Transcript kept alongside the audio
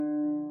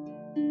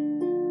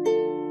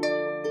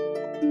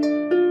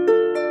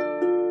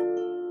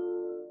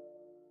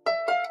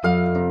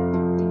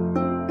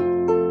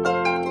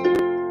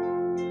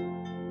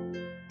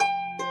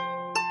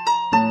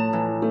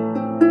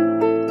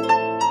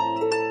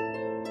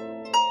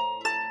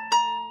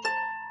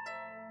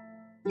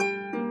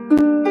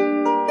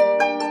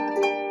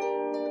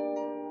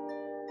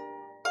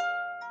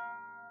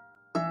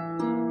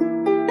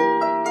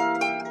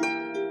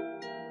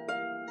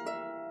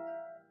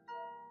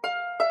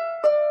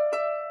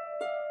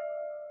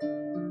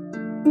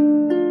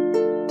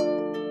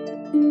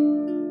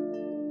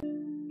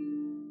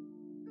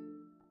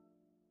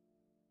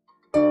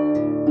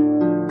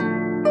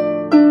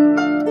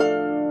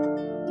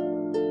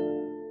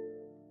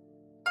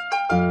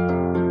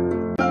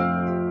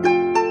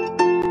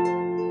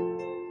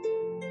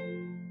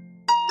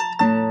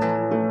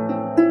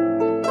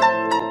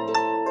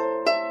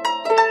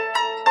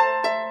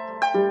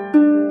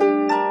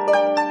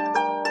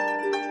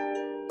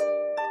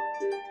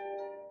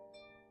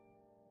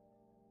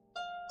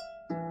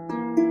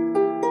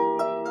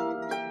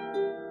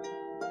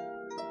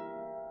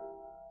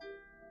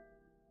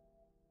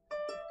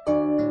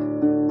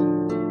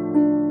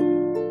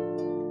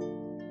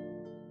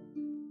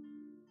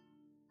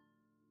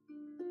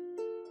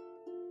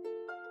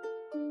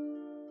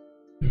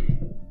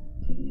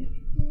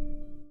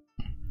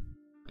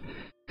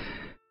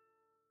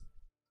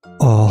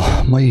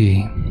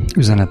mai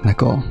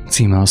üzenetnek a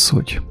címe az,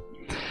 hogy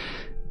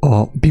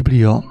a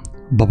Biblia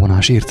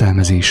babonás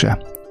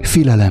értelmezése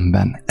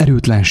félelemben,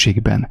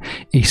 erőtlenségben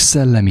és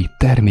szellemi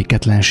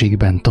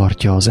terméketlenségben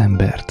tartja az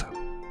embert.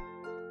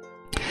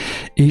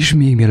 És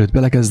még mielőtt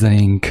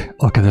belekezdenénk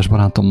a kedves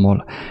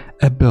barátommal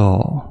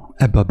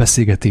ebbe a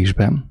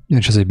beszélgetésben,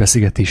 ugyanis ez egy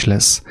beszélgetés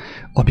lesz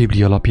a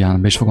Biblia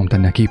alapján, be is fogom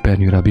tenni a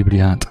képernyőre a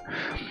Bibliát,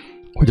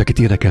 hogy akit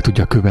érdekel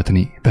tudja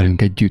követni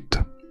velünk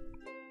együtt.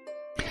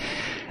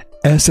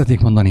 El szeretnék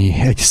mondani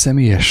egy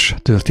személyes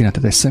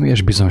történetet, egy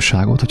személyes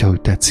bizonságot, hogyha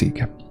úgy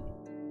tetszik.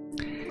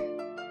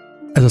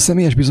 Ez a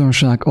személyes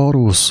bizonság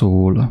arról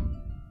szól,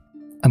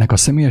 ennek a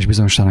személyes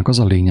bizonságnak az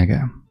a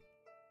lényege,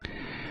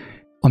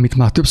 amit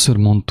már többször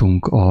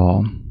mondtunk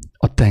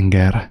a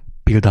tenger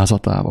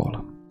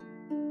példázatával,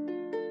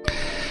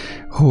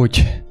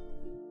 hogy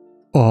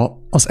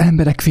az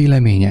emberek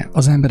véleménye,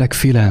 az emberek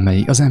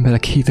félelmei, az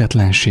emberek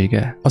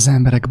hitetlensége, az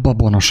emberek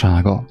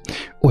babonasága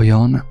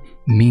olyan,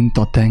 mint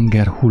a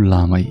tenger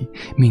hullámai,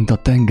 mint a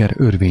tenger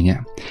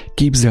örvénye.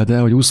 Képzeld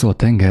el, hogy úszol a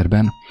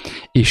tengerben,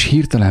 és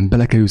hirtelen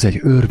belekerülsz egy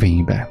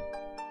örvénybe,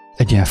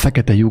 egy ilyen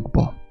fekete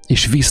lyukba,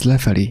 és visz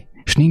lefelé,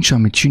 és nincs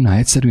amit csinálj,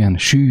 egyszerűen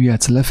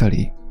süllyedsz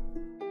lefelé.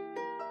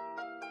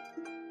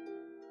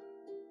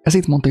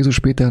 Ezért mondta Jézus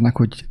Péternek,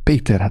 hogy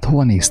Péter, hát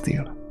hova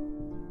néztél?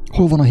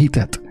 Hol van a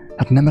hited?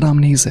 Hát nem rám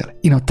nézel?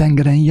 Én a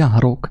tengeren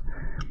járok,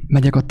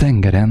 megyek a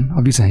tengeren,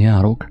 a vízen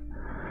járok,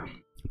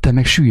 te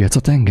meg süllyedsz a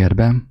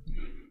tengerben,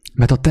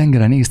 mert a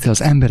tengeren néztél,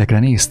 az emberekre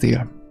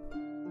néztél.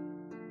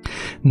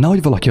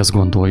 Nehogy valaki azt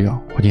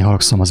gondolja, hogy én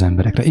haragszom az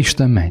emberekre.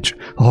 Isten ments,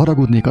 ha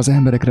haragudnék az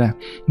emberekre,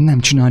 nem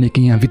csinálnék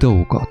ilyen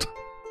videókat.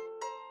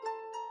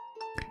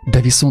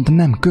 De viszont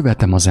nem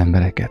követem az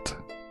embereket.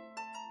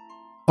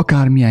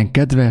 Akármilyen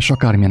kedves,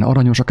 akármilyen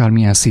aranyos,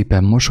 akármilyen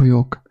szépen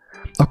mosolyog,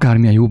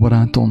 akármilyen jó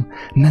barátom,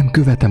 nem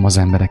követem az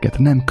embereket,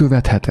 nem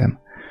követhetem.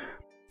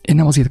 Én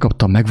nem azért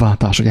kaptam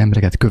megváltást, hogy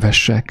embereket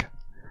kövessek,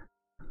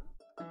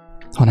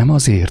 hanem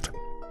azért,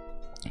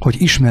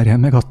 hogy ismerjem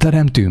meg a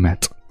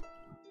teremtőmet.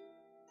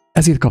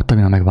 Ezért kaptam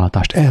én a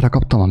megváltást, erre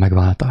kaptam a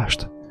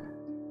megváltást.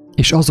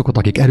 És azokat,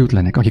 akik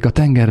erőtlenek, akik a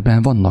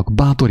tengerben vannak,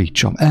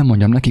 bátorítsam,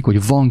 elmondjam nekik,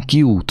 hogy van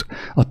kiút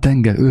a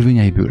tenger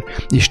örvényeiből,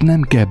 és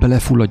nem kell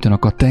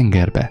belefulladjanak a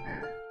tengerbe.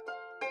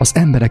 Az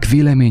emberek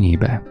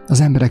véleményébe,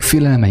 az emberek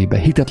félelmeibe,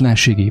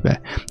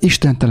 hitetlenségébe,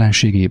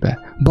 istentelenségébe,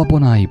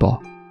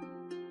 babonáiba.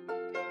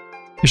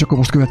 És akkor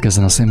most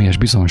következzen a személyes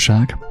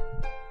bizonság,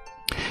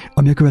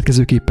 ami a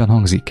következőképpen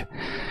hangzik.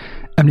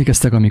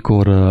 Emlékeztek,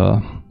 amikor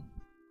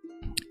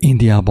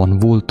Indiában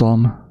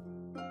voltam,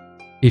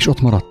 és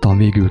ott maradtam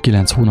végül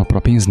 9 hónapra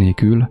pénz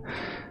nélkül,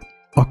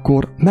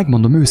 akkor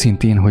megmondom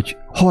őszintén, hogy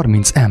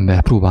 30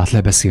 ember próbált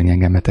lebeszélni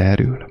engemet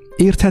erről.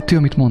 Érthető,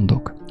 amit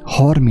mondok?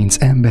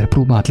 30 ember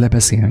próbált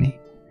lebeszélni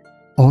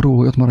arról,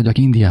 hogy ott maradjak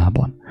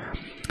Indiában.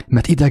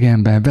 Mert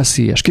idegenben,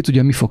 veszélyes, ki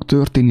tudja, mi fog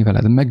történni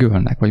veled,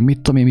 megölnek, vagy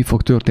mit tudom én, mi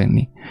fog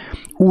történni.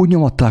 Úgy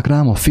nyomatták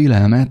rám a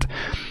félelmet,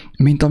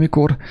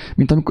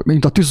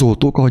 mint a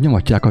tűzoltók, ahogy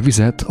nyomatják a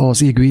vizet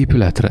az égő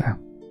épületre.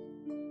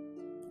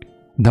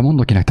 De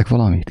mondok én nektek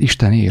valamit,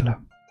 Isten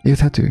él.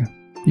 Érthető?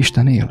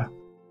 Isten él.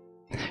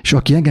 És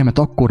aki engemet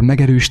akkor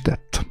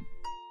megerősített,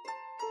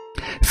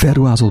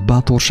 felruházott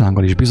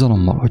bátorsággal és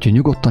bizalommal, hogy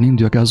nyugodtan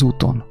induljak el az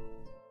úton,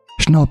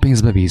 és ne a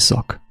pénzbe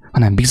bízzak,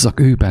 hanem bízzak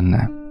ő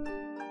benne.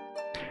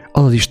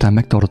 Az az Isten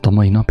megtartott a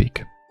mai napig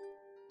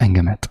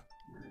engemet.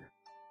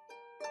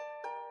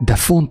 De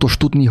fontos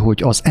tudni,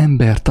 hogy az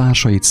ember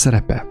társait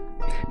szerepe,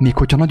 még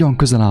hogyha nagyon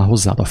közel áll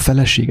hozzád a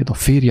feleséged, a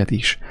férjed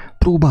is,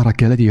 próbára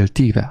kell legyél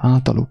téve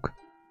általuk.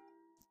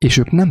 És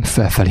ők nem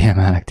felfelé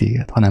emelnek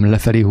téged, hanem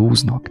lefelé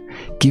húznak.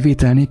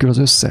 Kivétel nélkül az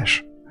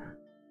összes.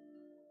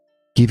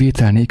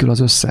 Kivétel nélkül az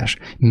összes.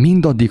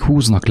 Mindaddig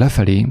húznak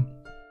lefelé,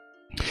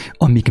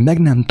 amíg meg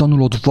nem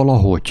tanulod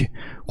valahogy,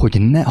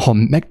 hogy ha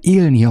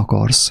megélni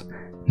akarsz,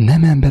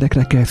 nem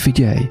emberekre kell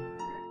figyelj,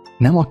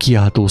 nem a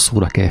kiáltó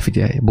szóra kell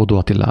figyelj, Bodó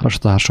Attilára és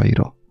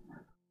társaira.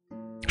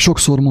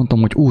 Sokszor mondtam,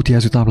 hogy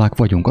útjelzőtáblák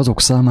vagyunk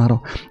azok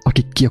számára,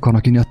 akik ki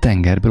akarnak jönni a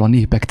tengerből, a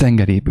népek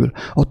tengeréből,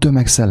 a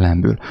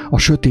tömegszellemből, a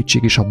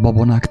sötétség és a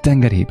babonák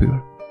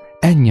tengeréből.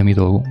 Ennyi a mi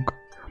dolgunk.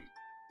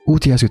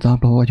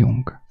 Útjelzőtábla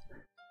vagyunk.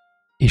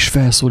 És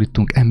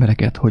felszólítunk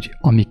embereket, hogy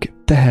amíg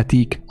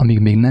tehetik, amíg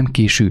még nem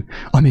késő,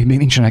 amíg még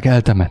nincsenek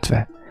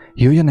eltemetve,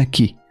 jöjjenek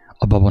ki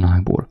a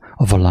babonákból,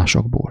 a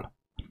vallásokból,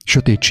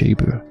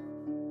 sötétségből,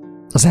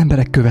 az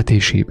emberek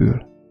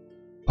követéséből,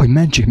 hogy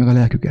mentsék meg a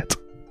lelküket.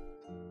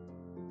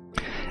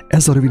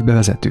 Ez a rövid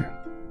bevezető.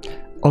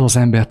 Az az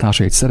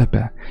embertársait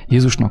szerepe,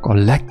 Jézusnak a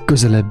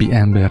legközelebbi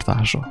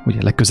embertársa,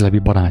 ugye legközelebbi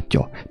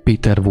barátja.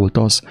 Péter volt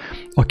az,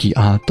 aki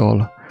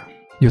által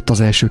jött az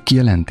első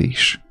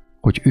kijelentés,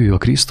 hogy ő a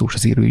Krisztus,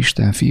 az élő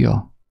Isten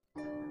fia.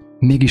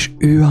 Mégis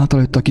ő által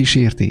jött a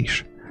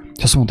kísértés.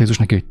 És azt mondta Jézus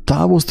neki, hogy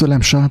távozz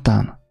tőlem,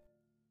 sátán!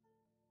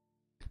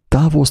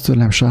 Távozz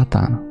tőlem,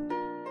 sátán!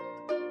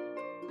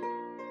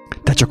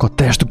 Te csak a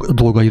test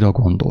dolgaira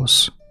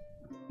gondolsz.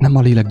 Nem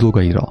a lélek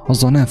dolgaira,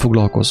 azzal nem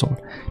foglalkozol.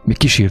 Még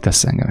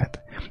kísértesz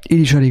engemet. Így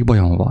is elég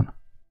bajom van.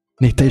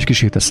 Még te is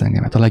kísértesz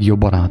engemet, a legjobb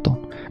barátom.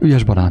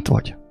 Ügyes barát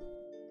vagy.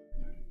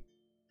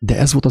 De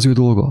ez volt az ő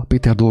dolga,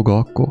 Péter dolga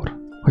akkor,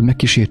 hogy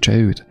megkísértse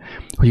őt,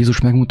 hogy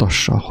Jézus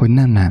megmutassa, hogy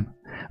nem,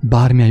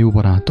 bármilyen jó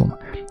barátom,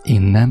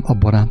 én nem a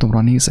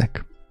barátomra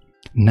nézek,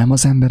 nem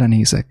az emberre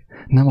nézek,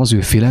 nem az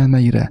ő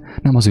félelmeire,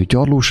 nem az ő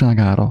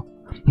gyarlóságára,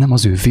 nem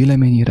az ő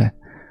véleményére,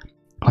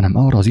 hanem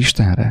arra az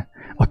Istenre,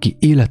 aki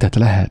életet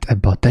lehet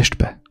ebbe a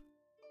testbe.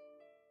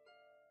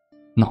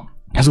 Na,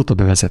 ez volt a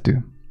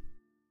bevezető.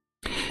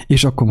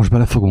 És akkor most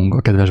belefogunk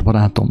a kedves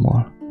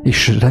barátommal,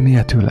 és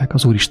remélhetőleg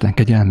az Úristen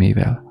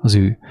kegyelmével, az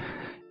ő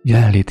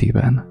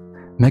jelenlétében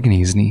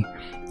megnézni,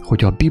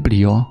 hogy a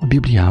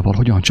Bibliával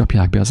hogyan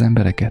csapják be az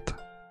embereket.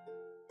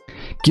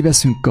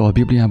 Kiveszünk a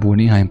Bibliából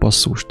néhány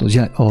passzust,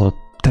 a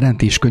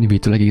Teremtés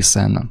könyvétől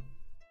egészen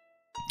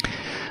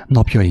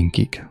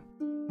napjainkig,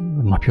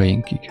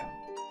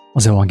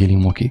 az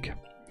evangéliumokig,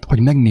 hogy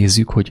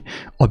megnézzük, hogy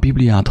a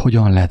Bibliát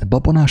hogyan lehet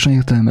babonásan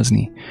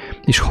értelmezni,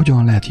 és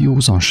hogyan lehet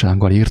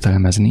józansággal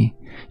értelmezni,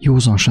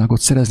 józanságot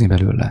szerezni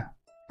belőle.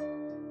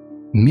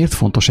 Miért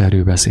fontos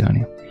erről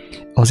beszélni?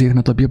 Azért,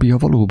 mert a Biblia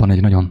valóban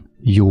egy nagyon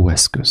jó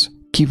eszköz,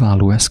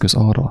 kiváló eszköz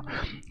arra,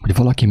 hogy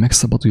valaki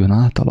megszabaduljon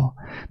általa,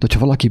 de hogyha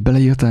valaki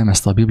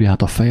beleértelmezte a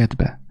Bibliát a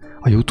fejedbe,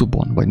 a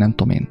YouTube-on, vagy nem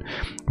tudom én,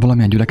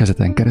 valamilyen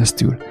gyülekezeten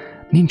keresztül,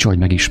 nincs, hogy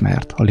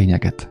megismert a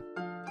lényeget.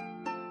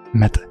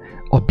 Mert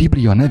a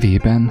Biblia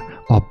nevében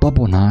a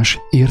babonás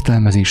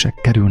értelmezések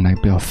kerülnek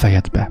be a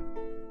fejedbe.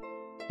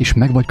 És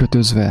meg vagy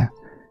kötözve,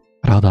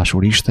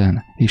 ráadásul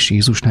Isten és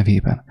Jézus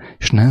nevében,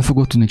 és nem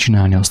fogod tudni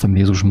csinálni azt, amit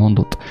Jézus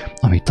mondott,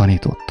 amit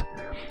tanított,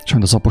 és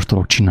amit az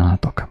apostolok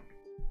csináltak.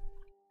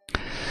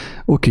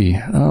 Oké,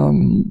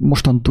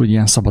 mostantól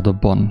ilyen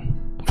szabadabban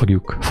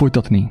fogjuk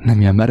folytatni, nem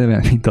ilyen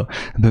mereven, mint a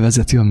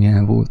bevezető,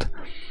 amilyen volt.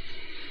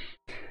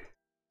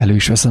 Elő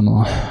is veszem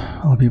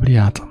a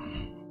Bibliát,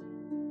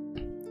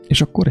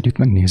 és akkor együtt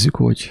megnézzük,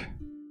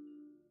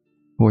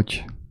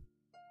 hogy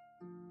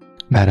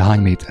merre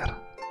hány méter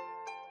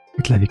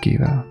itt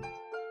Levikével.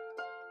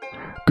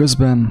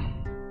 Közben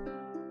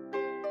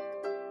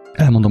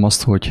elmondom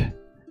azt, hogy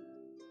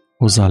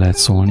hozzá lehet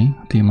szólni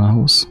a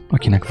témához.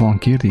 Akinek van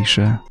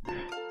kérdése,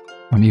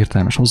 ami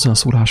értelmes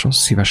hozzászóláshoz,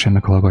 szívesen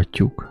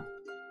meghallgatjuk.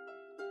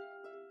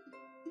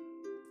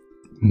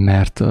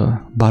 Mert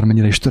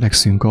bármennyire is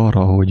törekszünk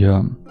arra,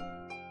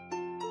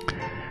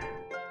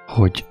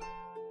 hogy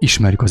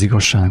ismerjük az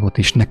igazságot,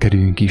 és ne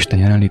kerüljünk ki Isten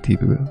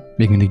jelenlétéből,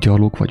 még mindig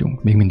gyarlók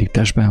vagyunk, még mindig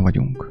testben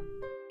vagyunk,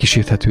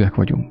 kísérthetőek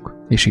vagyunk,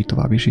 és így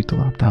tovább, és így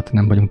tovább. Tehát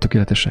nem vagyunk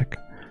tökéletesek.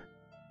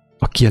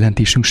 A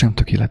kijelentésünk sem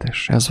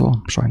tökéletes. Ez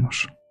van,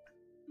 sajnos.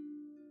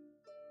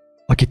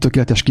 Aki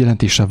tökéletes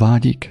kijelentésre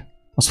vágyik,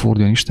 az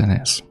forduljon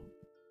Istenhez.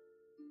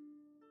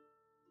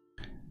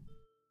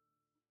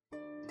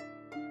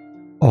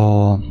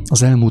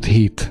 Az elmúlt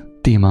hét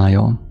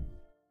témája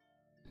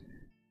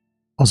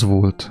az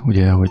volt,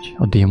 ugye, hogy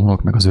a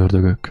démonok meg az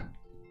ördögök.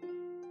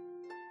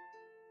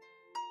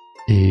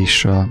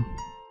 És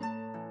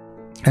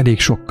elég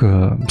sok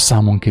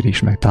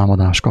számonkérés meg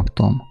támadást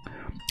kaptam.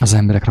 Az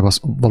emberek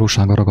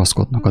valósággal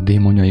ragaszkodnak a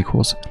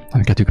démonjaikhoz,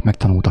 amiket ők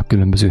megtanultak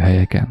különböző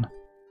helyeken.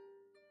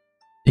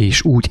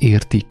 És úgy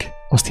értik,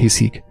 azt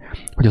hiszik,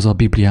 hogy az a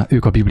Biblia,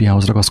 ők a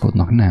Bibliához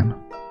ragaszkodnak. Nem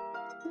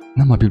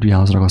a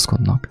Bibliához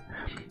ragaszkodnak,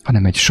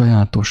 hanem egy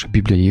sajátos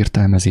bibliai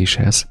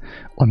értelmezéshez,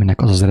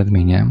 aminek az az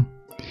eredménye,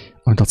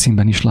 amit a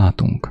címben is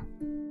látunk.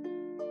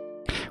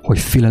 Hogy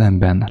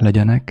félelemben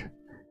legyenek,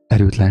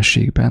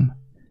 erőtlenségben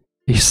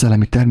és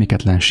szellemi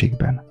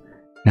terméketlenségben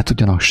ne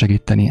tudjanak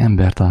segíteni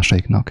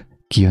embertársaiknak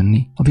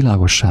kijönni a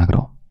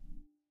világosságra.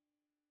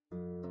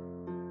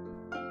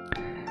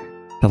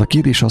 Tehát a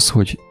kérdés az,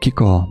 hogy kik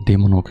a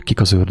démonok, kik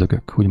az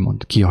ördögök,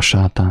 úgymond ki a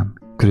sátán,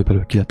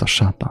 körülbelül ki lehet a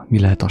sátán, mi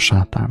lehet a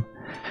sátán.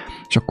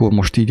 És akkor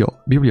most így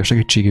a Biblia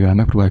segítségével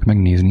megpróbáljuk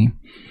megnézni,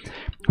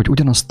 hogy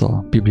ugyanazt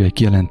a bibliai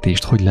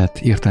kijelentést hogy lehet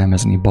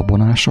értelmezni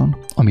babonásan,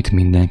 amit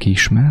mindenki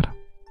ismer,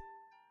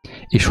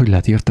 és hogy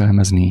lehet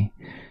értelmezni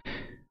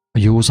a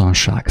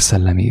józanság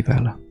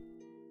szellemével,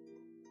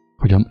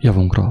 hogy a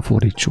javunkra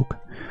fordítsuk.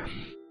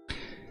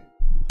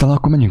 Talán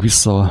akkor menjünk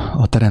vissza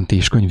a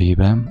Teremtés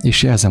könyvébe,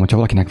 és jelzem, hogyha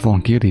valakinek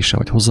van kérdése,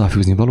 vagy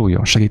hozzáfűzni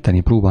valója,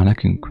 segíteni próbál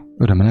nekünk,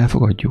 örömmel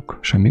elfogadjuk,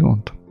 semmi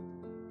gond.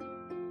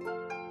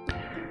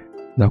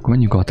 De akkor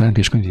menjünk a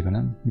Teremtés könyvébe,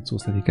 nem? Mit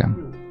szólsz,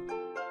 Edikem?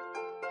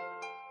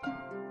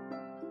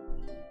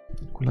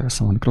 Akkor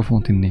leveszem a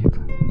mikrofont innét.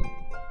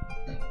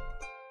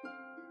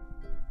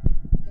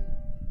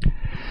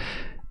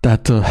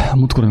 Tehát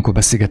múltkor, amikor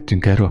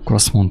beszélgettünk erről, akkor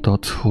azt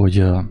mondtad,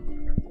 hogy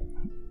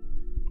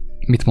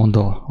mit mond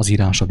az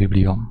írás, a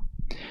Biblia,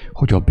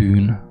 hogy a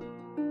bűn,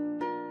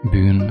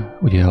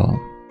 ugye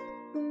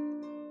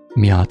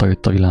mi által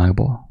jött a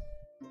világba?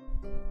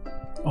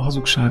 A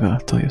hazugság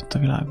által jött a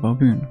világba a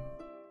bűn.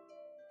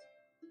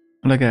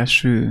 A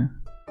legelső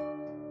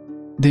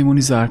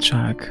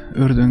démonizáltság,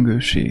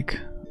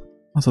 ördöngőség,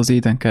 az az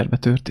Édenkertben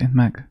történt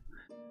meg,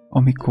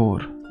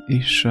 amikor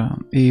is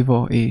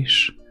Éva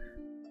és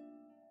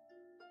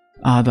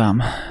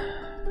Ádám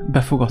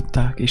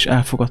befogadták és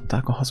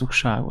elfogadták a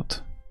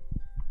hazugságot.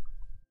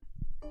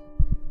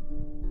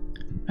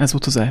 Ez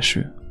volt az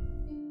első.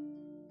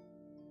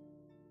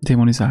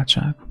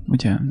 Démonizáltság,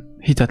 ugye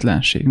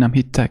hitetlenség, nem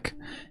hittek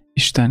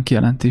Isten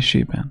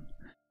kijelentésében.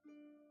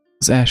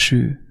 Az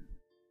első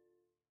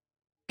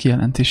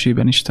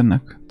kijelentésében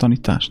Istennek,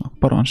 tanításnak,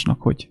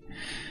 parancsnak, hogy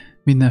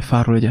minden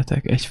fáról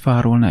egyetek, egy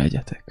fáról ne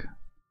egyetek.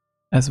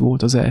 Ez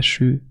volt az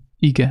első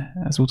ige,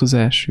 ez volt az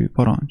első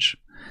parancs.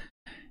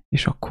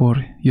 És akkor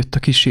jött a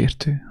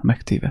kísértő, a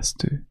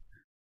megtévesztő,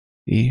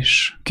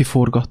 és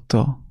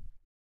kiforgatta,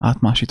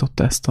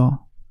 átmásította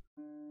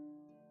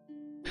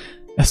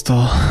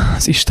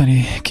az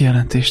isteni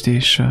kijelentést,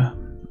 és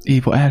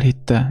Éva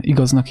elhitte,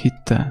 igaznak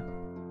hitte,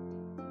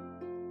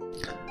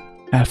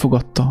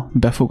 elfogadta,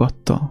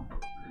 befogadta,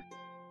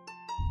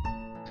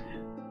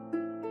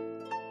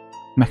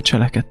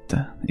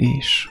 megcselekedte,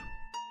 és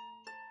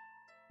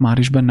már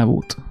is benne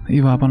volt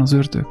Évában az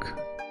ördög.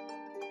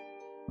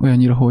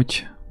 Olyannyira,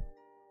 hogy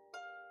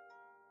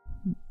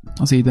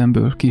az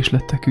Édenből ki is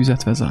lettek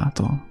üzetve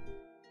ezáltal.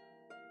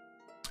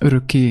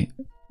 Örökké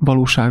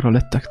valóságra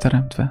lettek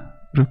teremtve,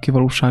 örökké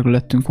valóságra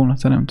lettünk volna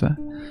teremtve,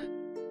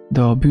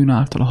 de a bűn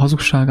által, a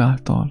hazugság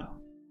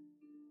által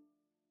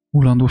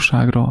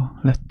hullandóságra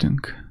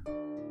lettünk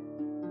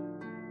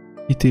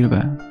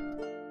ítélve.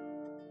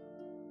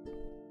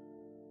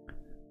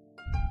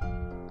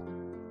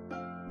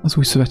 Az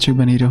Új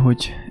Szövetségben írja,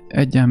 hogy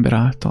egy ember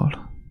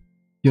által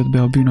jött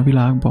be a bűn a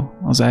világba,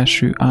 az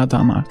első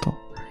Ádám által,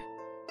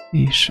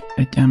 és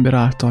egy ember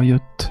által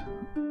jött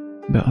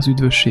be az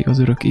üdvösség, az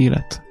örök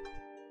élet.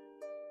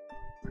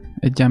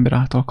 Egy ember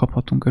által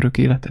kaphatunk örök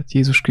életet,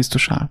 Jézus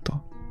Krisztus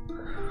által.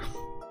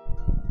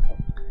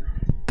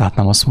 Tehát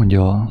nem azt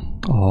mondja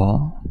a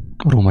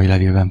római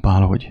levélben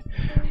Pál,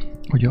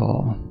 hogy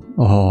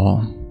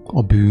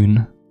a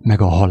bűn,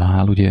 meg a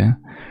halál, ugye,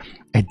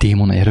 egy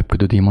démon, egy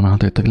röpködő démon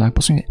által jött a világba,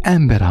 azt mondja, hogy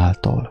ember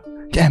által,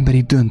 egy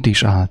emberi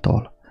döntés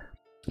által.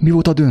 Mi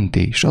volt a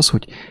döntés? Az,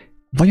 hogy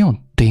vajon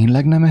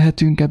tényleg nem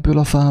ehetünk ebből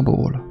a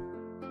fából?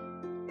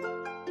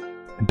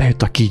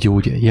 Bejött a kígyó,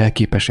 ugye,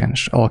 jelképesen,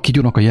 a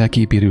kígyónak a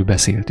jelképéről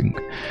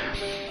beszéltünk.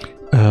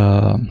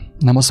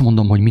 Nem azt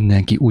mondom, hogy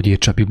mindenki úgy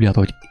értse a Bibliát,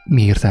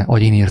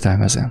 hogy én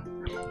értelmezem,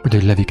 vagy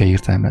hogy Levike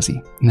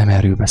értelmezi. Nem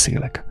erről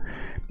beszélek.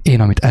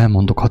 Én, amit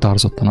elmondok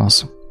határozottan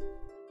az,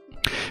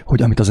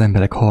 hogy amit az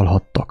emberek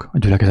hallhattak a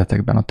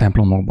gyülekezetekben, a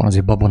templomokban,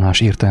 azért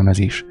babonás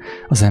értelmezés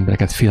az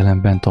embereket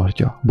félelemben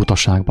tartja,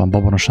 butaságban,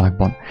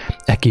 babonaságban,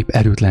 ekképp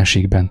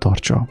erőtlenségben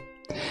tartsa.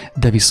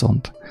 De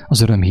viszont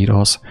az örömhír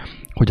az,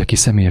 hogy aki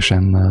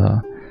személyesen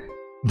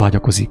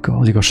vágyakozik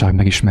az igazság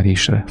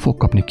megismerésre, fog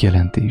kapni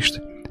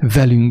kijelentést.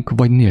 Velünk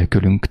vagy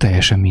nélkülünk,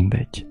 teljesen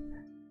mindegy.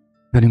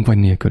 Velünk vagy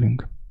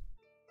nélkülünk.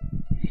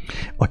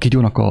 A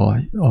kígyónak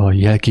a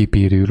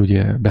jelképéről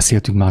ugye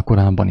beszéltünk már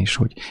korábban is,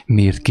 hogy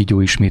miért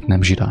kígyó és miért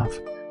nem zsiráf.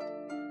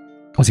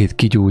 Azért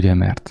kígyó ugye,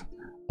 mert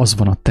az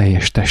van a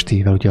teljes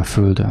testével ugye a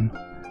földön.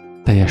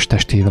 Teljes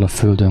testével a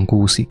földön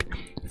kúszik.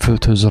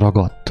 Földhöz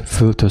ragadt,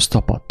 földhöz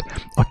tapadt.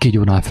 A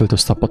kígyónál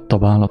földhöz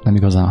tapadtabb állat nem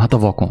igazán, hát a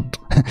vakont.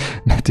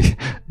 Mert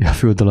a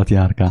föld alatt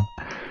járkál.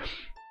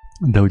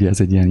 De ugye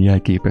ez egy ilyen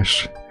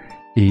jelképes.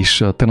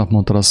 És tegnap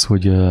mondtad azt,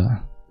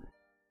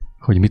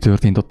 hogy mi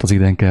történt ott az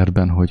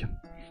édenkertben, hogy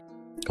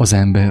az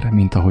ember,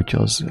 mint ahogy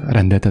az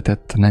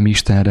rendeltetett, nem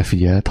Istenre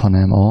figyelt,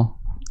 hanem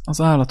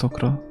az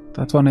állatokra.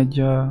 Tehát van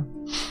egy,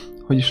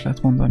 hogy is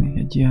lehet mondani,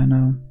 egy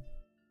ilyen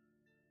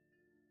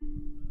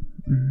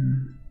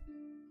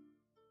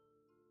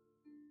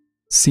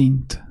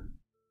szint.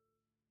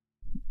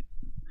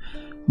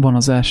 Van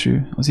az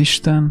első az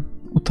Isten,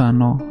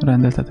 utána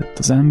rendeltetett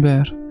az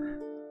ember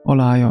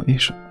alája,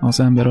 és az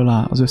ember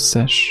alá az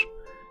összes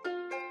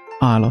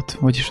állat,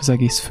 vagyis az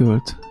egész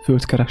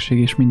földkerekség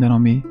és minden,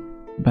 ami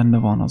benne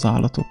van, az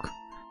állatok.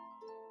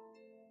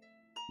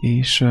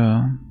 És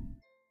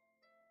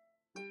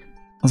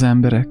az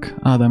emberek,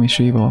 Ádám és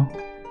Éva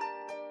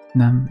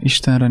nem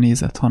Istenre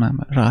nézett,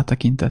 hanem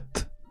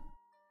rátekintett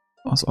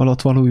az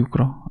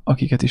alattvalójukra,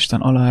 akiket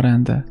Isten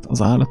alárendelt,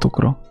 az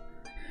állatokra,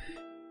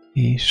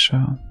 és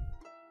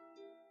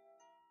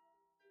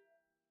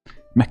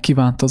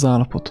megkívánta az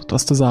állapotot,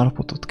 azt az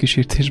állapotot,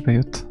 kísértésbe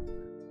jött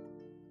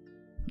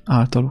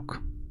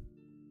általuk.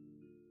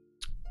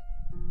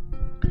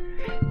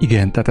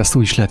 Igen, tehát ezt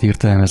úgy is lehet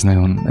értelmezni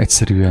nagyon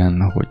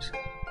egyszerűen, hogy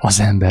az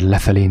ember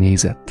lefelé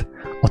nézett,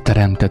 a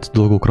teremtett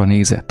dolgokra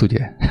nézett,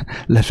 ugye?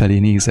 Lefelé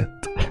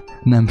nézett,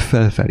 nem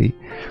felfelé.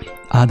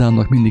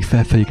 Ádámnak mindig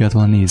felfelé kellett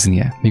volna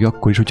néznie, még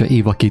akkor is, hogyha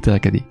Éva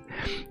kételkedik.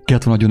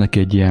 Kellett volna adjon neki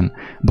egy ilyen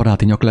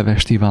baráti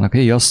nyaklevest Évának,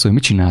 hé, asszony,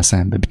 mit csinálsz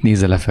ember, mit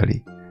nézel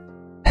lefelé?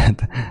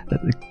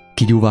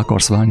 Kígyóvá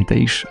akarsz válni te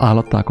is?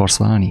 Állattá akarsz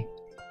válni?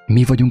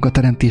 Mi vagyunk a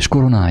teremtés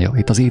koronája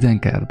itt az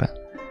édenkertben.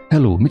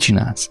 Hello, mit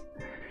csinálsz?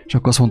 És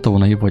akkor azt mondta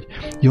volna Éva, hogy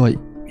jaj,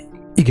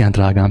 igen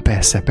drágám,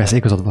 persze,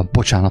 igazad van,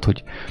 bocsánat,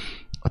 hogy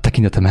a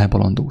tekintetem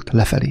elbalandult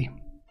lefelé.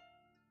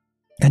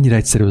 Ennyire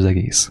egyszerű az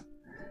egész.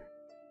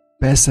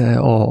 Persze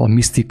a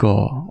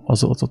misztika,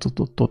 az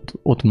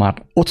ott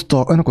már,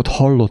 olyanokat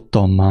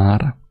hallottam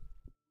már,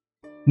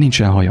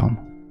 nincsen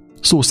hajam.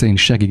 Szó szerint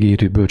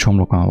segígérő bölcs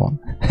homlokán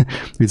van.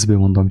 Viccből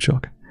mondom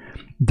csak.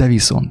 De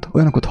viszont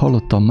olyanokat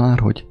hallottam már,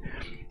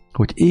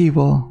 hogy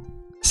Éva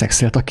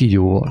szexelt a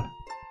kígyóval.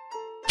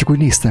 Csak úgy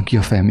néztem ki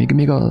a fel,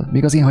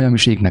 még az én hajam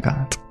is égnek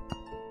állt.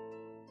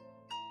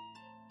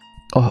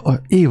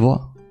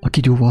 Éva a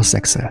kígyóval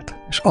szexelt,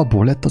 és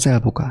abból lett az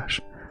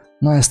elbukás.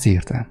 Na ezt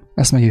értem,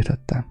 ezt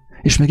megértettem.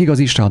 És még igaz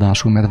is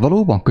ráadásul, mert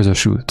valóban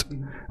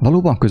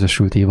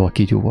közösült Éva a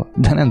kígyóval,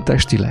 de nem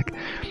testileg,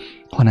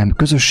 hanem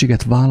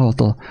közösséget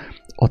vállalt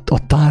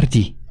a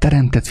tárgyi,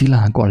 teremtett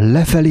világgal,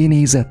 lefelé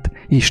nézett,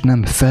 és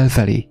nem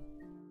felfelé.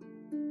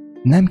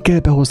 Nem kell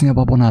behozni a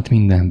babonát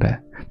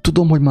mindenbe.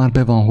 Tudom, hogy már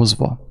be van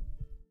hozva.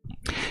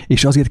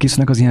 És azért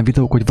készülnek az ilyen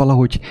videók, hogy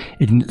valahogy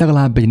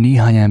legalább egy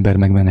néhány ember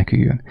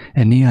megmeneküljön.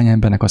 Egy néhány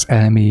embernek az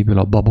elméjéből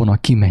a babona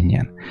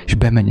kimenjen, és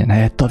bemenjen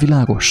helyette a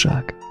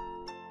világosság.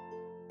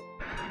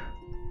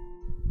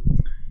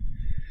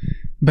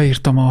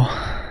 Beírtam a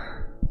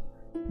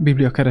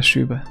Biblia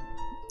keresőbe,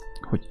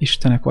 hogy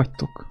Istenek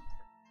vagytok,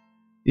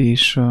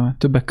 és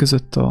többek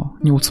között a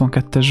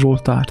 82-es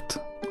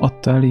Zsoltárt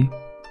adta elé,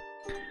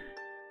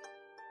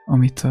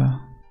 amit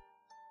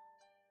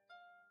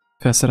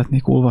fel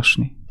szeretnék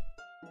olvasni.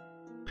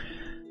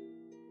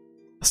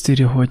 Azt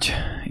írja, hogy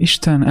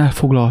Isten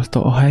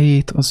elfoglalta a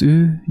helyét az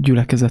ő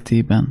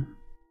gyülekezetében.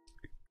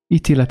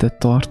 Ítéletet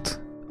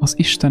tart az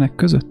istenek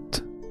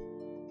között.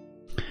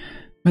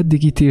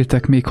 Meddig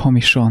ítéltek még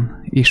hamisan,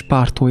 és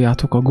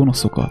pártoljátok a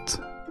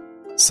gonoszokat?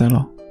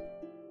 Szela.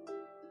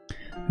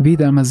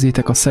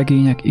 Védelmezzétek a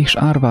szegények és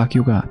árvák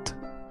jogát.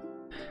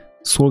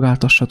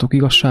 Szolgáltassatok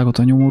igazságot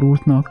a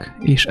nyomorultnak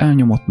és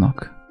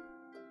elnyomottnak.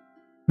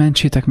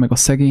 Mentsétek meg a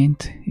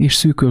szegényt és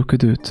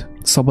szűkölködőt,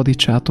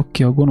 szabadítsátok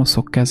ki a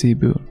gonoszok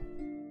kezéből.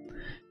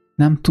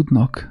 Nem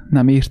tudnak,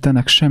 nem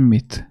értenek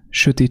semmit,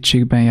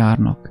 sötétségben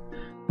járnak,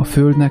 a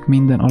földnek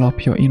minden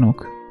alapja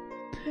inok.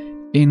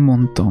 Én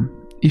mondtam,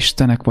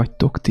 Istenek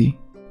vagytok ti,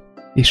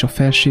 és a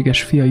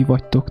felséges fiai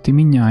vagytok ti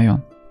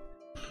mindnyájan.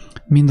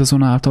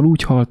 Mindazonáltal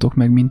úgy haltok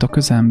meg, mint a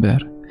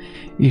közember,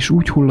 és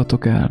úgy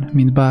hullatok el,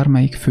 mint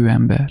bármelyik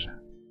főember.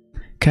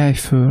 Kelj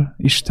föl,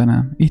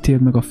 Istenem,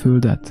 ítéld meg a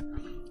földet,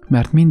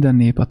 mert minden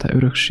nép a te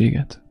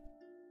örökséget.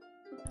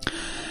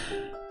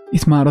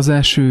 Itt már az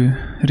első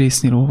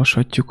résznél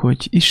olvashatjuk,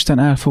 hogy Isten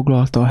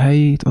elfoglalta a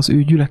helyét az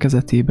ő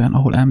gyülekezetében,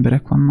 ahol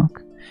emberek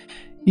vannak.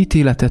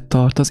 Ítéletet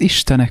tart az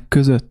istenek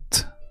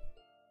között.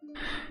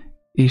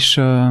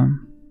 És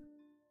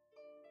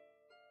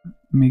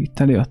még itt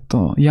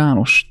előadta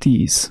János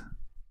 10,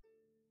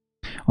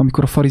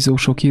 amikor a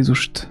farizósok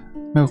Jézust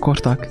meg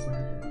akarták.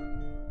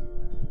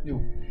 Jó.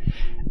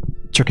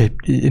 Csak egy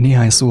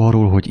néhány szó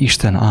arról, hogy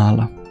Isten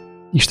áll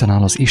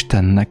az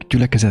Istennek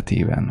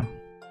gyülekezetében.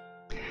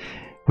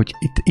 Hogy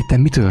itt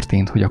mi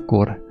történt, hogy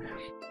akkor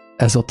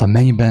ez ott a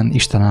mennyben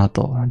Isten állt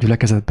a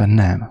gyülekezetben?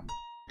 Nem.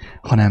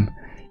 Hanem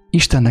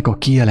Istennek a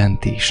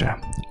kijelentése,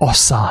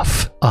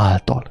 Aszáf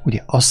által,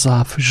 ugye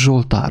Aszáf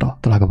Zsoltára,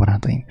 drága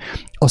barátaim,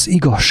 az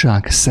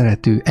igazság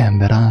szerető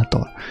ember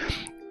által,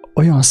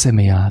 olyan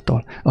személy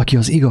által, aki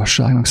az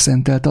igazságnak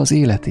szentelte az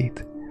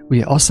életét.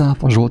 Ugye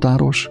Aszáf, a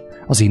zsoltáros,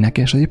 az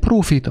énekes, egy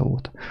próféta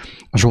volt.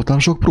 A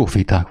zsoltárosok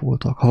próféták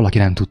voltak, ha valaki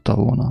nem tudta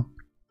volna.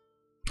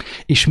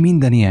 És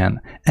minden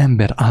ilyen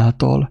ember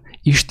által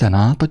Isten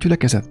állt a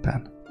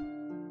gyülekezetben.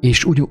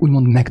 És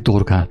úgymond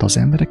megdorgálta az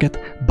embereket,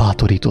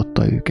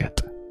 bátorította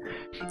őket.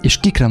 És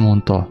kikre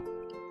mondta,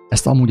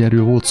 ezt amúgy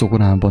erről volt szó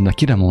korábban, de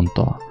kire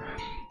mondta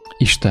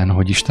Isten,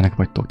 hogy Istenek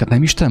vagytok? Tehát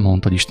nem Isten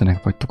mondta, hogy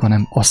Istenek vagytok,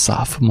 hanem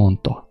Aszáf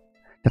mondta.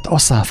 Tehát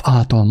Aszáf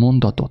által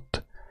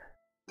mondatott,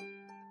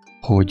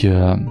 hogy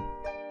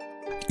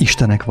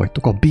Istenek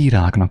vagytok, a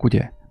bíráknak,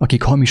 ugye,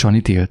 akik hamisan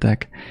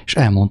ítéltek, és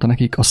elmondta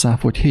nekik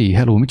Aszáf, hogy hé,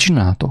 hello, mit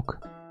csináltok?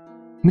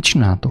 Mit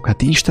csináltok? Hát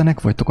ti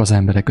Istenek vagytok az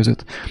emberek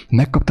között.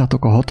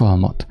 Megkaptátok a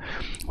hatalmat,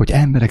 hogy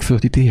emberek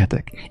fölött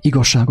ítéljetek,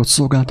 igazságot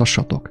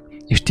szolgáltassatok,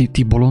 és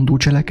ti bolondul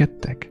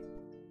cselekedtek?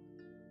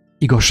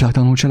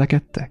 Igazságtalanul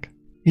cselekedtek?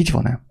 Így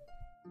van-e?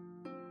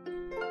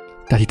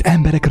 Tehát itt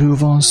emberekről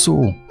van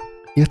szó.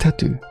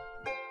 Érthető?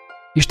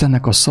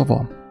 Istennek a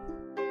szava,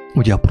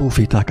 ugye a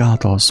proféták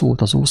által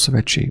szólt az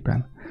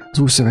Ószövetségben. Az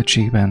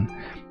Újszövetségben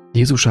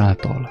Jézus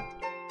által,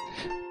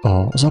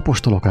 az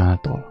apostolok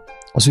által,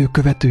 az ő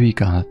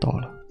követőik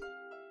által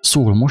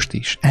szól most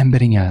is,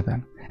 emberi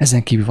nyelven.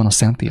 Ezen kívül van a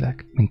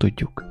Szentlélek, mint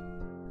tudjuk.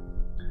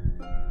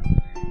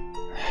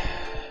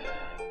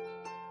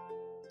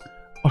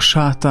 A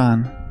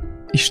sátán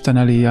Isten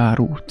elé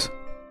járult.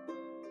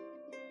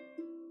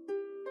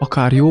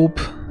 Akár jobb,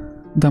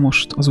 de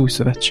most az új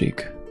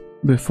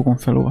szövetségből fogom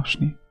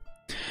felolvasni.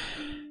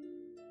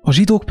 A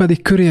zsidók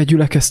pedig köréje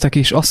gyülekeztek,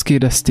 és azt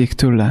kérdezték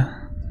tőle.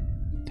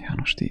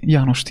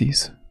 János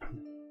 10.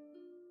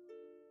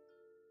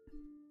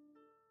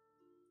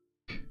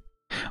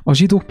 A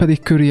zsidók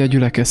pedig köréje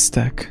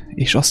gyülekeztek,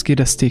 és azt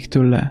kérdezték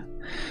tőle.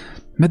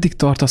 Meddig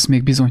tartasz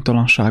még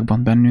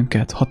bizonytalanságban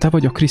bennünket? Ha te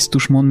vagy a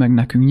Krisztus, mondd meg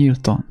nekünk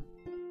nyíltan.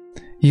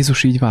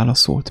 Jézus így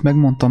válaszolt,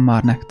 megmondtam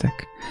már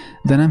nektek,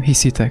 de nem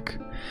hiszitek,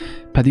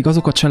 pedig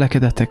azok a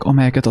cselekedetek,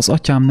 amelyeket az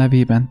atyám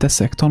nevében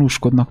teszek,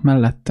 tanúskodnak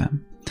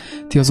mellettem.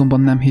 Ti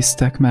azonban nem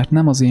hisztek, mert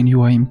nem az én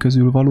juhaim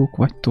közül valók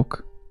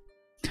vagytok.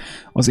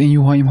 Az én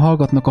juhaim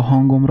hallgatnak a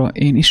hangomra,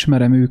 én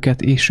ismerem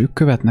őket, és ők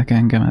követnek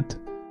engemet.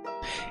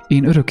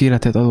 Én örök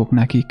életet adok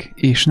nekik,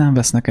 és nem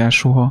vesznek el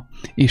soha,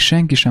 és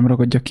senki sem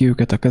ragadja ki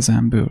őket a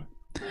kezemből.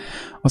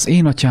 Az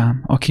én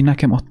atyám, aki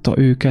nekem adta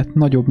őket,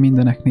 nagyobb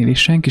mindeneknél,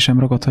 és senki sem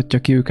ragadhatja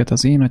ki őket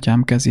az én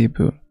atyám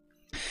kezéből.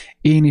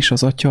 Én és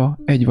az atya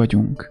egy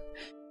vagyunk.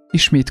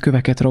 Ismét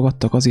köveket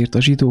ragadtak azért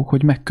a zsidók,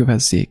 hogy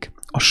megkövezzék.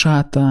 A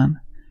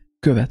sátán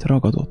követ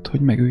ragadott,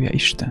 hogy megölje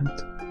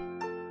Istent.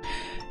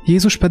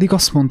 Jézus pedig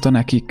azt mondta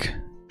nekik,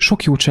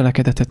 sok jó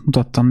cselekedetet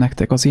mutattam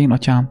nektek az én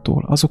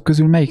atyámtól, azok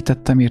közül melyik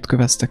tettemért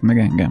köveztek meg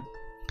engem?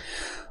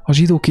 A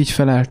zsidók így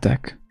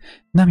feleltek,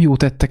 nem jó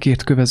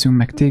tettekért kövezünk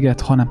meg téged,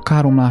 hanem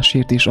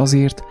káromlásért és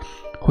azért,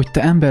 hogy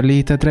te ember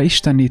létedre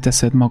istenné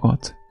teszed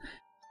magad.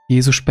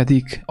 Jézus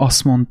pedig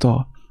azt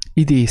mondta,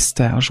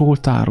 idézte a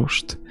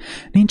Zsoltárost,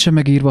 nincsen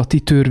megírva a ti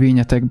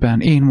törvényetekben,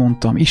 én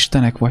mondtam,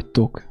 istenek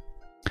vagytok.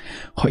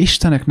 Ha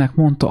isteneknek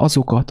mondta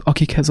azokat,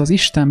 akikhez az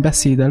Isten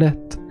beszéde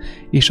lett,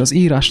 és az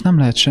írás nem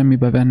lehet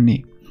semmibe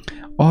venni,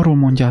 arról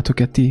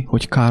mondjátok-e ti,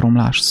 hogy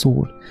káromlás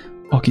szól,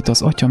 akit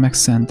az Atya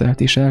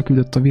megszentelt és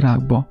elküldött a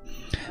világba,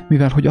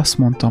 mivel hogy azt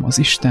mondtam, az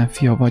Isten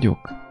fia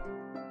vagyok.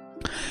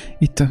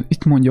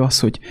 Itt mondja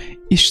azt, hogy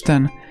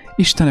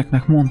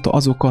Isteneknek mondta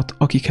azokat,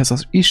 akikhez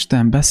az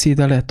Isten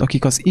beszéde lett,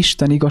 akik az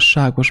Isten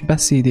igazságos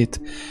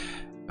beszédét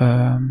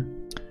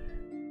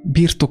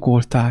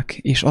birtokolták,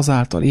 és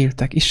azáltal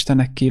éltek,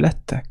 istenekké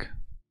lettek.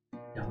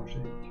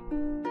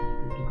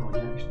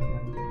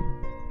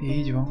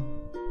 Így van.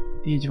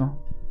 Így van.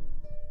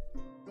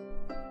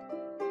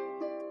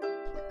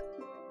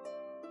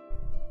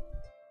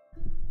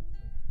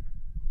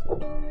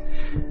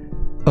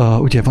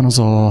 Ugye van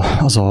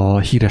az a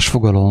híres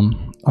fogalom,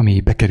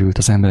 ami bekerült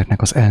az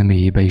embereknek az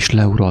elméjébe, és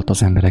leuralt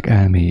az emberek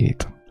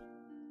elméjét.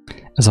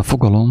 Ez a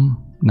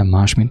fogalom nem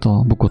más, mint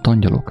a bukott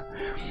angyalok.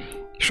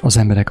 És az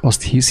emberek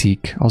azt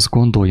hiszik, azt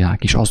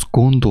gondolják, és azt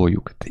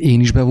gondoljuk. Én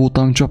is be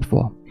voltam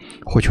csapva,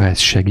 hogyha ez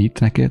segít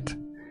neked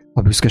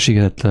a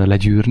büszkeségedet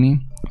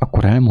legyűrni,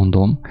 akkor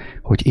elmondom,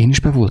 hogy én is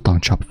be voltam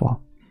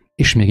csapva,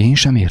 és még én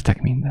sem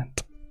értek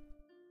mindent.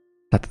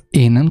 Tehát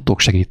én nem tudok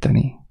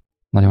segíteni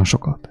nagyon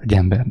sokat egy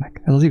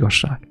embernek. Ez az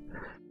igazság.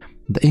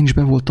 De én is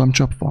be voltam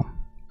csapva.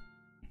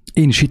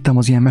 Én is hittem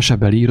az ilyen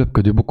mesebeli,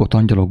 röpködő bukott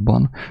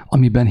angyalokban,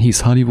 amiben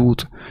hisz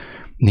Hollywood,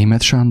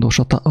 Németh Sándor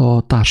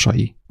a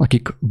társai,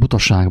 akik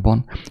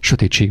butaságban,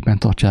 sötétségben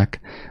tartják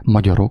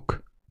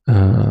magyarok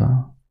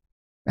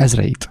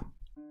ezreit.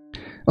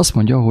 Azt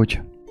mondja,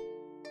 hogy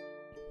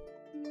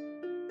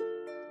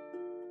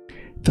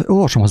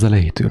olvasom az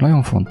elejétől,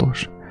 nagyon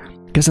fontos.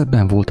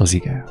 Kezdetben volt az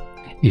ige,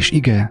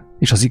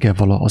 és az ige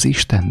vala az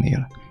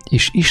Istennél,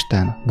 és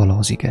Isten vala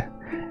az ige.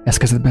 Ez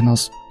kezdetben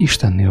az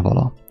Istennél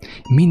vala.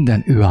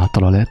 Minden ő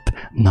általa lett,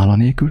 nála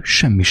nélkül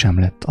semmi sem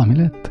lett, ami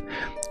lett.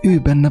 Ő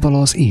benne vala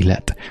az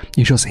élet,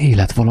 és az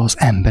élet vala az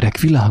emberek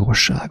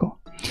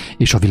világossága.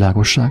 És a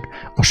világosság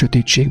a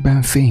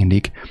sötétségben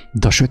fénylik,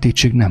 de a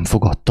sötétség nem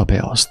fogadta be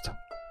azt.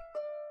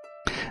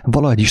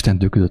 Vala egy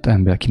Istentől küldött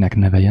ember, kinek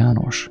neve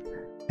János.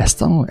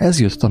 Ez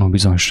jött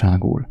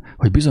tanúbizonyságul,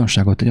 hogy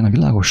bizonyságot tegyen a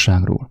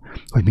világosságról,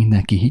 hogy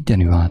mindenki higgyen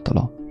ő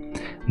általa.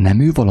 Nem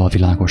ő vala a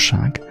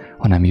világosság,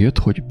 hanem jött,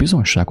 hogy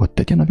bizonyságot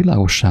tegyen a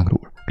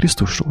világosságról,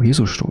 Krisztusról,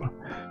 Jézusról.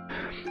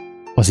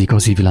 Az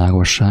igazi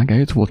világosság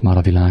eljött volt már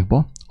a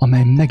világba,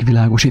 amely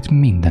megvilágosít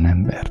minden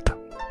embert.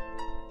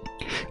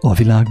 A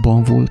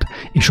világban volt,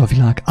 és a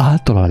világ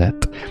általa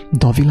lett,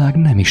 de a világ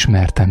nem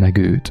ismerte meg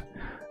őt.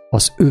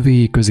 Az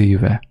övéi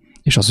közéve,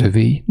 és az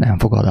övéi nem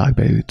fogadák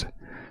be őt.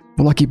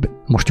 Valaki,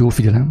 most jó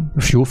figyelem,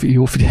 most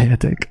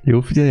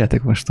jó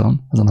figyeljetek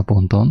mostan, ezen a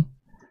ponton.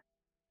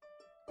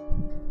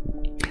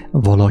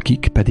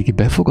 Valakik pedig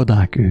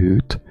befogadák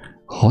őt,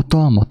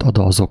 hatalmat ad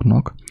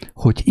azoknak,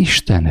 hogy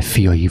Isten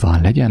fiaivá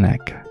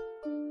legyenek.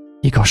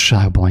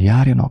 Igazságban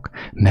járjanak,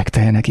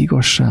 megteljenek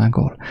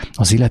igazsággal,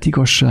 az élet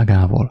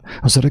igazságával,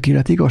 az örök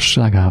élet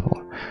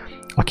igazságával.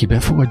 Aki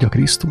befogadja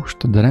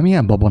Krisztust, de nem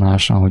ilyen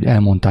babonásan, hogy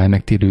elmondtál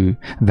megtérő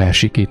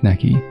versikét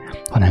neki,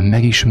 hanem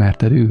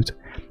megismerted őt,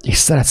 és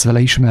szeretsz vele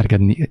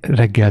ismerkedni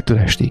reggeltől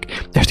estig,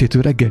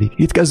 estétől reggelig.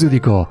 Itt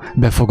kezdődik a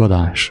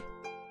befogadás.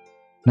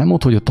 Nem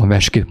ott, hogy ott a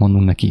versikét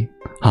mondunk neki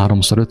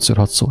 3-szor, 5-ször,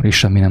 6-szor, és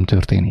semmi nem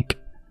történik.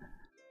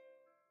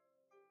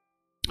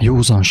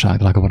 Józanság,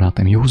 drága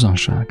barátaim,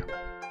 józanság.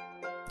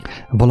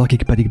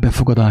 Valakik pedig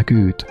befogadák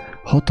őt,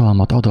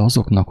 hatalmat ad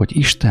azoknak, hogy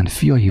Isten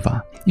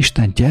fiaivá,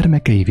 Isten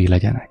gyermekeivé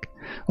legyenek.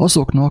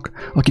 Azoknak,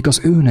 akik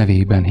az ő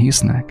nevében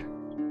hisznek.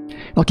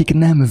 Akik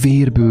nem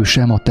vérből,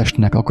 sem a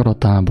testnek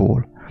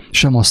akaratából,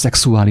 sem a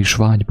szexuális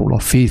vágyból, a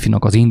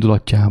férfinak az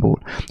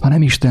indulatjából,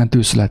 hanem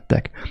Istentől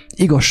születtek,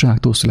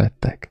 igazságtól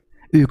születtek.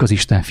 Ők az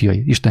Isten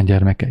fiai, Isten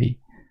gyermekei.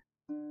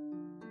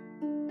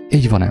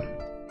 Így van-e?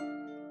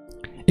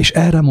 És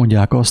erre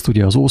mondják azt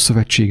ugye az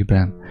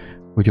Ószövetségben,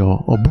 hogy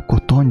a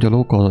bukott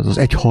angyalok, az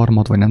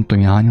 1/3, vagy nem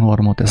tudom hány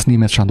harmad, ezt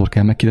Németh Sándor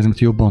kell megkérdezni,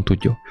 hogy jobban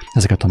tudja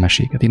ezeket a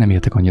meséket. Én nem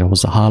értek annyira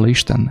hozzá, hála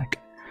Istennek.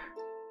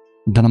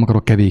 De nem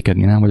akarok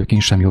kevékedni, nem vagyok én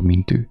sem jobb,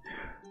 mint ő.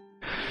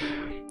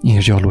 Én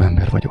is gyarló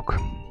ember vagyok.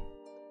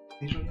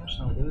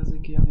 Ézsaiásnál, hogy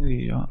Ezékielnél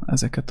írja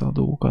ezeket a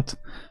dolgokat.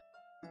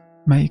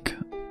 Melyik?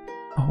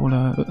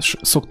 Ahol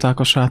szokták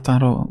a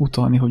sátánra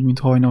utalni, hogy mint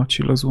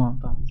hajnalcsillag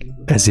zuhantál.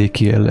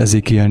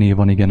 Ezékielnél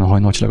van, igen, a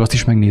hajnalcsillag. Azt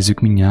is megnézzük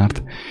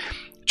mindjárt.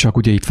 Csak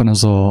ugye itt van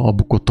az a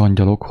bukott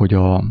angyalok,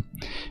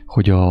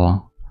 hogy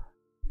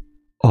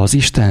az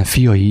Isten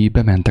fiai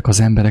bementek az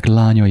emberek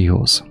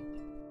lányaihoz.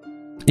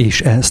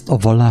 És ezt a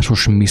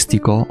vallásos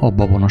misztika, a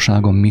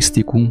babonaság, a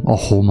misztikum, a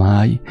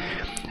homály,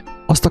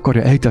 azt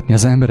akarja elhitetni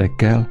az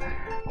emberekkel,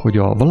 hogy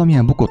a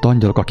valamilyen bukott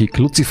angyalok, akik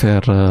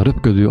Lucifer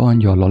röpködő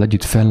angyallal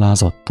együtt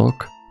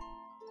fellázadtak,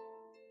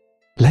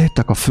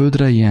 lejöttek a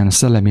földre ilyen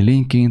szellemi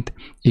lényként,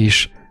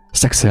 és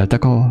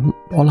szexeltek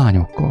a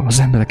lányokkal, az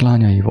emberek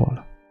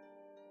lányaival.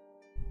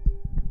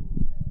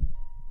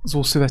 Az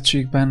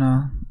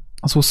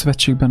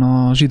Ószövetségben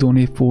a zsidó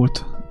nép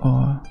volt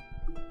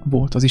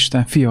az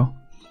Isten fia,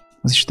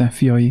 az Isten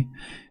fiai,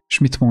 és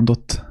mit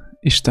mondott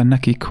Isten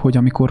nekik, hogy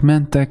amikor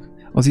mentek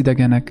az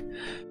idegenek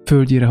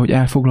földjére, hogy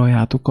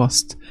elfoglaljátok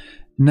azt,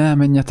 ne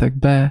menjetek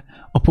be,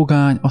 a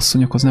pogány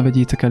asszonyokhoz ne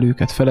vegyétek el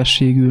őket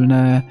feleségül,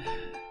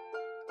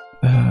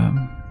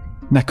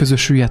 ne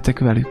közösüljetek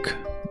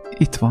velük.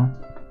 Itt van.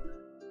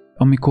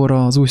 Amikor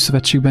az Új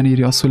Szövetségben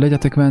írja azt, hogy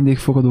legyetek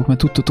vendégfogadók, mert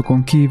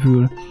tudtotokon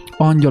kívül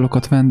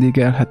angyalokat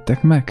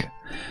vendégelhettek meg,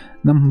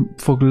 nem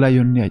fog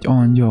lejönni egy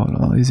angyal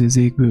az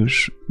égből,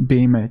 és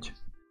bémegy,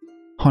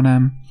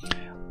 hanem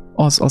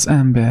az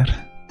ember,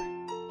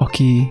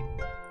 aki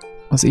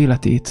az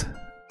életét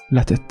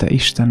letette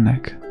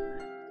Istennek,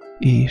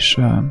 és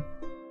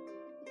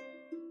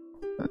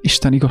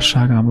Isten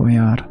igazságában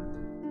jár,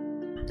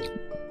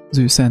 az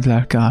ő szent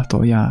lelke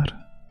által jár.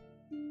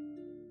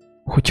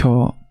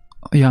 Hogyha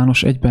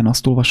János 1-ben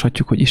azt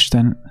olvashatjuk, hogy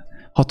Isten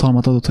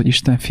hatalmat adott, hogy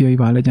Isten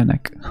fiaivá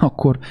legyenek,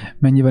 akkor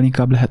mennyivel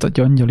inkább lehet egy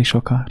angyal is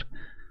akár.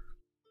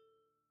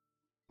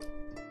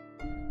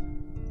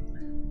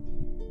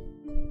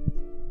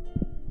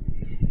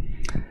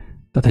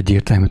 Tehát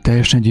egyértelmű,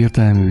 teljesen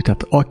egyértelmű.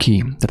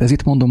 Tehát ez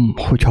itt mondom,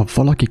 hogyha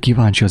valaki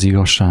kíváncsi az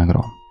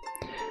igazságra,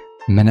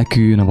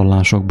 meneküljön a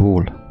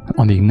vallásokból,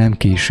 amíg nem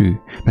késő,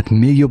 mert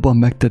még jobban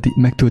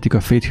megtöltik a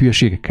fejét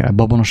hülyeségekkel,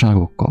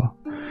 babonaságokkal.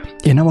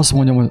 Én nem azt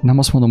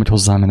mondom, hogy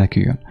hozzá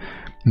meneküljön,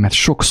 mert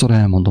sokszor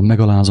elmondom,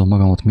 megalázom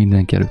magamat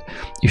mindenki előtt,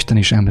 Isten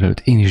és ember előtt,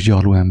 én is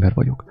gyarló ember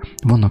vagyok.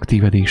 Vannak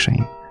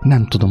tévedéseim.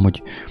 Nem tudom,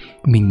 hogy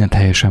mindent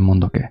helyesen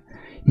mondok-e.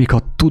 Míg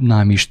ha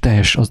tudnám is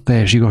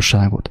teljes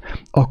igazságot,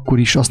 akkor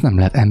is azt nem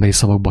lehet emberi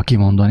szavakba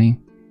kimondani,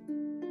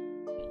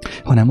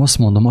 hanem azt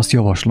mondom, azt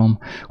javaslom,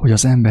 hogy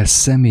az ember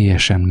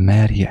személyesen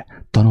merje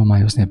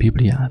tanulmányozni a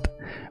Bibliát,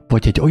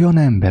 vagy egy olyan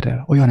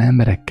emberrel, olyan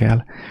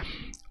emberekkel,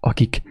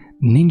 akik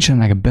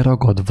nincsenek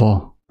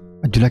beragadva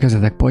a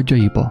gyülekezetek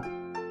padjaiba,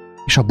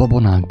 és a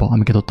babonákba,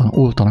 amiket ott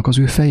oltanak az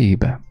ő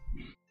fejébe.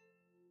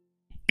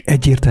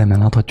 Egyértelműen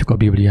láthatjuk a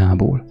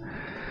Bibliából,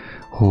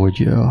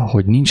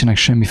 hogy nincsenek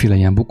semmiféle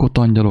ilyen bukott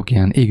angyalok,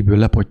 ilyen égből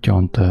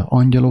lepottyant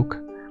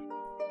angyalok,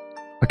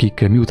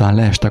 akik miután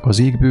leestek az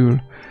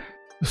égből,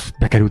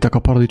 bekerültek a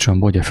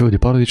paradicsomba, vagy a földi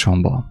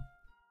paradicsomba,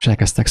 és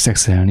elkezdtek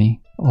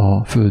szexelni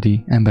a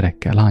földi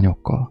emberekkel,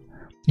 lányokkal.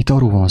 Itt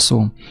arról van szó,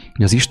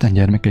 hogy az Isten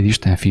gyermekei,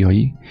 Isten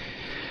fiai,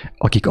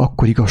 akik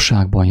akkor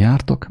igazságban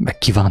jártak, meg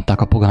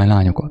kívánták a pogány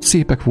lányokat.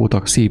 Szépek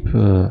voltak, szép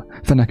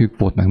fenekük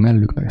volt, meg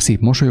mellük, meg szép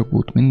mosolyok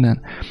volt,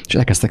 minden, és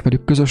elkezdtek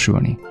velük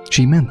közösülni. És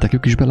így mentek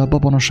ők is bele a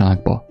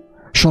babonaságba.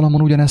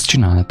 Salamon ugyanezt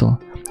csinálta,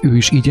 ő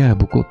is így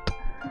elbukott,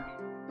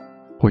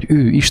 hogy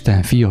ő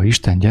Isten fia,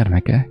 Isten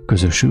gyermeke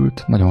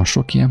közösült nagyon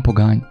sok ilyen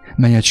pogány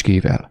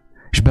menyecskével,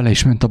 és bele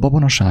is ment a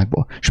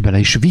babonaságba, és bele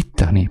is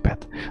vitte a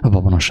népet a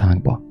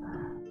babonaságba.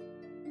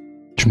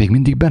 És még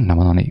mindig benne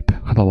van a nép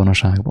a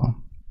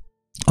babonaságban.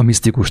 A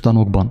misztikus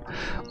tanokban,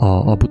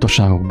 a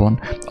butaságokban,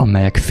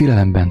 amelyek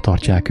félelemben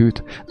tartják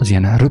őt, az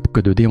ilyen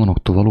röpködő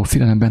démonoktól való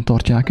félelemben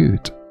tartják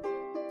őt.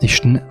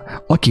 És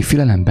aki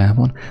félelemben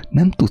van,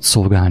 nem tud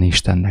szolgálni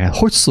Istennek.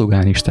 Hogy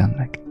szolgálni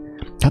Istennek?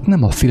 Hát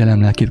nem a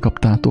félelem lelkét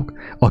kaptátok,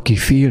 aki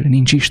fél,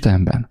 nincs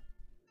Istenben.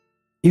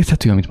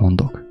 Érthető, amit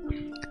mondok?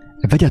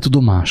 Vegye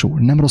tudomásul,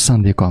 nem rossz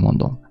szándékkal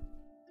mondom.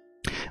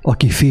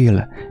 Aki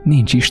fél,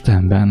 nincs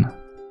Istenben,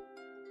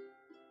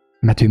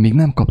 mert ő még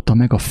nem kapta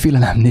meg a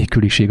félelem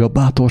nélküliség, a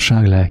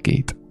bátorság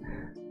lelkét,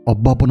 a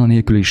babona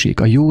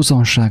nélküliség, a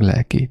józanság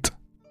lelkét.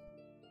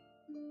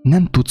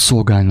 Nem tud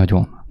szolgálni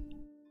nagyon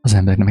az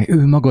embernek,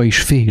 ő maga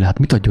is fél, hát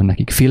mit adjon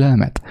nekik?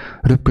 Félelmet?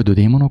 Röpködő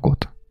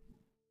démonokat?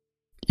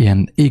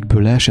 Ilyen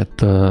égből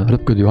leesett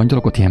röpködő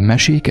angyalokat, ilyen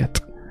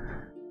meséket?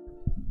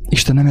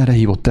 Isten nem erre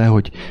hívott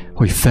el,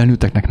 hogy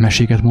felnőtteknek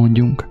meséket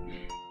mondjunk,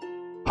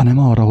 hanem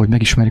arra, hogy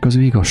megismerjük az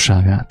ő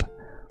igazságát.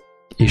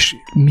 És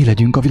mi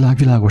legyünk a világ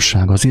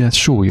világossága, az élet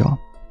sója.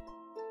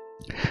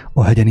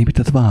 A hegyen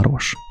épített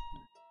város.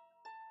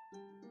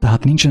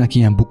 Tehát nincsenek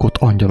ilyen bukott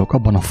angyalok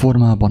abban a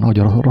formában, ahogy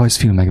a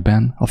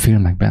rajzfilmekben, a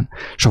filmekben,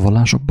 és a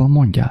vallásokban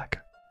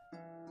mondják.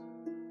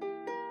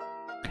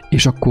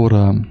 És akkor,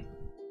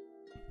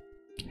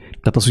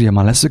 tehát azt ugye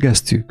már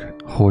leszögeztük,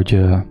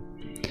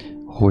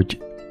 hogy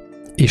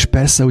és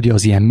persze ugye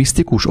az ilyen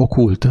misztikus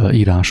okkult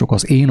írások,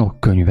 az Énok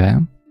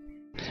könyve,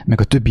 meg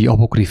a többi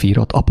apokrif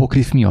írat.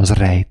 Apokrif mi az?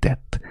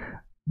 Rejtett,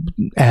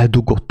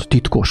 eldugott,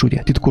 titkos,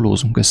 ugye?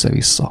 Titkolózunk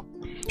össze-vissza,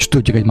 és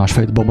töltjük egymás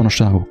fejét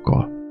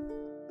babonaságokkal.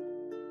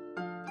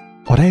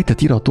 A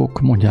rejtett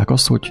iratok mondják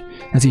azt, hogy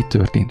ez így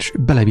történt, és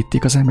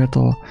belevitték az embert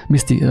a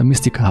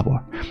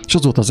misztikába. És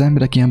azóta az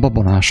emberek ilyen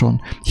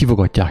babonáson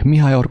hívogatják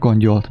Mihály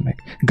arkangyalt, meg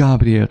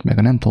Gábrielt, meg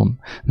a nem tudom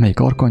melyik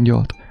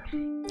arkangyalt,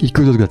 így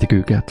küldözgetik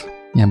őket,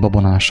 ilyen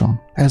babonáson.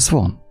 Ez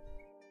van.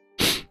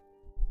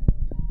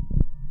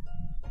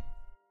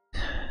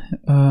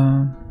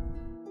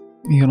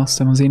 Igen, azt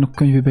hiszem az Énok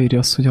könyvébe írja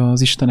azt, hogy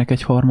az istenek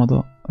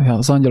egyharmada,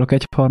 az angyalok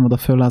egyharmada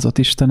föllázadt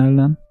Isten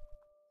ellen,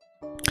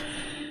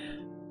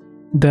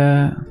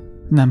 de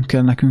nem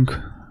kell nekünk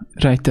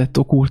rejtett,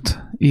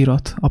 okkult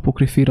írat,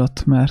 apokrif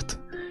írat, mert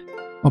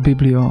a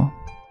Biblia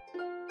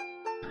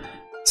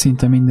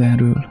szinte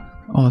mindenről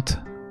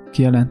ad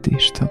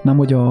kijelentést. Tehát nem,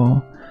 hogy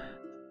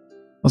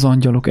az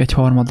angyalok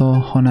egyharmada,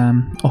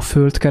 hanem a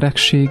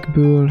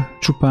földkerekségből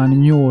csupán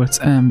 8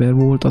 ember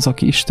volt az,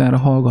 aki Istenre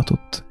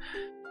hallgatott,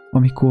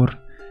 amikor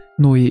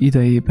Noé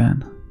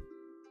idejében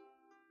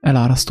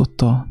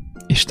elárasztotta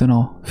Isten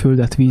a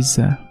földet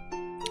vízzel.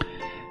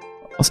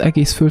 Az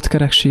egész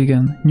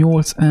földkerekségen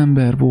 8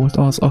 ember volt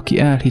az, aki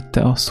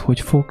elhitte azt, hogy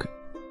fog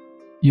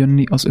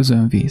jönni az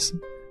özönvíz.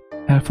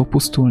 El fog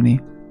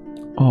pusztulni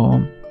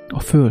a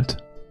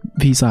föld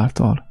víz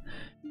által.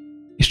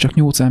 És csak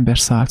 8 ember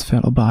szállt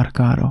fel a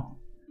bárkára.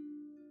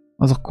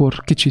 Az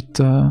akkor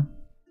kicsit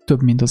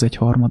több, mint az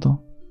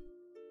egyharmada.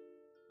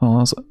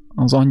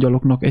 Az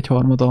angyaloknak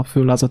egyharmada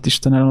föllázadt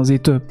Isten ellen,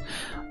 azért több,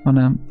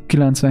 hanem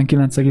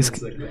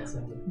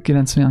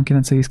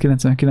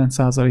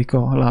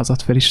 99,99%-a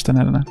lázadt fel Isten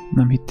ellen.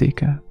 Nem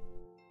hitték el.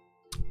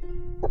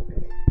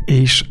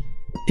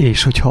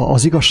 És hogyha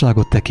az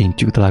igazságot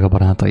tekintjük, drága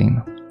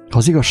barátaim, ha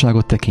az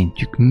igazságot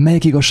tekintjük,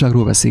 melyik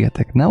igazságról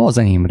beszéltek? Nem az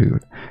enyémről,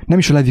 nem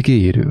is a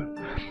Levikéjéről,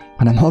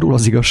 hanem arról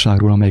az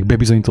igazságról, amelyik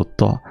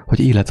bebizonyította, hogy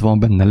élet van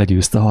benne,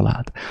 legyőzte a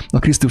halált. A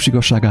Krisztus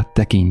igazságát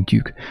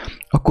tekintjük,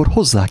 akkor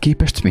hozzá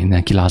képest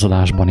mindenki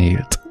lázadásban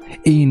élt.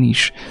 Én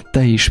is,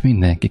 te is,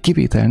 mindenki,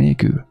 kivétel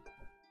nélkül.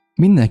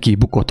 Mindenki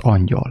bukott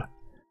angyal.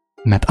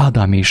 Mert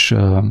Ádám és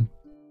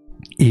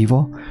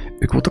Éva,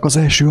 ők voltak az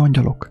első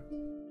angyalok.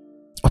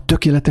 A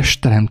tökéletes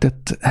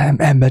teremtett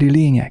emberi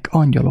lények,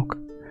 angyalok.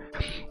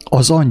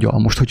 Az angyal,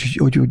 most,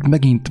 hogy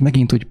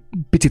megint, hogy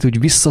picit, hogy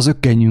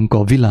visszazökkenjünk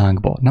a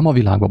világba, nem a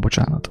világba,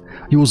 bocsánat,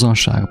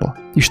 józanságba.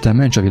 Isten,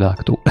 ments a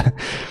világtól.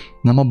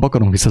 Nem abba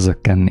akarunk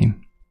visszazökkenni.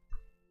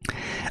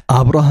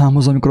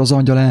 Ábrahámhoz, amikor az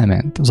angyal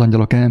elment, az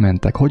angyalok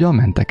elmentek, hogyan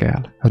mentek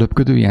el?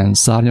 Röpködő ilyen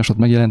szárnyasot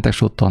megjelentek,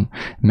 és ottan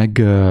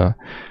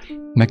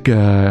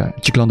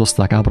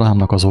csiklandozták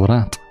Ábrahámnak az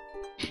orrát?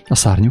 A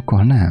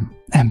szárnyukkal? Nem.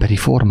 Emberi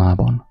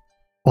formában.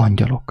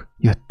 Angyalok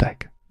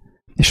jöttek.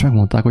 És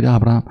megmondták, hogy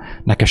Ábrahám,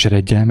 ne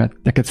keseredj el, mert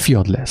neked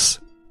fiad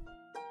lesz.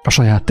 A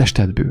saját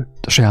testedből,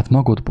 a saját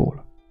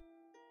magodból.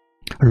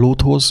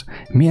 Lóthoz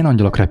milyen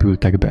angyalok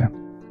repültek be?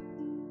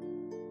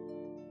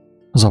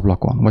 Az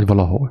ablakon, vagy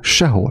valahol.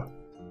 Sehol.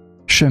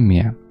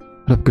 Semmilyen.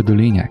 Röpködő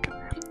lények.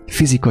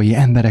 Fizikai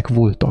emberek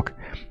voltak.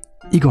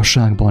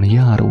 Igazságban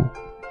járó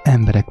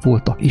emberek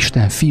voltak.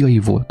 Isten fiai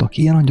voltak.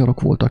 Ilyen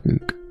angyalok voltak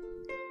ők.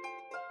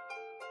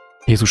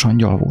 Jézus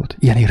angyal volt.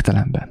 Ilyen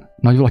értelemben.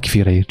 Nagy valaki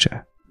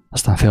félreértse.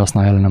 Aztán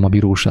felhasználja ellenem a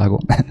bíróságon.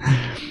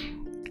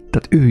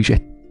 Tehát ő is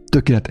egy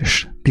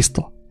tökéletes,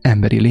 tiszta,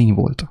 emberi lény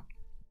volt.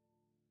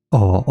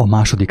 A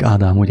második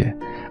Ádám, ugye,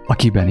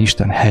 akiben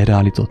Isten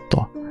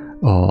helyreállította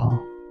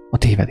a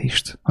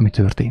tévedést, ami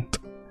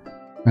történt,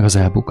 meg az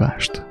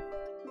elbukást.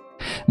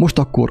 Most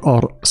akkor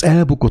az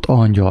elbukott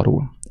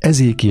angyalról,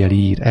 Ezékiel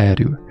ír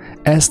erről.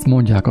 Ezt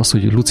mondják azt,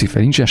 hogy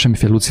Lucifer, nincsen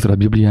semmiféle Lucifer a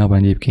Bibliában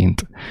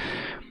egyébként,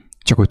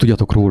 csak hogy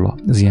tudjatok róla.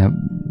 Ez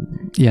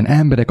ilyen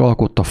emberek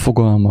alkotta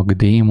fogalmak,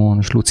 démon,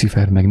 és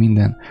Lucifer, meg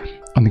minden,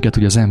 amiket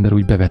ugye az ember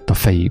úgy bevett a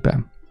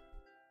fejébe.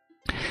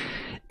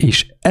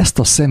 És ezt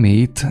a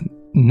személyt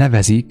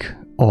nevezik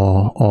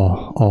a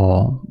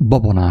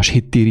babonás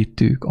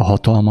hittérítők, a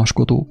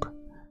hatalmaskodók,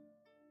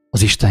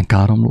 az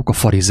istenkáromlók, a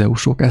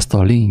farizeusok, ezt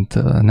a lényt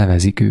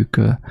nevezik ők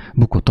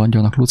bukott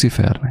angyalnak,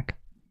 Lucifernek.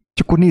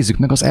 És akkor nézzük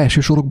meg az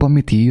első sorokban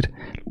mit ír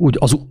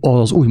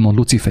az úgymond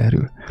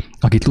Luciferről,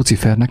 akit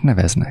Lucifernek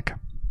neveznek.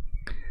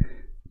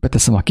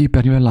 Beteszem a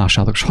képernyőre,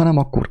 lássátok, és ha nem,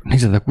 akkor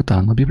nézzetek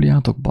utána a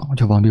Bibliátokban,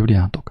 hogyha van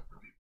Bibliátok.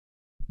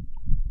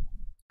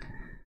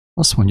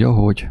 Azt mondja,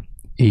 hogy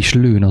és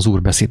lőn az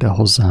Úr beszéde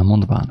hozzá,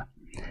 mondván,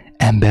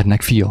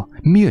 embernek fia.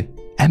 Mi?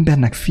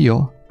 Embernek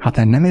fia?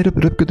 Hát nem egy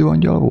röpködő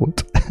angyal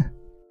volt?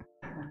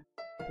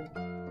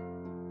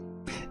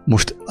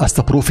 Most ezt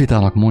a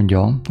profétának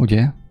mondja,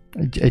 ugye,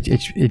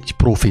 egy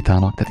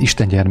profétának, tehát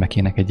Isten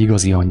gyermekének, egy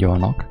igazi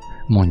angyalnak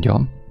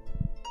mondja.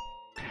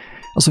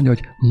 Azt mondja,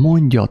 hogy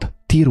mondjad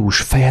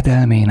Tírus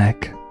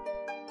fejedelmének.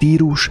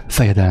 Tírus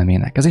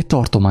fejedelmének. Ez egy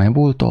tartomány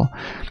volt a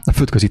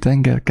földközi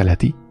tenger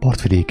keleti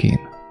partvidékén.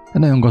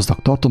 Egy nagyon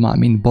gazdag tartomány,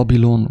 mint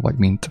Babilon, vagy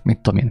mint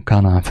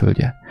Kánaán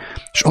földje.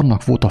 És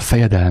annak volt a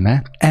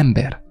fejedelme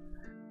ember.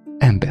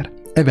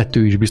 Evett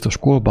ő is biztos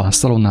kolbász,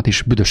 szalonnát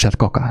is, büdöset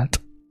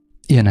kakált.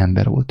 Ilyen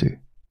ember volt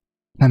ő.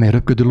 Nem egy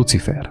röpködő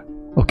Lucifer.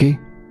 Oké?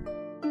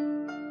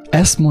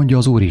 Ezt mondja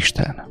az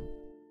Úristen.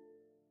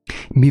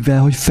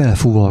 Mivel, hogy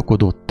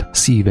felfúvalkodott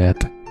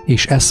szíved,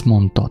 és ezt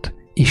mondtad,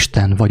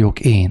 Isten vagyok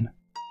én.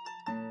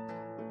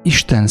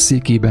 Isten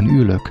székében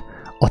ülök,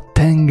 a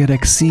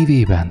tengerek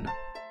szívében.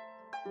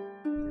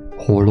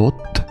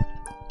 Holott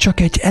csak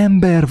egy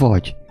ember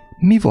vagy.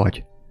 Mi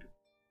vagy?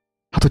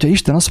 Hát, hogyha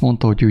Isten azt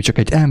mondta, hogy ő csak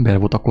egy ember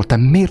volt, akkor te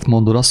miért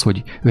mondod azt,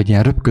 hogy ő egy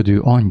ilyen röpködő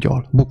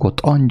angyal, bukott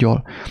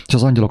angyal, és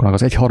az angyaloknak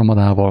az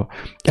 1/3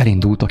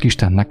 elindultak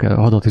Istennek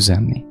hadat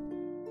üzenni?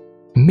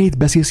 Miért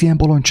beszélsz ilyen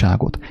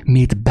bolondságot?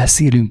 Miért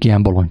beszélünk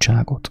ilyen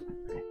bolondságot?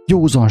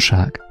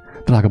 Józanság,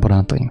 drága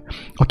barátaim,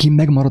 aki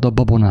megmarad a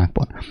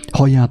babonákban,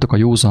 halljátok a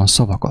józan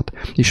szavakat,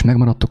 és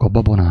megmaradtok a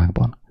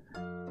babonákban,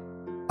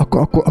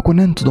 akkor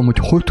nem tudom,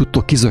 hogy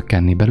tudtok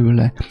kizökkenni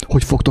belőle,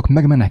 hogy fogtok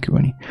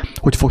megmenekülni,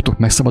 hogy fogtok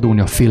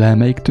megszabadulni a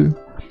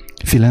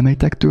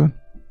félelmeitektől,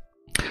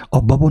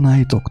 a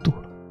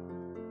babonáitoktól.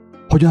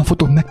 Hogyan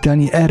fogtok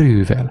megtelni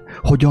erővel,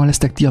 hogyan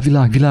lesztek ti a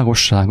világ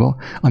világossága,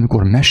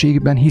 amikor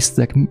mesékben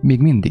hisztek még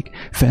mindig,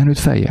 felnőtt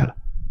fejjel.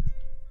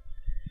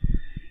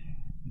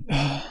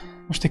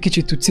 Most egy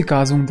kicsit úgy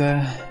cikázunk,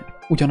 de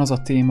ugyanaz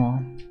a téma.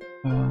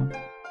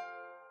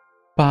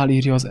 Pál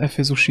írja az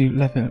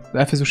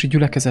efezusi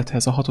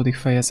gyülekezethez a 6.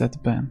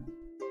 fejezetben.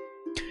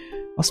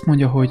 Azt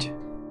mondja, hogy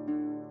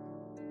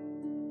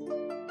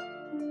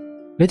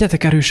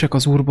legyetek erősek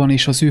az Úrban,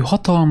 és az ő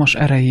hatalmas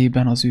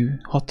erejében, az ő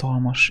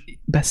hatalmas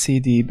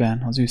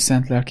beszédében, az ő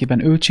szent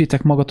lelkében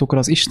öltsétek magatokra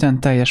az Isten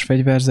teljes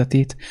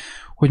fegyverzetét,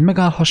 hogy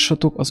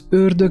megállhassatok az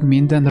ördög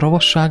minden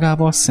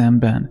ravasságával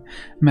szemben,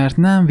 mert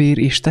nem vér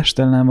és test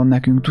ellen van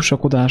nekünk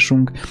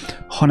tusakodásunk,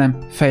 hanem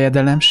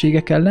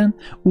fejedelemségek ellen,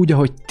 úgy,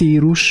 ahogy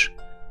Tírus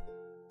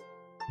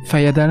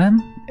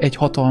fejedelem, egy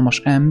hatalmas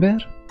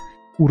ember,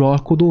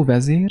 uralkodó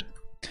vezér,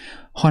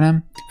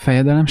 hanem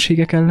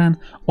fejedelemségek ellen,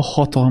 a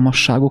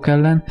hatalmasságok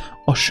ellen,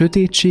 a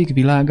sötétség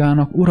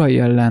világának urai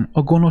ellen,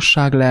 a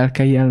gonoszság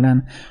lelkei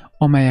ellen,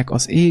 amelyek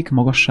az ég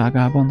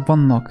magasságában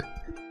vannak.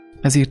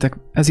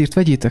 Ezért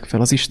vegyétek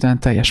fel az Isten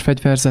teljes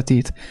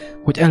fegyverzetét,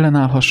 hogy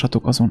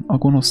ellenállhassatok azon a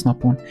gonosz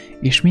napon,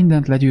 és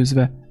mindent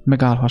legyőzve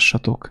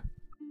megállhassatok.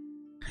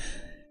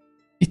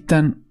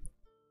 Itten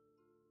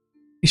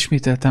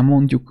ismételten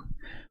mondjuk,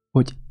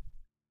 hogy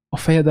a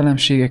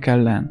fejedelemségek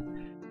ellen,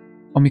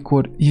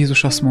 amikor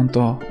Jézus azt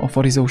mondta a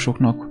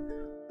farizeusoknak,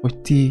 hogy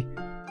ti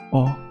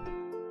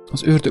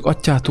az ördög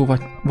atyától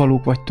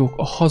valók vagytok,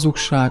 a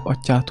hazugság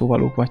atyától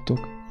valók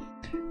vagytok.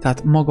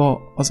 Tehát maga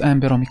az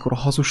ember, amikor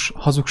a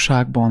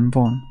hazugságban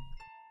van,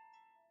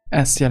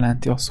 ezt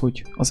jelenti az,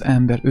 hogy az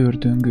ember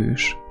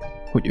ördöngős,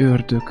 hogy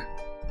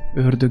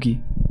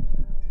ördögi.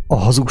 A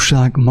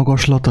hazugság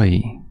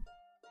magaslatai.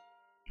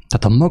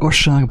 Tehát a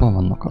magasságban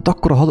vannak. Hát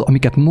akkor,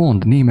 amiket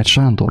mond Németh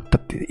Sándor,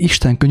 tehát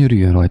Isten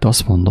könyörüljön rajta,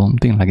 azt mondom,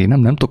 tényleg én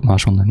nem tudok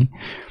más mondani.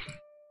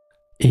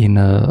 Én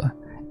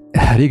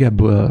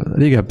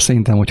régebb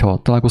szerintem,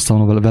 hogyha találkoztam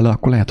volna vele,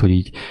 akkor lehet, hogy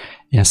így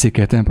ilyen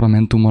székely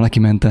temperamentummal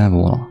lekimentem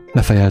volna,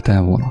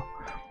 lefejeltem volna,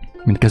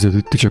 mint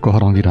kezdődött csak a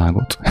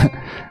harangvirágot.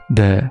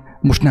 De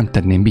most nem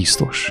tenném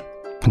biztos,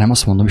 hanem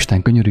azt mondom,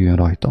 Isten könyörüljön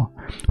rajta,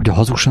 hogy a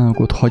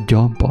hazugságokat hagyja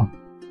abba.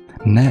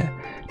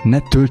 Ne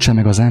töltse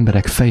meg az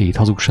emberek fejét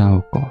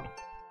hazugságokkal,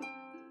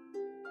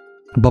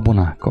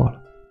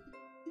 babonákkal,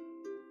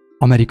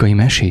 amerikai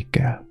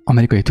mesékkel,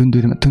 amerikai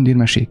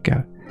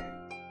tündérmesékkel.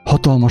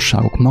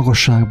 Hatalmasságok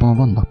magasságban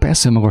vannak,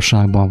 persze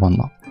magasságban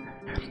vannak.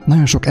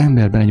 Nagyon sok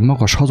emberben egy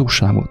magas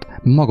hazugságot,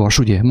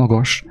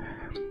 magas,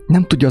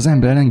 nem tudja az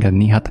ember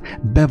elengedni, hát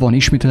be van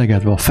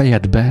ismételgetve a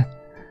fejedbe,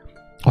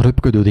 a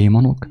röpködő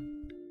démonok,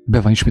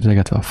 be van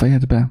ismételgetve a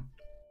fejedbe,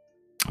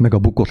 meg a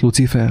bukott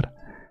Lucifer,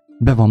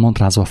 be van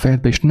mantrázva a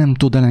fejedbe, és nem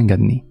tud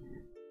elengedni.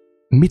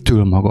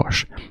 Mitől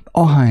magas?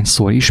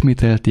 Ahányszor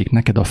ismételték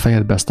neked a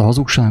fejedbe ezt a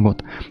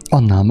hazugságot,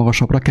 annál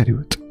magasabbra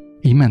került.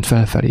 Így ment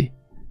felfelé.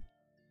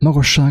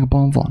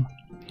 Magasságban van.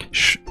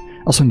 És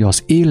azt mondja,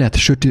 az élet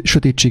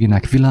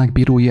sötétségének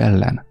világbírói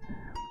ellen.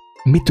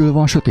 Mitől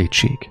van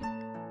sötétség?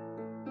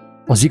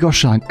 Az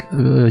igazság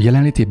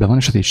jelenlétében van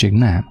a sötétség?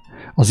 Nem.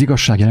 Az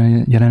igazság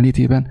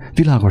jelenlétében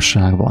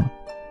világosság van.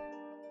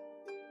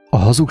 A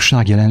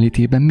hazugság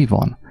jelenlétében mi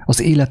van?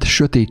 Az élet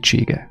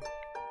sötétsége.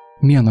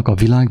 Mi annak a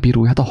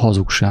világbírója? Hát a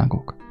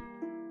hazugságok.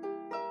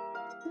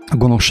 A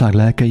gonoszság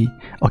lelkei,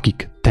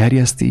 akik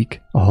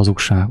terjesztik a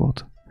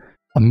hazugságot.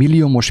 A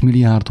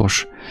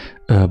milliárdos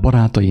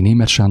barátai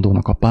Németh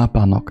Sándornak, a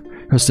pápának,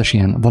 összes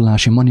ilyen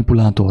vallási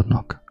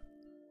manipulátornak.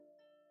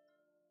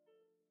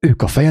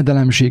 Ők a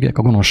fejedelemségek,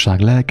 a gonoszság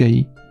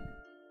lelkei,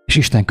 és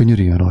Isten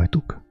könyörüljön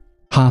rajtuk.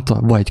 Hát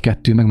vagy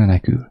 2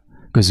 megmenekül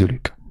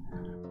közülük.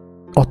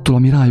 Attól,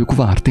 ami rájuk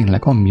vár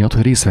tényleg, amiatt,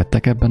 hogy részt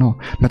vettek ebben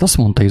mert azt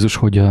mondta Jézus,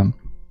 hogy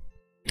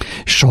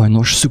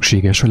sajnos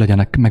szükséges, hogy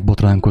legyenek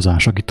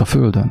megbotránkozások itt a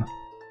földön.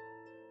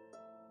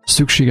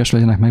 Szükséges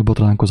legyenek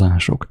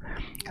megbotránkozások.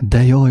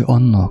 De jaj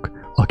annak,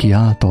 aki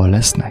által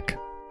lesznek.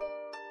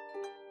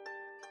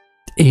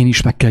 Én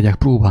is meg kell legyek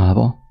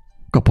próbálva,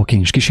 kapok én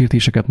is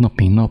kísértéseket nap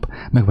mint nap,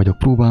 meg vagyok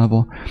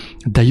próbálva,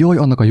 de jaj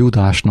annak a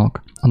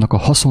Judásnak, annak a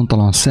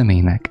haszontalan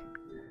személynek,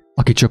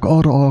 aki csak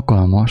arra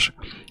alkalmas,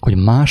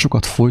 hogy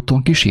másokat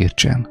folyton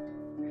kísértsen,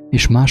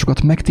 és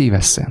másokat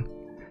megtévesszen,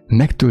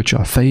 megtöltse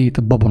a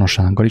fejét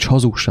babonasággal és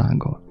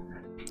hazugsággal,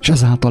 és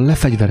ezáltal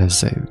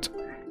lefegyverezze őt,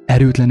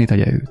 erőtlenné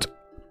tegye őt,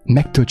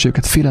 megtöltse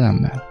őket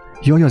félelemmel.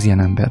 Jaj az ilyen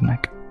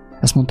embernek.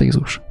 Ezt mondta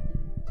Jézus.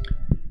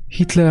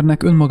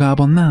 Hitlernek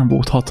önmagában nem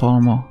volt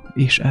hatalma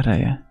és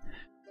ereje.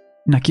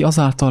 Neki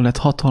azáltal lett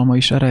hatalma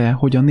és ereje,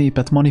 hogy a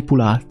népet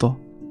manipulálta.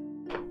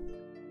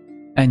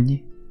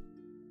 Ennyi.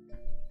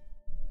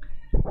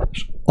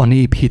 A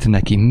nép hit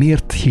neki.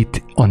 Miért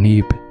hit a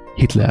nép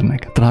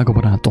Hitlernek? Drága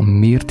barátom,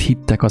 miért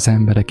hittek az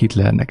emberek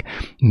Hitlernek?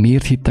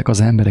 Miért hittek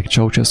az emberek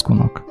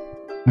Ceausescunak?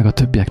 Meg a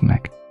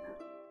többieknek?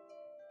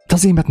 De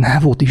azért, mert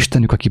nem volt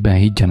Istenük, akiben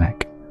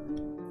higgyenek.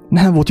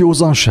 Nem volt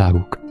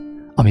józanságuk,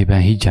 amiben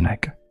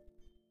higgyenek.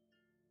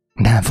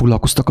 Nem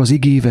foglalkoztak az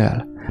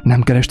igével,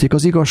 nem keresték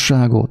az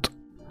igazságot,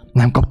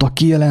 nem kaptak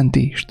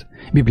kijelentést,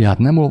 Bibliát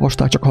nem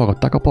olvasták, csak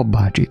hallgatták a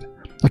papbácsit,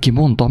 aki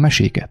mondta a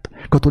meséket,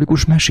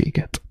 katolikus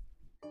meséket.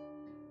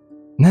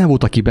 Nem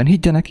volt, akiben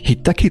higgyenek,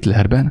 hittek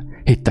Hitlerben,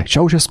 hittek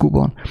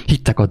Ceausescuban,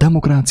 hittek a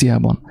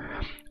demokráciában,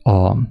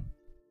 a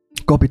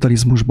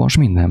kapitalizmusban s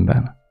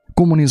mindenben.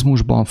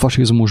 Kommunizmusban,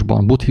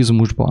 fasizmusban,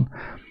 buddhizmusban,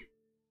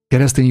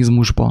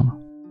 keresztényizmusban,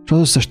 és az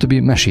összes többi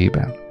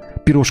mesében.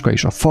 Piroska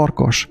és a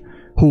farkas,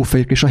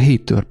 Hófehérke és a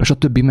héttörpe, és a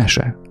többi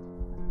mese.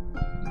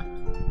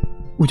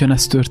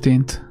 Ugyanezt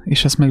történt,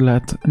 és ezt meg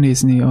lehet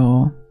nézni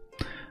a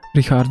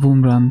Richard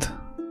Wurmbrand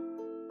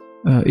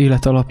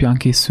élet alapján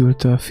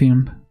készült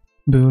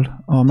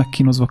filmből, a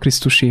Megkínozva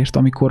Krisztusért,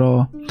 amikor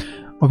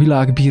a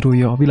világ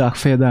bírója, a világ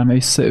fejedelme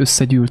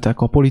összegyűltek,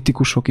 a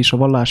politikusok és a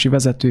vallási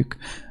vezetők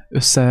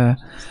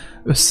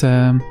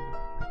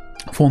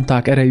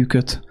összefonták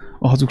erejüket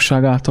a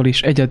hazugság által,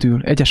 és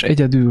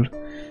egyedül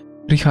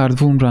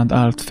Richard Wurmbrand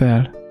állt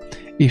fel,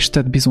 és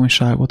tett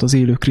bizonyságot az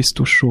élő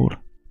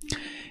Krisztusról.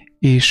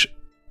 És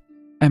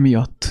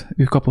emiatt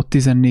ő kapott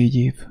 14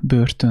 év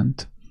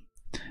börtönt,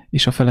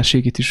 és a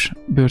feleségét is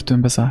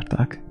börtönbe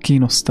zárták,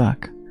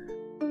 kínozták,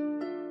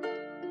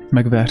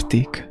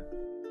 megverték,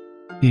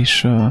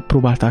 és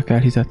próbálták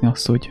elhitetni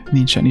azt, hogy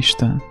nincsen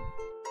Isten.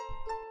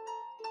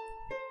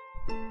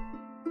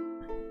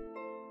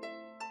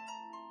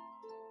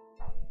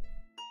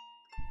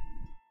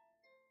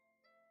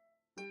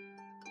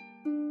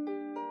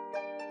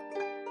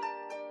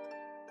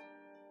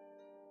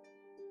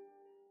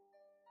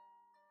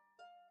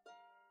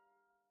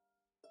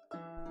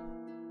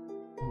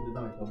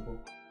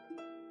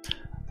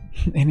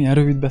 Én ilyen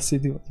rövid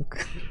beszédű vagyok.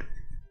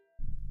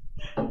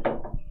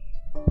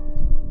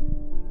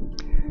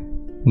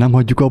 Nem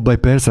hagyjuk abba egy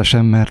percre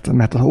sem,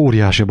 mert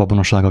óriási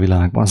babonaság a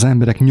világban. Az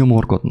emberek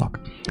nyomorkodnak,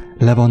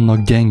 le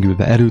vannak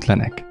gyengülve,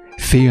 erőtlenek,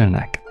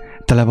 félnek,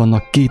 tele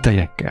vannak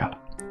kételyekkel,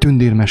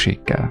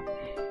 tündérmesékkel.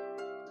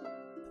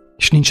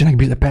 És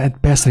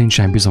persze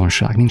nincsen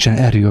bizonság, nincsen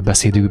erő a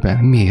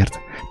beszédükben. Miért?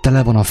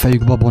 Tele van a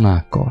fejük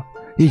babonákkal.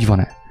 Így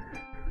van-e?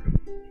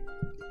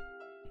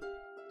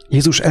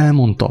 Jézus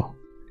elmondta,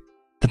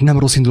 tehát nem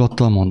rossz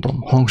indulattal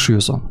mondom,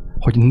 hangsúlyozom,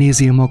 hogy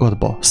nézzél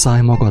magadba,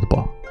 szállj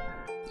magadba.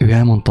 Ő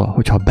elmondta,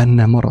 hogy ha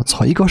bennem maradsz,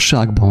 ha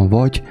igazságban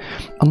vagy,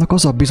 annak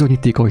az a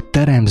bizonyítéka, hogy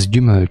teremsz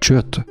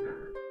gyümölcsöt,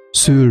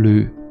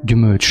 szőlő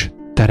gyümölcs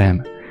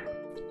terem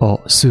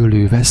a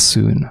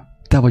szőlővesszőn.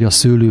 Te vagy a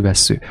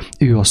szőlővessző,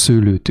 ő a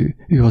szőlőtő,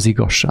 ő az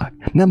igazság.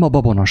 Nem a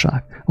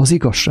babonaság, az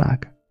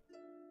igazság.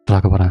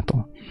 Drága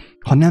barátom,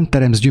 ha nem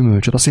teremsz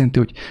gyümölcsöt, azt jelenti,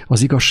 hogy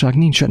az igazság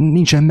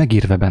nincsen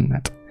megírve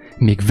benned.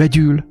 Még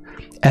vegyül,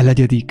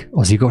 elegyedik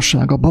az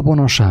igazság a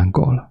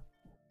babonasággal.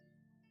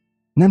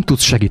 Nem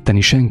tudsz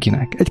segíteni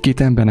senkinek. Egy-két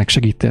embernek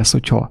segítesz,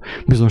 hogyha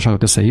bizonságot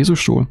teszel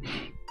Jézusról,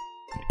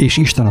 és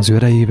Isten az ő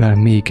erejével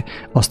még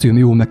azt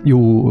ő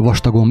jó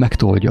vastagon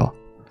megtoldja.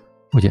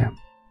 Ugye?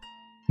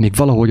 Még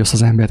valahogy azt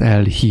az embert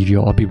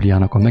elhívja a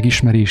Bibliának a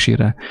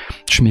megismerésére,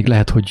 és még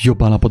lehet, hogy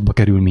jobb állapotba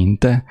kerül, mint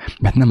te,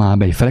 mert nem áll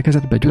be egy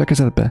felekezetbe, egy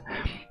gyülekezetbe,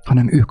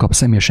 hanem ő kap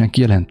személyesen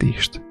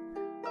kijelentést.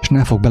 És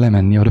nem fog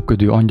belemenni a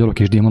röpködő angyalok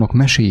és démonok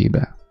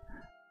meséjébe.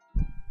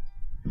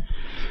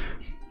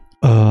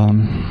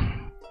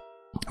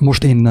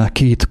 Most én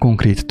két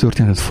konkrét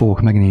történetet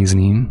fogok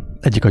megnézni.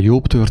 Egyik a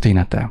Jobb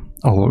története,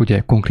 ahol ugye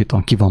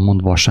konkrétan ki van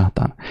mondva a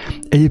sátán.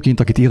 Egyébként,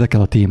 akit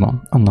érdekel a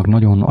téma, annak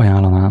nagyon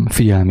ajánlanám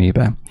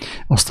figyelmébe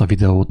azt a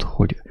videót,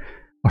 hogy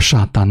a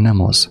sátán nem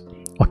az,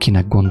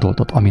 akinek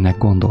gondoltad, aminek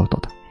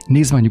gondoltad.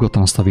 Nézd meg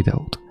nyugodtan azt a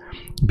videót.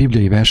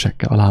 Bibliai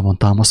versekkel alá van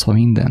támaszva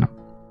minden,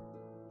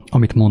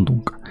 amit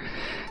mondunk.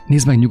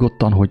 Nézd meg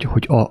nyugodtan,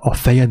 hogy a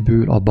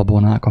fejedből a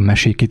babonák, a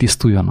mesék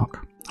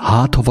kitisztuljanak.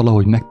 Hát, ha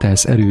valahogy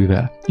megtehetsz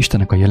erővel,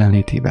 Istennek a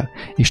jelenlétével,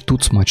 és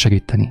tudsz majd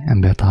segíteni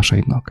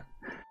embertársaidnak.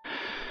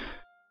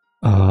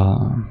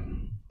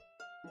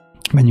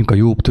 Menjünk a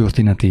Jobb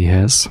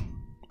történetéhez,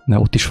 de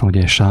ott is van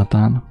ugye egy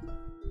sátán.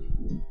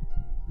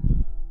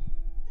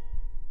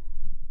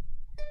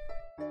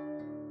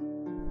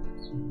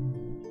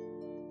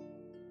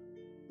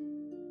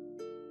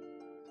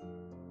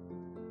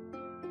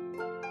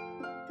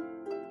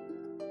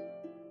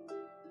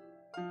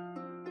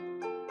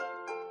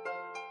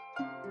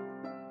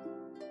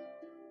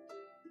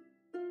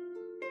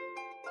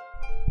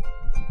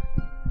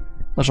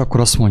 És akkor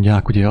azt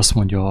mondják, ugye azt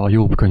mondja a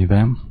Jobb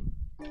könyve,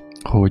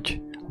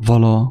 hogy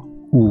vala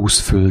Úz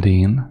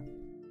földén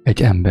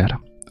egy ember,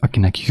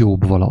 akinek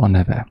Jobb vala a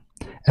neve.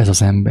 Ez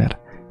az ember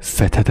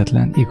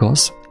fedhetetlen,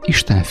 igaz,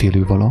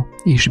 istenfélő vala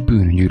és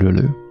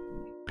bűngyűlölő.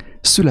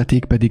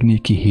 Születik pedig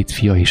néki 7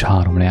 fia és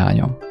 3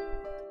 leánya.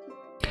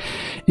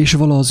 És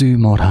vala az ő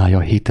marhája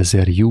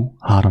 7000 jú,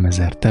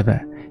 3000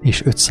 teve,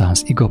 és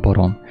 500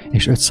 igabarom,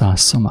 és 500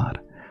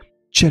 szamár.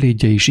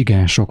 Cselédje is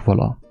igen sok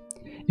vala,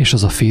 és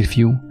az a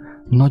férfiú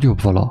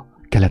nagyobb vala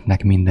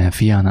keletnek minden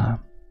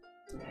fiánál.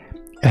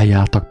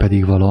 Eljártak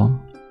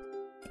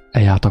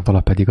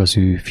vala pedig az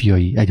ő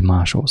fiai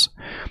egymáshoz,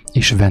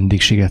 és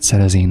vendégséget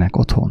szerezének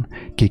otthon,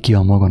 ki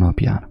a maga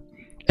napján.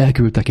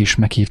 Elküldtek és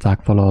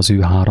meghívták vala az ő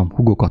 3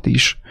 húgokat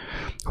is,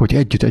 hogy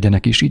együtt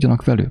egyenek és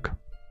ígyanak velük.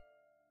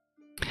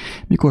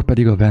 Mikor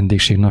pedig a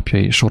vendégség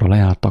napjai sorra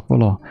lejártak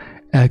vala,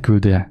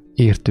 elkülde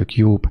értük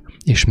Jobb,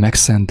 és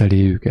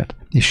megszenteli őket,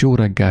 és jó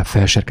reggel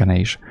felserkene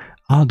is,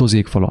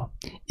 áldozék vala,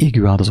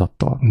 égő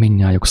áldozattal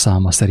mindnyájuk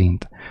száma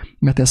szerint,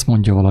 mert ezt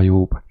mondja vala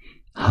Jobb,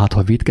 hát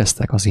ha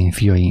vétkeztek az én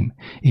fiaim,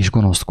 és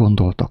gonoszt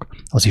gondoltak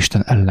az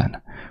Isten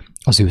ellen,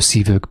 az ő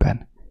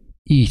szívükben,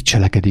 így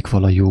cselekedik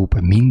vala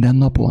Jobb minden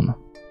napon.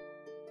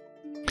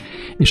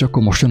 És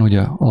akkor most jön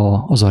ugye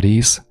az a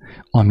rész,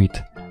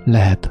 amit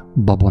lehet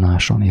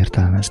babonásan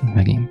értelmezni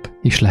megint,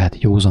 és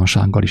lehet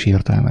józansággal is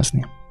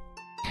értelmezni.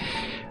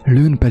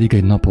 Lőn pedig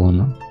egy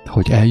napon,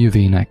 hogy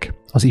eljövének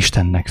az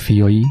Istennek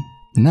fiai,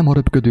 nem a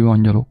röpködő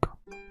angyalok,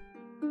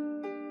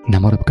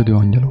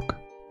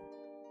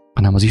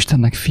 hanem az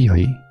Istennek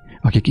fiai,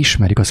 akik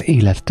ismerik az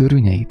élet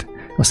törvényeit,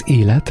 az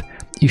élet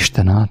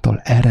Isten által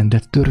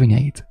elrendelt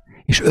törvényeit,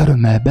 és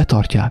örömmel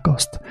betartják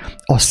azt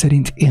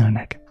szerint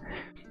élnek.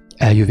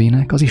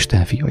 Eljövének az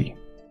Isten fiai.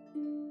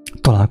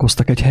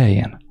 Találkoztak egy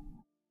helyen.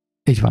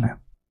 Így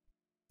van-e?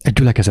 Egy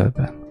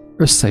gyülekezetben.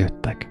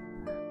 Összejöttek.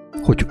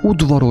 Hogy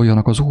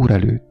udvaroljanak az Úr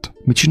előtt.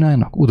 Mit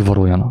csinálnak?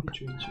 Udvaroljanak.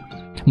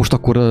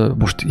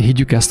 Most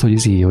higgyük ezt,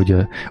 hogy úgy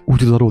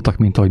udvaroltak,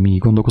 mint ahogy mi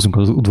gondolkozunk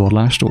az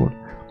udvarlástól.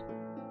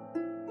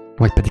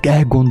 Vagy pedig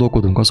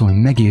elgondolkodunk azon,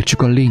 hogy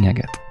megértsük a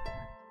lényeget.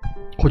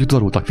 Hogy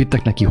udvaroltak?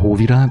 Vittek neki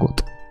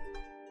hóvirágot?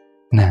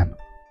 Nem.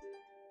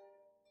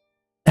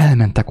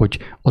 Elmentek, hogy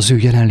az ő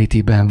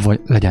jelenlétében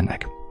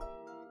legyenek.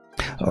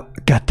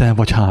 2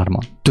 vagy 3,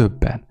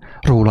 többen.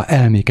 Róla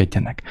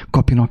elmékedjenek,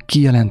 kapjanak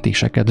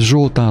kijelentéseket,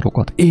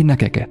 zsoltárokat,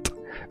 énekeket.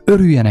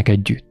 Örüljenek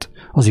együtt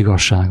az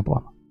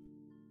igazságban.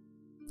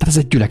 Tehát ez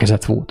egy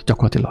gyülekezet volt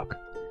gyakorlatilag.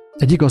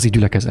 Egy igazi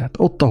gyülekezet.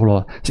 Ott,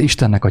 ahol az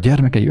Istennek a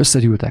gyermekei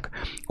összegyűltek,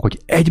 hogy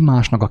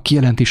egymásnak a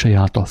kijelentései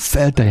által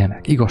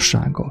felteljenek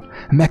igazsággal,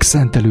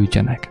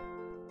 megszentelődjenek.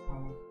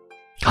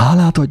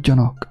 Hálát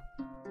adjanak,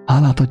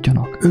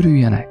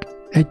 örüljenek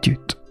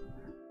együtt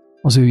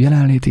az ő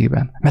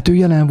jelenlétében. Mert ő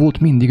jelen volt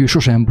mindig, ő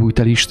sosem bújt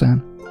el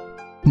Isten.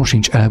 Most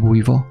sincs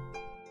elbújva,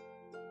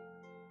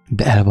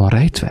 de el van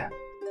rejtve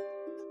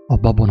a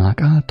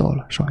babonák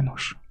által,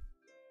 sajnos.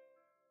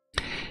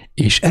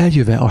 És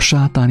eljöve a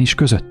sátán is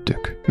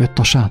közöttük. Jött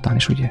a sátán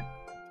is, ugye?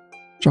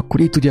 És akkor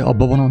itt ugye a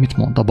babona, mit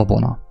mond a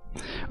babona?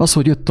 Az,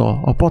 hogy jött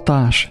a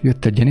patás,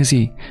 jött egy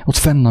genizi, ott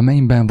fenn a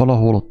mennyben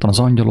valahol, ottan az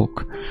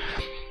angyalok,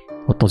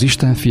 ott az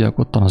istenfiak,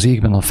 ottan az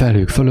égben, a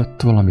felhők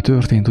fölött valami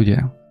történt, ugye?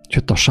 És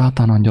jött a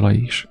sátán angyala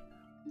is,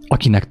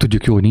 akinek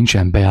tudjuk jó, hogy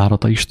nincsen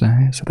bejárata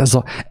Istenhez.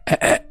 Hát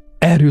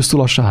erről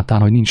szól a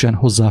sátán, hogy nincsen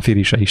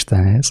hozzáférése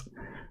Istenhez.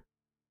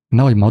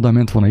 Nehogy ma oda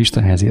ment volna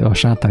Istenhez a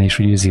sátán, és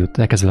úgy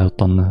elkezd vele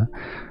ottan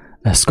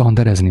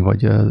szkanderezni,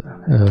 vagy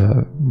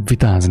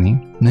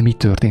vitázni. Nem így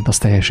történt, az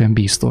teljesen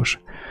biztos.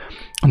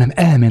 Hanem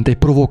elment egy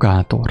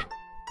provokátor.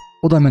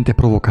 Oda ment egy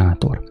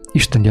provokátor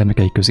Isten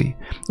gyermekei közé.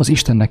 Az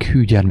Istennek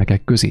hű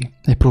gyermekek közé.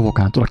 Egy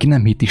provokátor, aki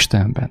nem hitt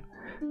Istenben.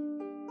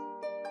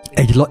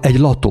 Egy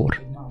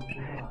lator.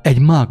 Egy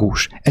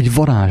mágus. Egy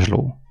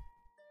varázsló.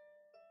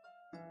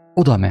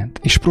 Oda ment,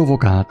 és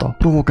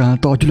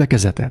provokálta a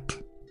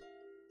gyülekezetet.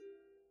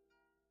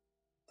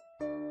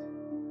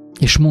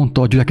 És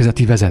mondta a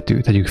gyülekezeti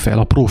vezető, tegyük fel,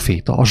 a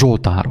próféta, a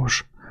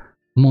zsoltáros.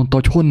 Mondta,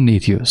 hogy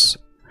honnét jössz.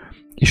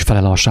 És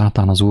felel a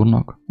sátán az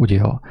Úrnak,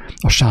 ugye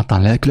a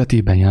sátán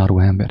lelkületében járó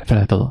ember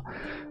felelt a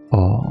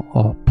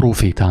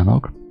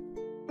prófétának,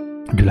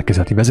 a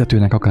gyülekezeti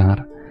vezetőnek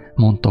akár,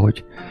 mondta,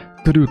 hogy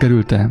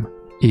körülkerültem,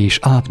 és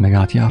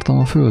átjártam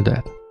a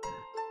földet.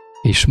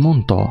 És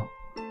mondta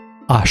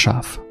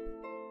Ásáf,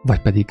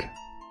 vagy pedig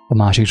a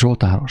másik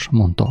zsoltáros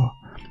mondta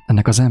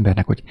ennek az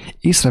embernek, hogy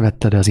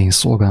észrevetted az én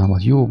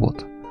szolgámat,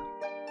 Jobbot,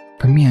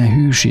 hogy milyen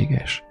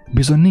hűséges,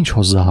 bizony nincs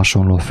hozzá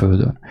hasonló a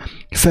földön.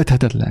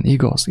 Fedhetetlen,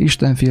 igaz,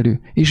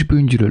 istenfélő és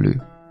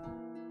bűngyűlölő.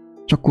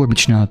 És akkor mit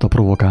csinálta a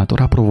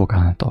provokátor?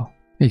 Provokálta.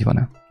 Így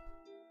van-e?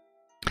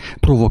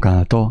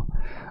 Provokálta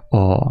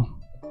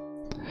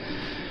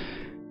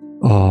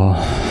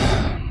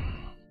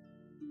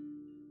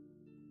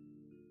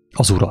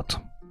az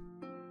Urat.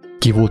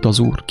 Ki volt az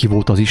Úr? Ki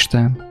volt az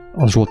Isten?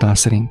 A Zsoltár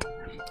szerint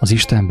az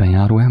Istenben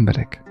járó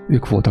emberek.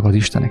 Ők voltak az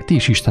Istenek. Ti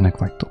is Istenek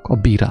vagytok. A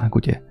bírák,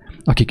 ugye?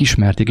 Akik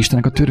ismerték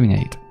Istennek a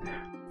törvényeit.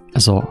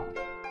 Ez a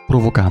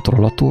provokátor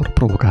alatt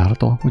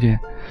provokálta, ugye,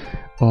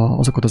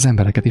 azokat az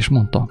embereket is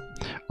mondta,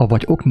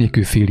 avagy ok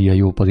nélkül féli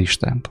Jobb az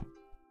Istent.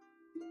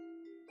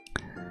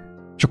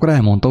 És akkor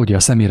elmondta, ugye a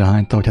szemére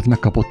hányta, hogy hát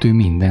megkapott ő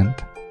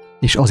mindent,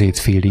 és azért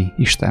féli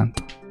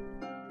Istent.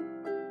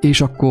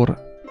 És akkor,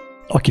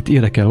 akit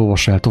érdekel,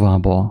 olvassa el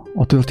tovább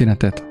a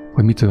történetet,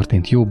 hogy mi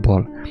történt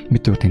Jobbal, mi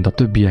történt a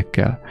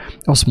többiekkel.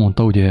 Azt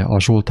mondta ugye a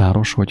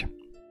zsoltáros, hogy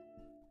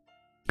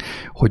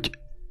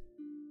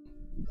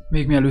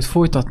még mielőtt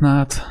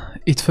folytatnád,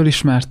 itt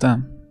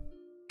felismertem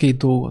 2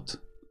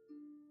 dolgot.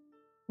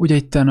 Ugye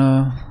itten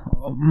a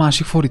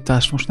másik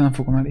fordítást most nem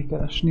fogom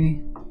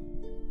elékeresni,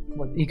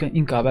 vagy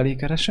inkább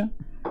elékerese.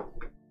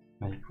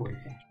 Melyik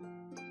fordítás?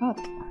 Hát,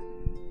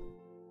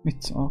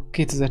 a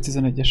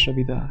 2011-esre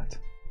videált.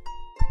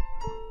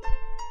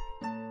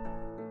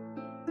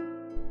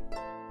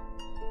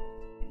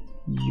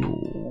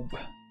 Jobb.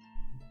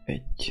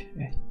 1.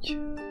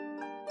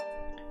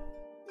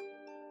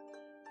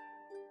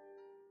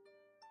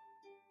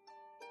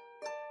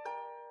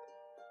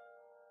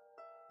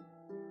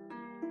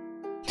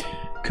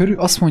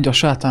 Azt mondja a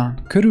sátán,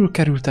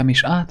 körülkerültem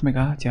és meg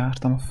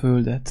átjártam a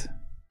földet.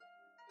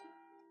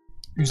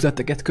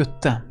 Üzleteket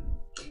köttem.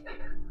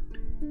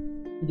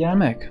 Figyelj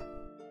meg!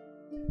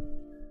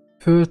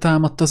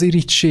 Föltámadt az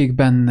irigység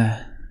benne,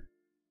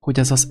 hogy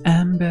ez az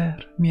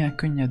ember milyen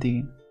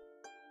könnyedén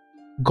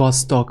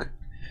gazdag.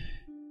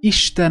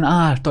 Isten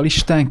által,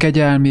 Isten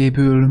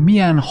kegyelméből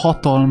milyen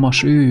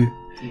hatalmas ő.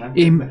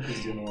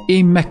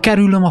 Én meg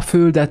kerülöm a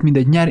földet,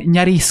 mindegy,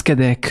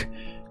 nyerészkedek.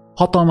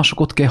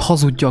 Hatalmasokot kell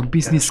hazudjak,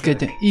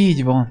 bizniszkedjek.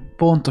 Így van,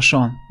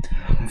 pontosan.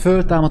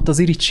 Föltámadt az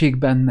irigység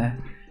benne.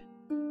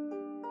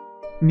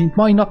 Mint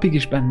mai napig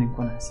is bennünk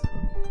van ez.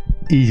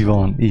 Így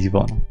van, így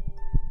van.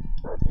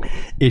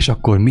 És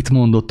akkor mit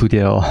mondott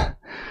ugye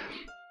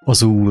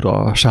az úr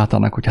a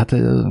sátának, hogy hát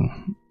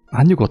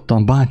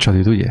nyugodtan bántsad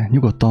őt, ugye?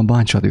 Nyugodtan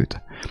bántsad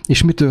őt.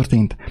 És mi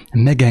történt?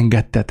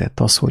 Megengedtetett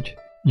az, hogy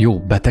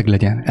Jobb beteg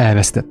legyen,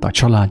 elvesztette a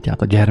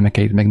családját, a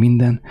gyermekeit, meg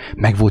minden,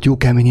 meg volt jó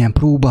keményen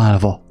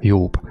próbálva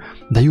Jobb.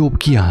 De Jobb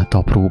kiállta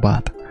a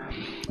próbát.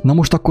 Na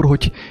most akkor,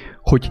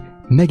 hogy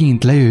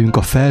megint lejöjjünk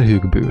a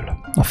felhőkből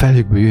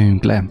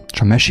jöjjünk le,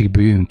 és a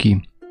mesékből jöjjünk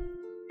ki,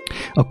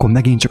 akkor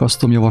megint csak azt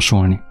tudom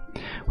javasolni,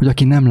 hogy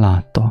aki nem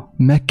látta,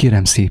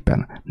 megkérem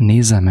szépen,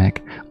 nézze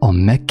meg a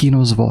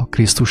Megkínozva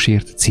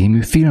Krisztusért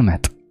című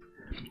filmet.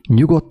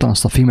 Nyugodtan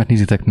azt a filmet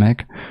nézitek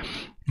meg,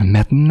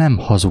 mert nem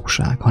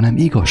hazugság, hanem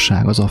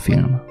igazság az a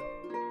film.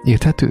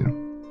 Érthető?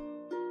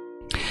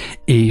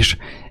 És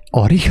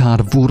a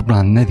Richard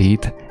Wurmbrand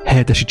nevét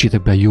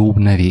helyettesítsétek be Jobb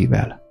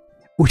nevével.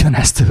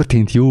 Ugyanezt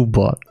történt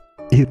Jobbal.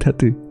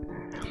 Érthető?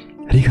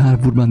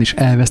 Richard Wurmbrand is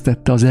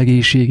elvesztette az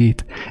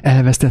egészségét,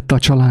 elvesztette a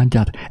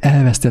családját,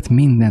 elvesztett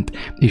mindent,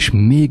 és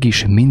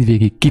mégis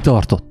mindvégig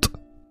kitartott.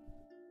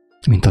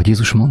 Mint ahogy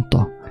Jézus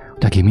mondta,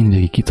 hogy aki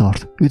mindvégig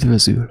kitart,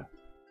 üdvözül.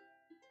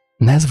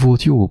 Ez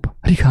volt Jobb,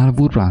 Richard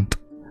Wurmbrand.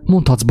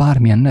 Mondhatsz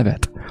bármilyen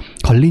nevet,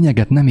 ha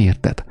lényeget nem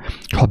érted,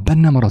 ha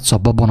benne maradsz a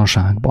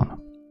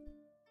babonaságban.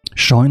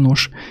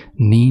 Sajnos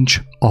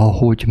nincs,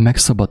 ahogy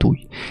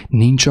megszabadulj,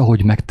 nincs,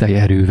 ahogy megtelj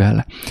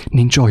erővel,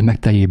 nincs, ahogy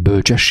megteljél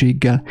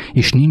bölcsességgel,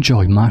 és nincs,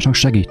 ahogy másnak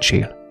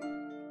segítsél.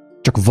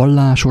 Csak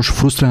vallásos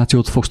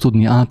frusztrációt fogsz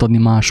tudni átadni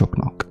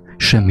másoknak,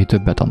 semmi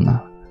többet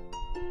annál.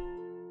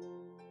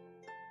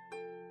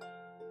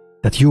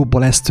 Tehát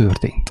Jobbal ez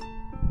történt.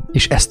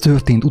 És ez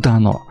történt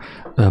utána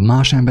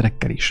más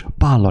emberekkel is,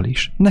 Pállal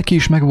is. Neki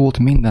is megvolt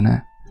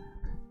mindene.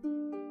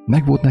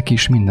 Megvolt neki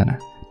is mindene.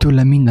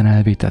 Tőle minden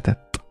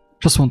elvétetett.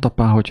 És azt mondta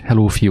Pál, hogy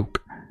hello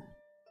fiúk,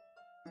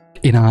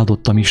 én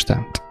áldottam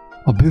Istent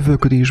a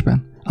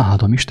bővölködésben,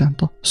 áldom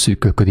Istent a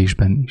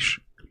szűkölködésben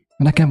is.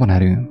 Nekem van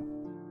erőm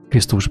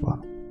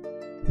Krisztusban.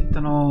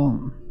 Itten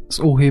az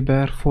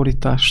Óhéber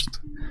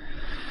fordítást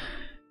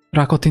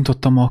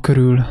rákattintottam a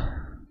körül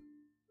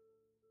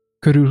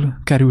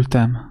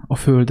kerültem a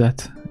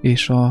földet,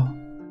 és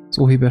az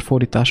Óhéber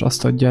fordítás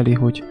azt adja elé,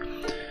 hogy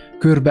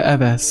körbe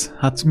evez.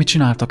 Hát mit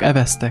csináltak?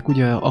 Eveztek,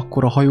 ugye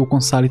akkor a hajókon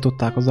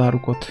szállították az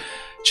árukot,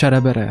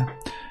 cserebere,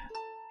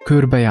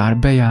 körbejár,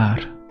 bejár,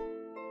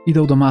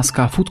 ide-oda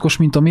mászkál, futkos,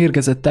 mint a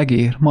mérgezett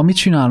egér. Ma mit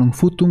csinálunk?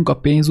 Futunk a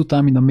pénz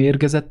után, mint a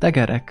mérgezett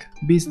egerek.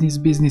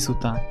 Biznisz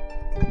után.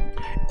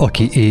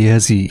 Aki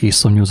éhezi és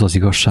szomjúzza az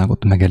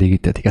igazságot,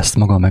 megelégítetik. Ezt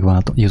maga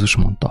megváltó. Jézus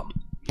mondta.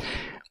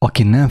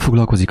 Aki nem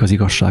foglalkozik az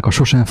igazsággal,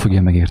 sosem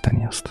fogja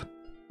megérteni ezt.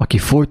 Aki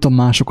folyton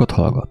másokat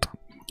hallgat,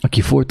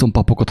 aki folyton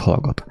papokat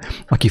hallgat,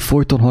 aki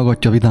folyton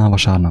hallgatja a vidám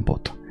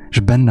vasárnapot, és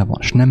benne van,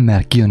 és nem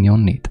mer kijönni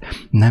onnét,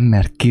 nem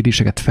mer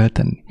kérdéseket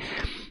feltenni,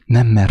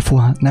 nem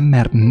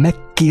mer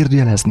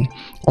megkérdőjelezni,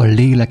 a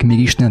lélek még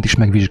Istent is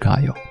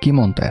megvizsgálja. Ki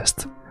mondta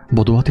ezt?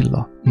 Bodó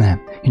Attila? Nem,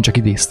 én csak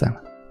idéztem.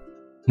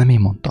 Nem én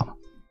mondtam.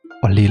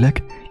 A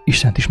lélek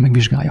Istent is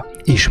megvizsgálja,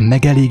 és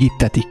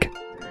megelégítetik,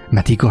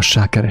 mert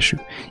igazságkereső,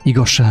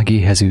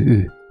 igazságéhező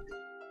ő.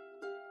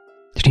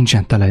 És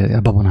nincsen tele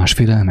babonás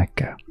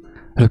félelmekkel,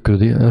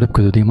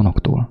 röpködő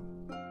démonoktól.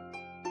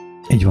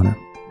 Így van.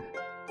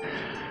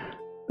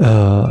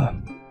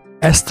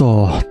 Ezt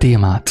a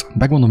témát,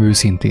 megmondom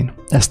őszintén,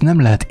 ezt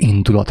nem lehet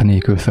indulat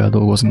nélkül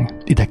feldolgozni.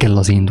 Ide kell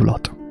az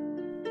indulat.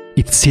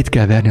 Itt szét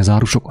kell verni az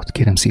árusokat,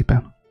 kérem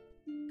szépen.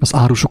 Az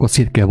árusokat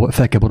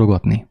fel kell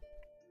borogatni.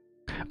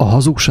 A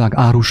hazugság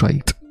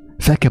árusait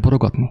fel kell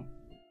borogatni.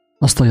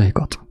 A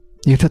tajaikat.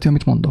 Érthető,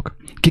 amit mondok?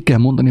 Ki kell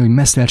mondani, hogy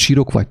messzelt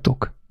sírok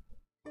vagytok.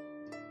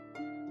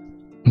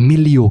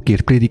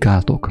 Milliókért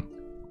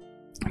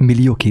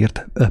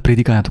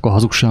prédikáljátok a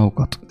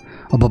hazugságokat,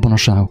 a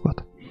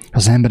babonaságokat.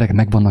 Az emberek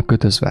meg vannak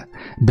kötözve,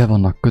 be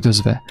vannak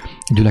kötözve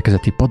a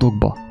gyülekezeti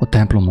padokba, a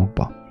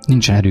templomokba.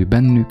 Nincsen erő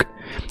bennük,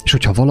 és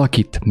hogyha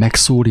valakit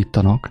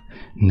megszólítanak,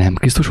 nem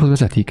Krisztushoz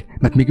vezetik,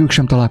 mert még ők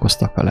sem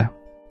találkoztak vele.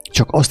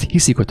 Csak azt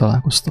hiszik, hogy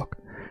találkoztak,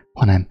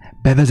 hanem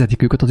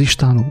bevezetik őket az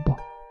istállóba,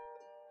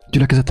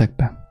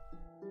 gyülekezetekbe.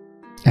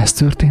 Ez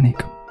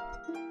történik?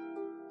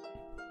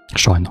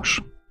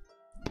 Sajnos.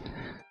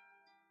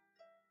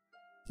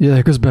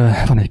 Közben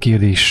van egy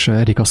kérdés.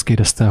 Erik azt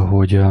kérdezte,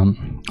 hogy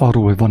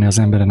arról, hogy van-e az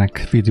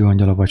embernek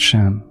védőangyala vagy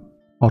sem,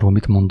 arról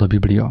mit mond a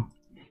Biblia.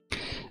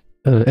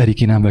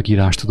 Erik, én nem vagyok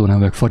írástudó, nem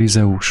vagyok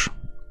farizeus.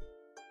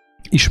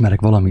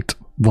 Ismerek valamit.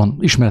 Van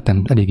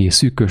ismeretem eléggé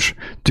szűkös,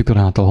 tükör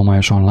által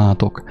homályosan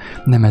látok.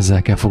 Nem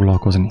ezzel kell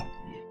foglalkozni,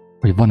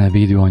 hogy van-e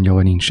védőangyal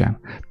vagy nincsen.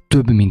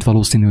 Több, mint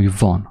valószínű, hogy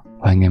van,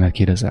 ha engem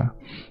megkérdezel.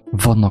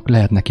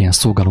 Lehetnek ilyen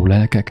szolgáló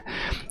lelkek,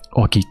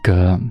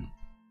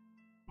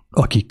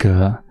 akik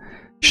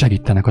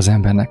segítenek az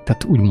embernek,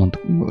 tehát úgymond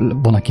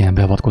vannak ilyen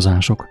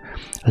beavatkozások,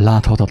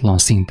 láthatatlan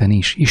szinten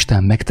is.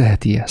 Isten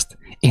megteheti ezt.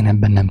 Én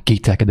ebben nem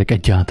kételkedek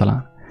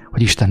egyáltalán,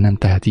 hogy Isten nem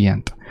tehet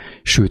ilyent.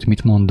 Sőt,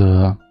 mit mond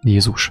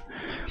Jézus?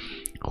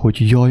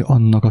 Hogy jaj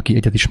annak, aki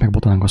egyet is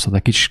megbotránkoztat,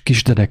 a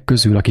kisderek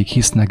közül, akik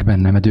hisznek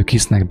benne, mert ők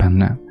hisznek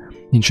benne.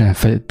 Nincsen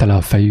tele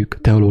a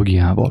fejük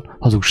teológiával,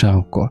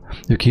 hazugságokkal.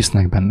 Ők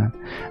hisznek benne.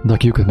 De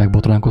aki őket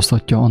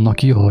megbotránkoztatja,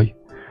 annak jaj.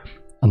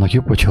 Annak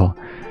jobb, hogyha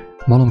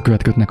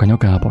malomkövet kötnek a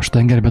nyakába, s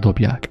tengerbe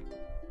dobják.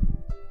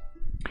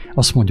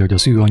 Azt mondja, hogy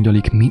az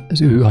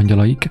ő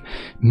angyalaik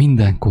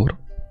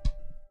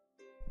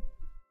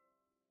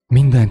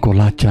mindenkor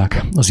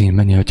látják az én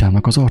mennyei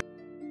atyámnak az arcát.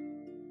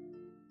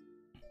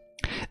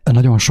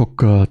 Nagyon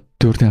sok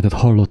történetet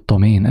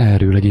hallottam én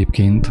erről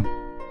egyébként,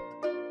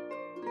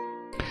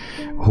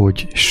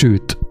 hogy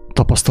sőt,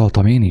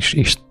 tapasztaltam én is,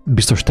 és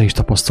biztos te is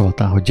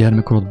tapasztaltál, hogy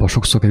gyermekkorodban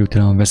sokszor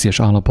kerültél olyan veszélyes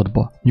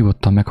állapotba,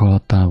 nyugodtan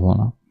meghallhattál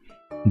volna.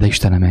 De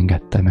Isten nem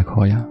engedte,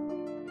 meghalljál.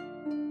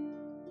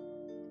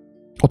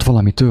 Ott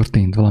valami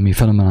történt, valami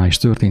fenomenális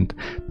történt,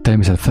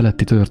 természet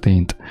feletti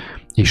történt,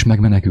 és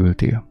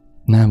megmenekültél.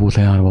 Nem volt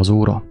lejárva az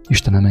óra,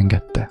 Isten nem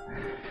engedte.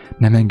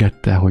 Nem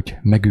engedte, hogy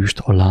megüst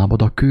a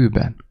lábad a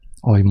kőben,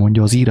 ahogy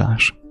mondja az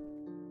írás.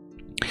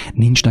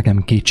 Nincs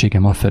nekem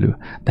kétségem afelől,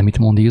 de mit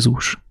mond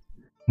Jézus?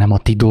 Nem a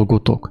ti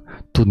dolgotok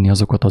tudni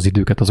azokat az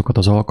időket, azokat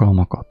az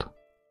alkalmakat,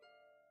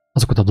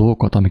 azokat a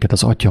dolgokat, amiket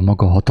az Atya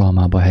maga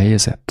hatalmába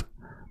helyezett.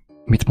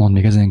 Mit mond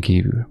még ezen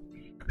kívül?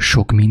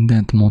 Sok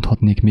mindent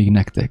mondhatnék még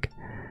nektek,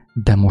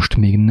 de most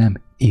még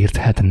nem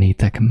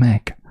érthetnétek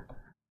meg.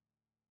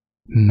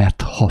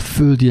 Mert ha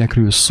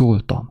földiekről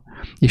szóltam,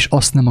 és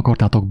azt nem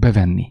akartátok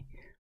bevenni,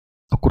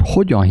 akkor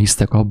hogyan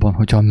hisztek abban,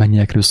 hogyha a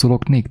mennyiekről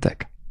szólok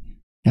néktek?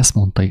 Ezt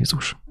mondta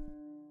Jézus.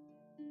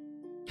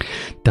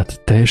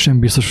 Tehát teljesen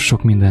biztos, hogy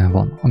sok minden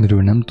van,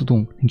 amiről nem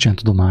tudunk, nincsen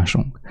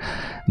tudomásunk.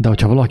 De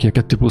hogyha valaki a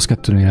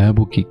 2+2-nél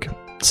elbukik,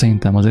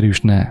 szerintem az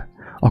erős ne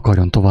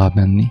akarjon tovább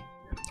menni,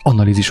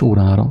 analízis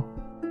órára,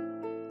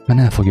 mert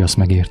nem fogja azt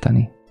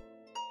megérteni.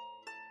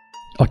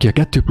 Aki a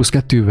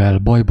 2+2-vel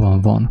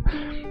bajban van,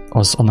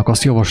 annak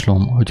azt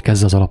javaslom, hogy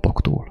kezdje az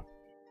alapoktól.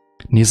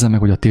 Nézze meg,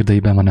 hogy a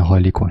térdeiben van-e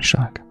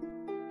hajlékonyság.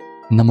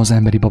 Nem az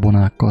emberi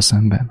babonákkal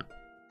szemben,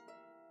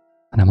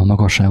 hanem a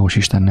magasságos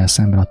Istennel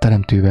szemben, a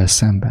Teremtővel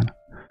szemben.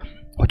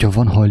 Hogyha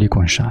van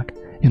hajlékonyság,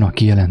 jön a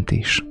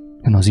kijelentés,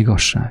 jön az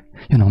igazság,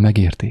 jön a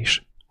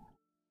megértés,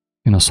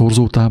 jön a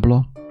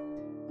szorzótábla,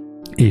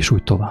 és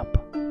úgy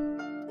tovább.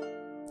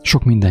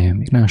 Sok minden jön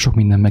még, nagyon sok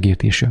minden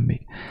megértés jön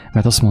még.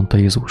 Mert azt mondta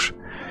Jézus,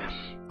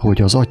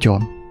 hogy az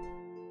Atya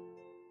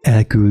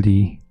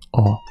elküldi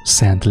a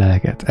Szent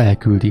Lelket,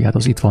 elküldi, hát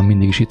az itt van,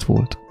 mindig is itt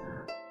volt.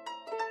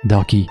 De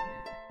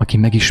aki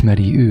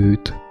megismeri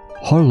őt,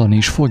 hallani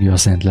is fogja a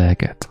Szent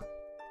Lelket.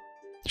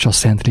 És a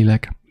Szent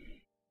Lélek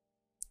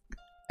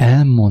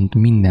elmond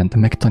mindent,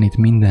 megtanít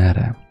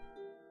mindenre.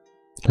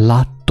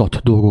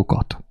 Láttat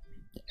dolgokat.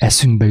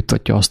 Eszünkbe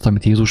juttatja azt,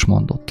 amit Jézus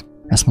mondott.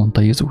 Ezt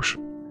mondta Jézus.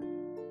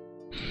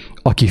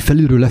 Aki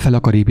felülről lefele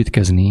akar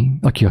építkezni,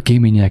 aki a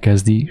kéménnyel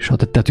kezdi, és a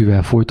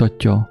tetővel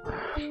folytatja,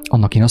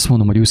 annak én azt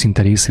mondom, hogy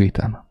őszinte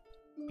részvétem.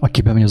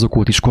 Aki bemegy az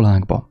okkult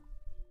iskolákba,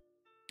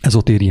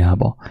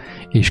 ezotériába,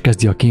 és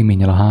kezdi a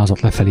kéménnyel a házat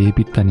lefelé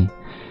építeni,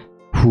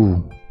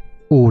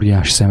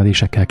 óriási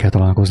szenvedésekkel kell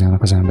találkozni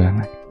annak az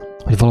embernek,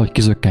 hogy valahogy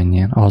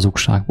kizökkenjen a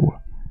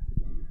hazugságból.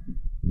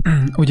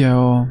 Ugye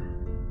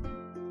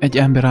egy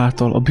ember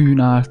által, a bűn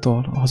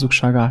által, a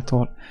hazugság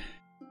által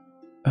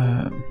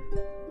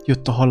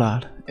jött a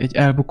halál. Egy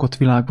elbukott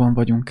világban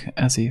vagyunk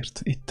ezért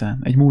itten,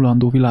 egy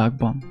múlandó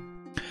világban.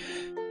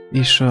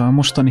 És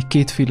mostani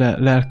kétféle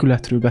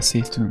lelkületről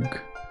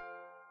beszéltünk.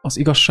 Az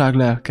igazság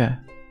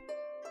lelke,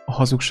 a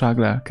hazugság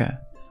lelke,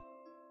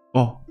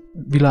 a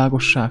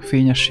világosság,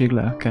 fényesség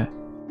lelke,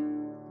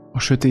 a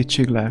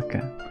sötétség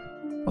lelke,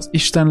 az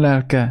Isten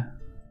lelke,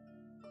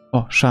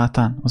 a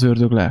sátán, az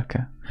ördög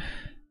lelke.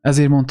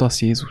 Ezért mondta azt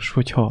Jézus,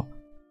 hogyha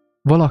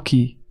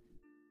valaki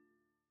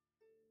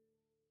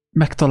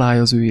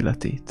megtalálja az ő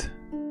életét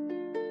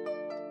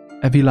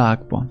e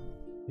világban,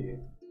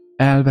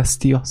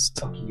 elveszti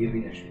azt.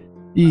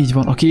 Így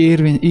van,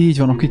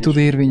 aki tud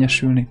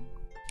érvényesülni.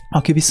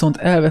 Aki viszont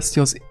elveszti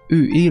az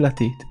ő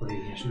életét,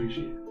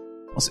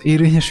 az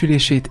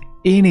érvényesülését,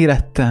 én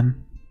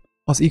élettem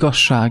az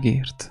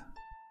igazságért.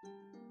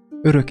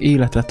 Örök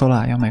életre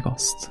találja meg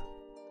azt.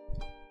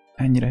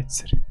 Ennyire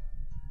egyszerű.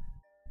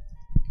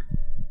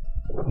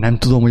 Nem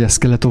tudom, hogy ezt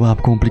kell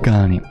tovább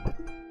komplikálni.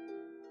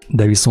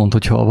 De viszont,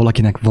 hogyha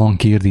valakinek van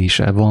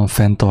kérdése, van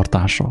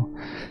fenntartása,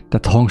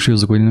 tehát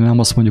hangsúlyozok, hogy nem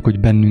azt mondjuk, hogy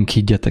bennünk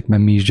higgyetek,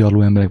 mert mi is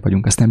gyarló emberek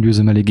vagyunk. Ezt nem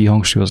győzöm eléggé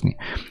hangsúlyozni.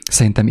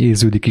 Szerintem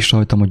érződik is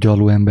rajtam, hogy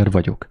gyarló ember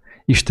vagyok.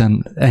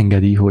 Isten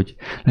engedi, hogy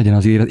legyen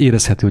az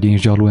érezhető, hogy én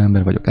is gyarló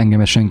ember vagyok.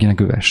 Engemet senki ne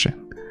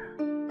kövessen.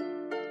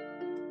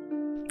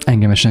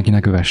 Engemet senki ne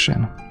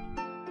kövessen.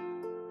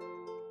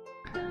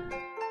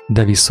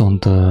 De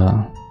viszont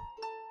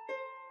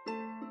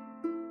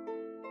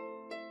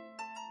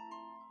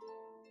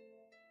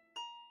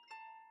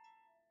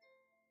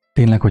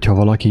tényleg, hogyha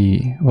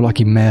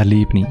valaki mer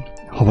lépni,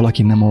 ha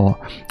valaki nem a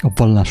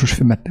vallásos,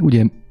 mert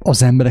ugye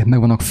az emberek meg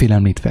vannak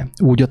félemlítve,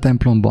 úgy a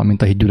templomban,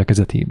 mint a híd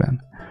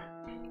gyülekezetében.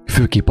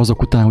 Főképp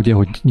azok után, ugye,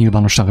 hogy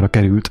nyilvánosságra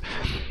került,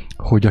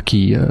 hogy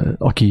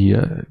aki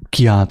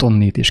kiállt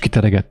onnét és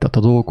kiteregette a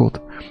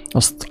dolgot,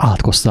 azt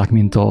átkozták,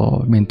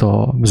 mint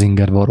a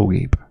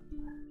zingervarrógép.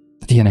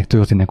 Ilyenek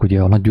történnek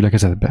ugye a nagy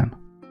gyülekezetben.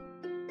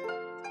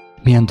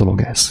 Milyen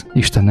dolog ez?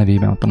 Isten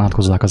nevében ottan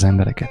átkozzák az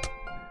embereket.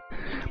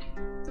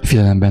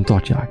 Félelemben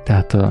tartják.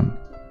 Tehát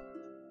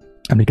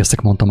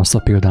emlékeztek, mondtam azt a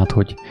példát,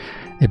 hogy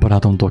egy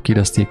barátomtól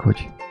kérdezték,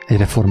 hogy egy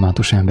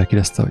református ember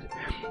kérdezte, hogy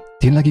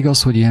tényleg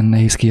igaz, hogy ilyen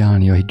nehéz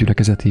kiállni a híd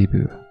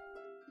gyülekezetéből?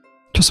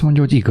 És azt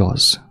mondja, hogy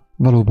igaz,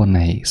 valóban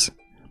nehéz,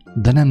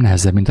 de nem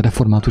nehezebb, mint a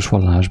református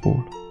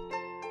vallásból.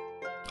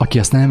 Aki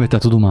ezt nem vette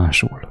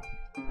tudomásul,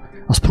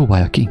 az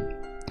próbálja ki.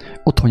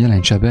 Otthon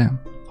jelentse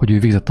be, hogy ő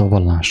végzett a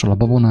vallással, a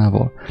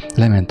babonával,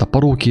 lement a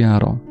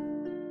parókiára,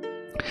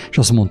 és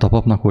azt mondta a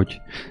papnak,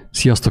 hogy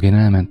sziasztok, én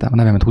elmentem, a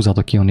nevemet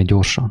húzátok ki onnét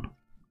gyorsan.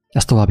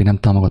 Ezt további nem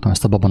támogatom,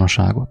 ezt a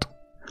babonaságot.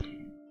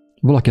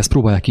 Valaki ezt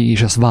próbálja ki,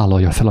 és ezt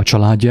vállalja fel a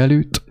családja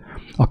előtt,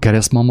 a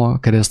keresztmama, a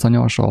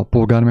keresztanyas, a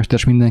polgármester,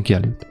 és mindenki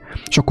előtt.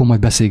 És akkor majd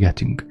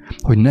beszélgetünk,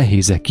 hogy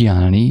nehéz-e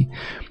kiállni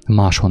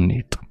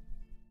máshonnét.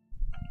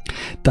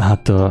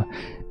 Tehát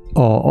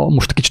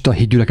most kicsit a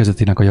híd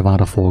gyülekezetének a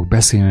javára fogok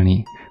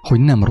beszélni, hogy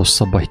nem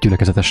rosszabb a híd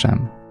gyülekezete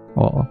sem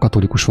a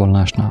katolikus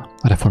vallásnál,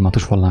 a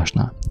református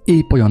vallásnál.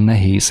 Épp olyan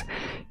nehéz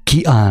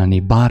kiállni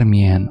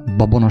bármilyen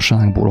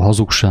babonaságból,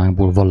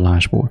 hazugságból,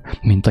 vallásból,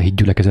 mint a híd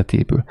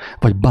gyülekezetéből,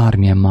 vagy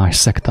bármilyen más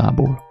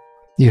szektából.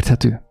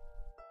 Érthető?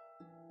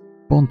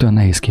 Pont olyan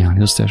nehéz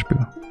kiállni az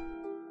összesből.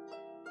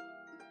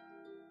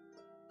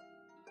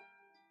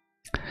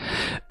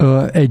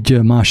 Egy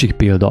másik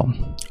példa.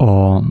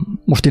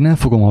 Most én nem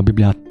fogom a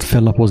Bibliát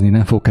fellapozni,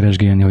 nem fogok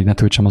keresgélni, hogy ne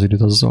töltsem az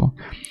időt azzal.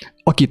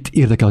 Akit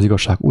érdekel az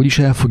igazság, úgyis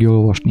el fogja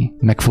olvasni,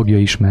 meg fogja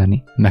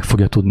ismerni, meg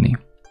fogja tudni.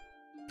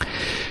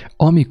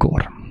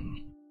 Amikor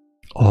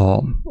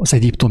az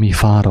egyiptomi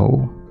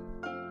fáraó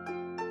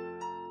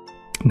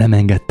nem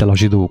engedte el a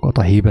zsidókat,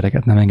 a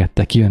hébereket nem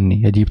engedte kijönni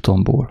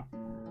Egyiptomból,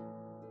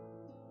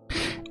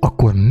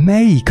 akkor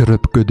melyik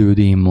röpködő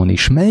démon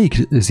is,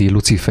 melyik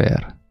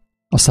Lucifer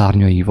a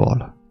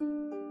szárnyaival?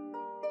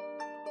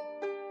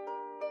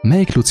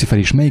 Melyik Lucifer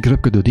is, melyik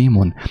röpködő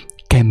démon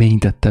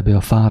keményítette be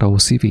a fáraó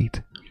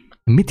szívét?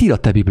 Mit ír a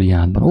te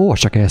Bibliádban? Olvass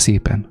csak el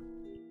szépen.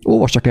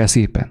 Olvass csak el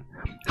szépen.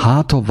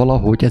 Hát, ha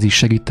valahogy ez is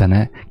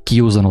segítene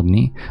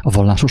kiózanodni a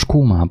vallásos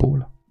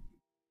kómából.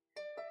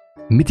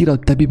 Mit ír a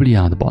te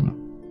Bibliádban?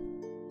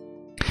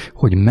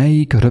 Hogy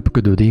melyik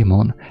röpködő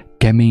démon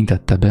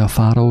keményítette be a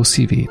fáraó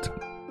szívét?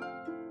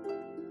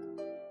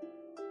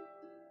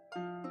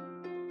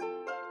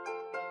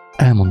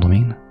 Elmondom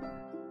én.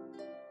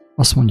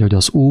 Azt mondja, hogy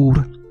az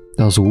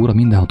Úr, a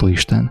mindenható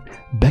Isten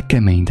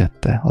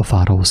bekeményítette a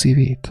fáraó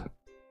szívét.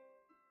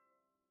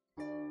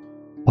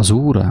 Az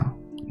Úr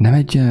nem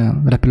egy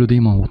repülő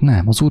démon volt,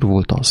 nem, az Úr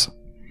volt az.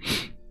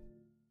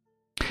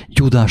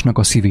 Júdásnak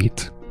a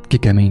szívét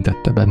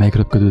kikeményítette be, melyik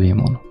röpködő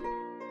démon.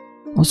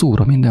 Az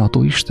Úr, a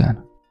mindenható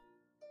Isten.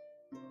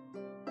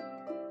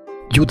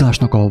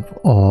 Júdásnak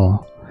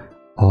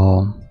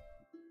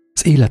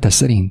az élete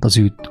szerint, az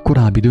ő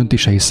korábbi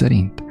döntései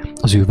szerint,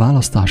 az ő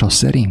választása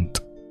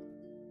szerint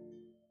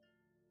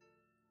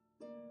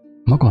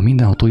maga a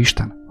mindenható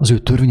Isten, az ő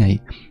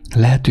törvényei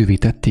lehetővé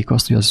tették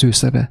azt, hogy az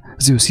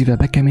ő szíve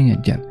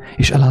bekeményedjen,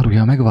 és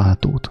elárulja a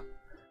megváltót.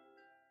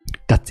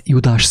 Tehát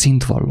Júdás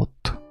szint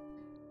vallott.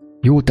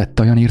 Jól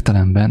tette olyan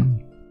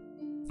értelemben,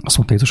 azt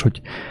mondta Jézus,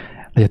 hogy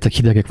Legyetek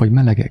hidegek vagy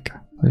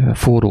melegek,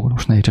 forró,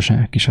 most ne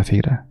értsen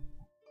kisefére.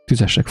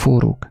 Tüzesek,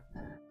 forrók.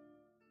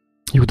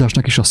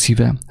 Judásnak is a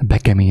szíve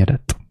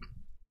bekeményedett.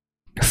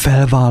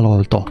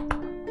 Felvállalta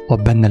a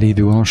benne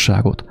lévő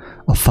gonoszságot.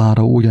 A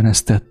fáraó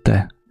ugyanezt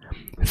tette.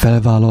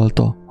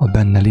 Felvállalta a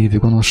benne lévő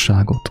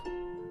gonoszságot.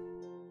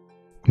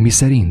 Mi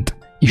szerint?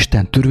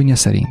 Isten törvénye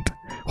szerint.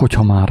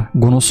 Hogyha már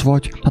gonosz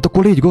vagy, hát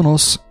akkor légy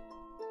gonosz.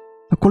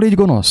 Akkor légy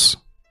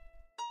gonosz.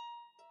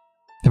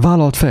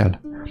 Vállald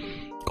fel.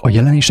 A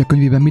Jelenések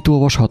könyvében mit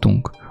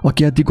olvashatunk?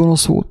 Aki eddig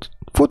gonosz volt,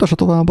 folytassa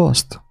tovább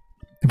azt.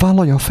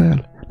 Vállalja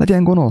fel.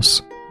 Legyen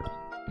gonosz.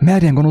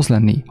 Merjen gonosz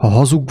lenni. Ha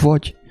hazug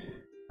vagy,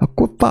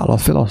 akkor vállald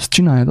fel azt,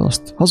 csináld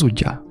azt,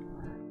 hazudjál.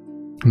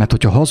 Mert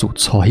hogyha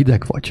hazudsz, ha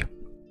hideg vagy,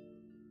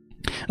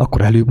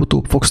 akkor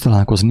előbb-utóbb fogsz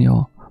találkozni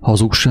a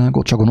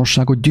hazugságot, csak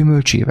gonoszságot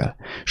gyümölcsével,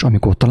 és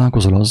amikor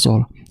találkozol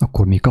azzal,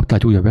 akkor még kaptál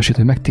egy újabb esélyt,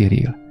 hogy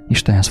megtérjél,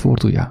 Istenhez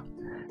forduljál.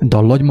 De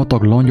a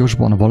lagymatag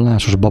langyosban,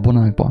 vallásos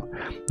babonákban,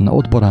 na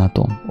ott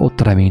barátom,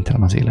 ott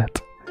reménytelen az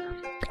élet.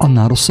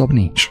 Annál rosszabb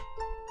nincs.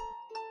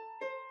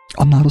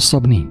 Annál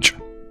rosszabb nincs.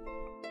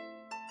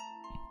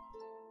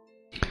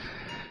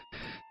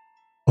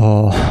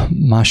 A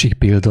másik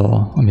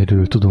példa,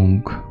 amiről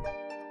tudunk,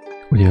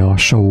 ugye a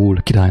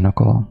Saul királynak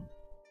a,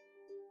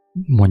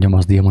 mondjam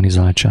az,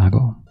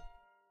 démonizáltsága,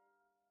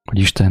 hogy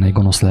Isten egy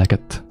gonosz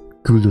lelket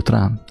küldött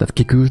rám. Tehát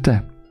ki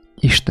küldte?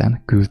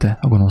 Isten küldte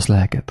a gonosz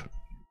lelket.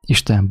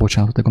 Isten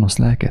bocsátott a gonosz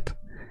lelket,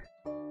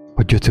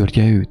 hogy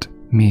gyötörje őt.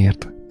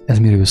 Miért? Ez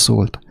miről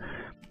szólt?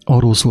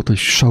 Arról szólt, hogy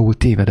Saul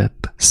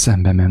tévedett,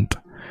 szembe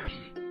ment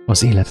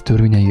az élet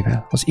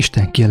törvényeivel, az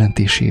Isten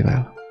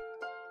kijelentésével.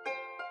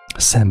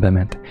 Szembe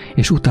ment,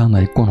 és utána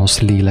egy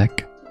gonosz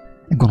lélek,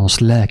 egy gonosz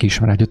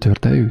lelkiismeret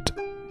gyötörte őt,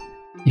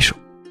 és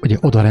ugye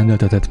oda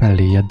rendeltetett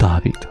melléje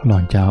Dávid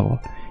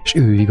lantjával, és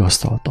ő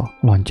vigasztalta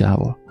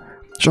lantjával,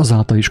 és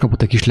azáltal is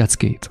kapott egy kis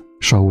leckét,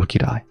 Saul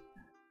király.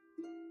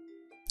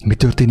 Mi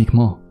történik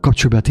ma?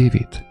 Kapcsolj be a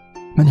tévét,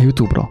 menj a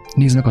YouTube-ra,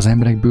 nézd meg az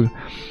emberekből,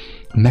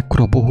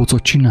 mekkora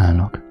bohócot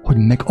csinálnak, hogy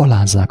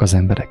megalázzák az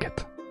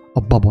embereket. A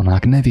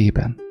babonák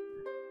nevében.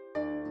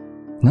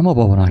 Nem a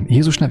babonák,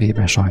 Jézus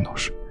nevében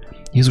sajnos.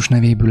 Jézus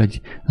nevéből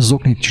egy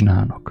zoknit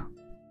csinálnak.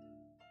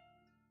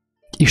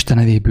 Isten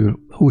nevéből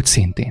úgy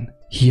szintén.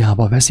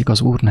 Hiába veszik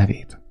az Úr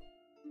nevét.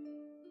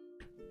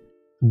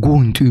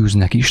 Gúnyt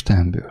űznek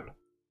Istenből.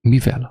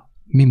 Mivel?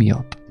 Mi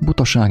miatt?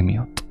 Butaság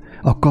miatt.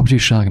 A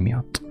kapzsiság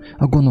miatt.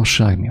 A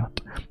gonoszság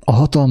miatt. A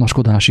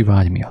hatalmaskodási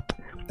vágy miatt.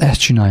 Ezt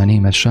csinálja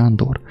Németh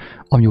Sándor,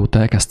 amióta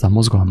elkezdte a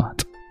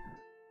mozgalmát.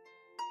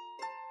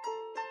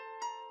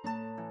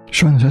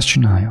 Sajnos ezt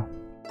csinálja.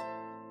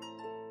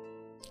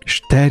 És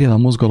terjed a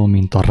mozgalom,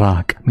 mint a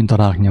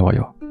rák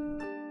nyavaja.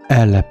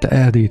 Ellepte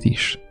Erdélyt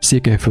is,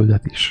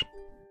 Székelyföldet is.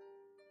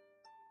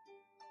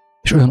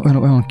 És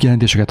olyan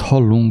kijelentéseket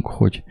hallunk,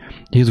 hogy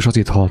Jézus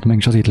azért halt meg,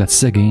 és azért lett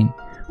szegény,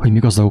 hogy mi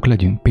gazdagok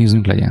legyünk,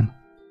 pénzünk legyen.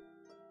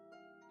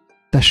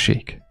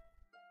 Tessék,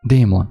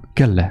 démon,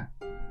 kell-e?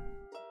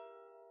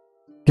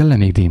 Kell-e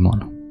még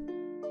démon?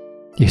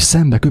 És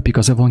szembe köpik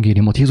az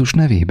evangéliumot Jézus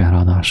nevében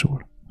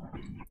ráadásul.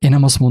 Én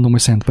nem azt mondom, hogy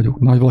szent vagyok,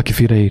 nagy valaki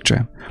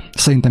félreértse.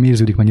 Szerintem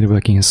érződik, mennyire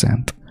vagyok én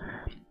szent.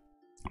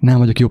 Nem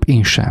vagyok jobb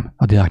én sem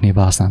a diákné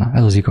vászlánál,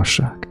 ez az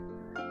igazság.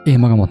 Én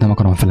magamat nem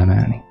akarom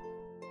felemelni.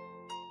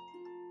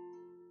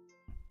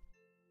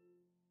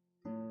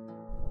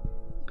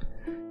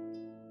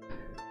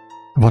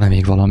 Van-e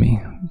még valami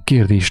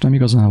kérdés? Nem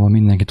igazából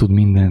mindenki tud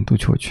mindent,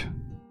 úgyhogy...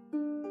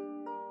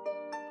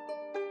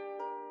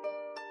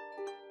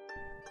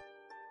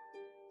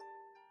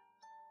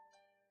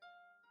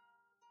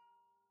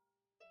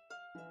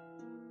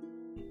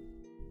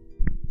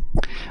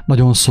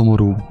 Nagyon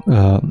szomorú,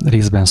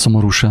 részben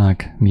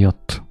szomorúság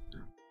miatt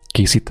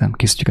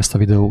készítjük ezt a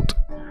videót.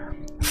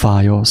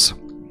 Fáj az,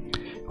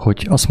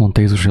 hogy azt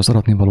mondta Jézus, hogy az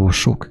aratnivaló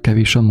sok,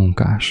 kevés a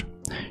munkás.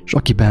 És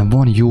akiben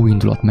van jó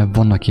indulat, mert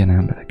vannak ilyen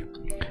emberek,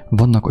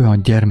 vannak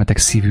olyan gyermetek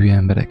szívű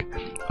emberek,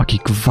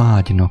 akik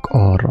vágynak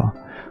arra,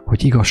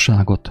 hogy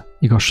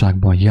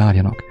igazságban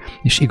járjanak,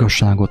 és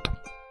igazságot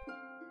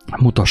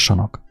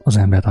mutassanak az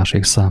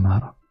embertársaik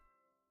számára.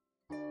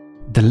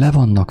 De le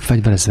vannak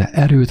fegyverezve,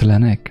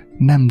 erőtlenek,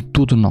 nem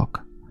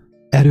tudnak,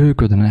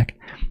 erőlködnek,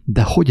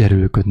 de hogy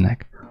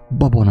erőlködnek?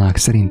 Babonák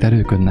szerint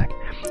erőlködnek,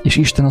 és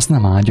Isten azt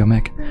nem áldja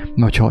meg,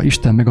 mert ha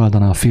Isten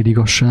megáldaná a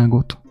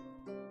féligazságot,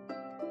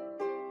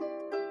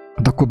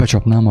 hát akkor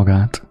becsapná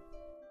magát.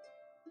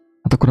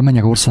 Hát akkor a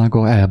mennyek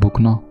országa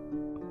elbukna.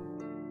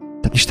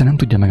 Tehát Isten nem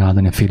tudja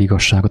megáldani a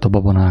féligazságot, a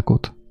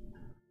babonákot.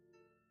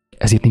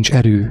 Ezért nincs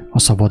erő a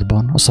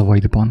szavadban, a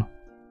szavaidban,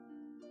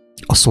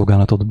 a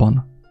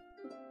szolgálatodban.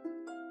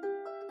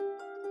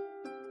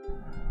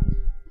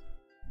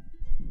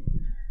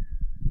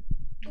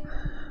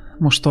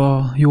 Most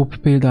a Jobb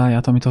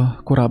példáját, amit a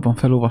korábban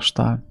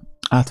felolvastál,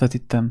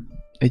 átvetítem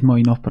egy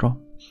mai napra.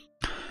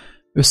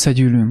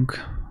 Összegyűlünk,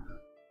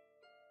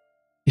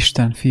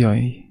 Isten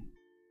fiai,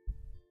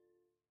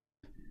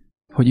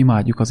 hogy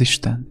imádjuk az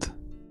Istent.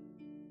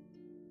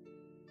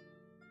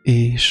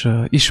 És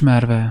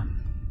ismerve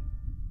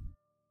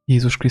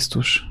Jézus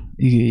Krisztus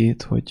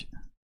igéjét, hogy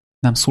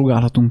nem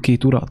szolgálhatunk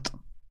két urat.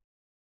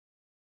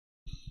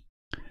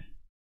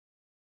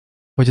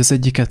 Vagy az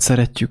egyiket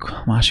szeretjük,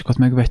 a másikat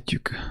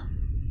megvetjük.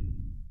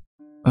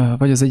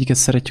 Vagy az egyiket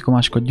szeretjük, a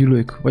másikat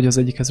gyűlöljük, vagy az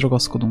egyikhez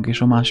ragaszkodunk,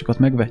 és a másikat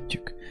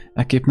megvetjük.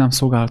 Ekképp nem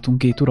szolgálhatunk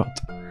két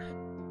urat.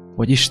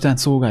 Vagy Isten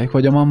szolgáljuk,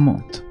 vagy a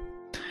mammont.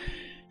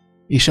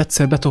 És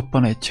egyszer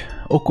betoppan egy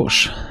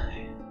okos,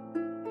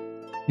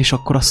 és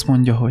akkor azt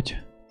mondja, hogy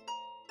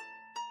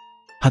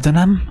hát de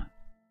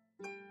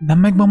nem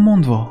meg van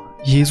mondva.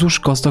 Jézus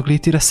gazdag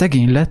létére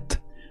szegény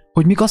lett,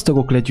 hogy mi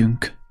gazdagok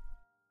legyünk.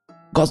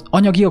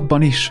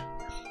 Anyagiakban is.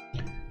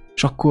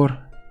 És akkor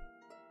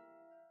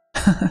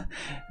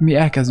mi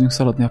elkezdünk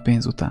szaladni a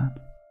pénz után,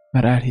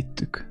 mert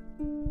elhittük.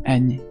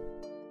 Ennyi.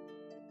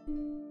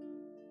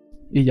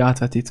 Így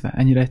átvetítve,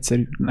 ennyire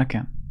egyszerű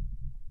nekem.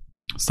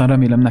 Aztán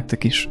remélem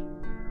nektek is.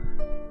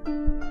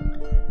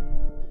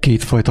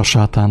 Kétfajta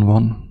sátán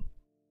van.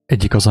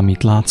 Egyik az,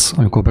 amit látsz,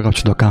 amikor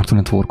bekapcsolod a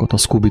Cartoon Networkot, a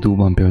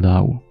Scooby-Doo-ban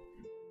például.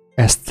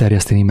 Ezt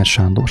terjeszti Németh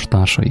Sándor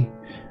társai.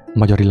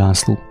 Magyari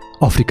László.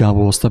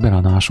 Afrikából hozta be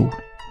ráadásul.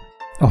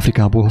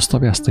 Afrikából hozta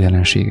be ezt a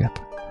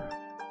jelenséget.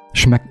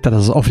 És tehát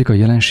az afrikai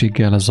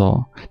jelenséggel, ez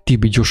a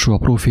TB Joshua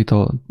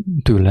proféta,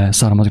 tőle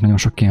származik nagyon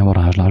sok ilyen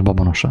varázslás,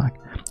 babonaság.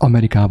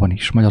 Amerikában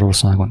is,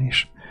 Magyarországon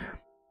is.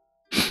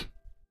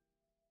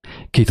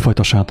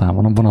 Kétfajta sátán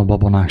van. Van a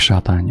babonák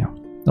sátánja.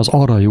 Az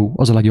arra jó,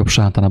 az a legjobb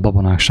sátán, a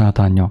babonák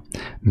sátánja,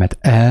 mert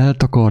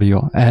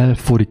eltakarja,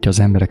 elfordítja az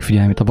emberek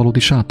figyelmét a valódi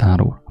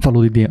sátánról, a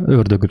valódi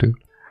ördögről.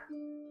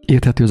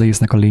 Érthető az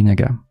egésznek a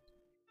lényege.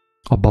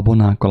 A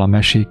babonákkal, a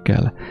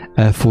mesékkel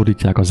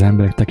elfordítják az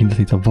emberek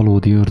tekintetét a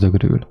valódi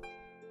ördögről.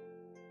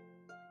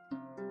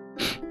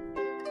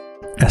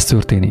 Ez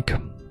történik.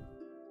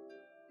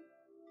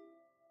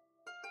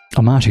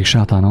 A másik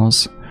sátán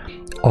az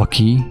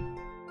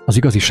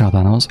igazi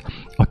sátán az,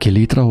 aki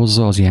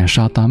létrehozza az ilyen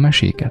sátán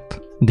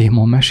meséket,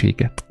 démon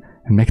meséket,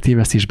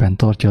 megtévesztésben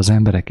tartja az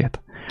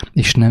embereket,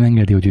 és nem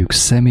engedi, hogy ők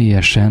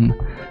személyesen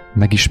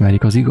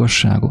megismerjék az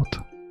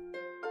igazságot.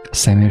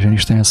 Személyesen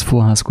Istenhez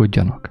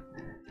fohászkodjanak.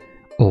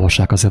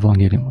 Olvassák az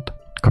evangéliumot,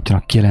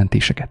 kapjanak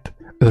kijelentéseket,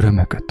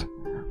 örömöket.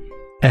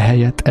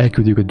 Ehelyett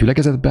elküldjük a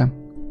gyülekezetbe,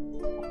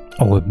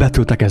 ahol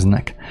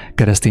betöltekeznek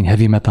keresztény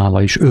heavy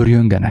metállal és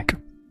őrjöngenek,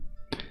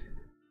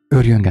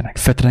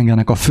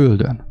 fetrengenek a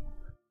földön.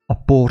 A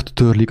port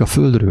törlik a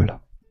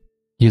földről.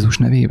 Jézus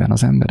nevében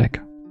az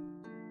emberek.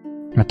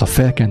 Mert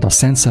a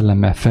Szent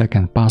Szellemmel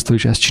felkent pásztor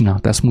is ezt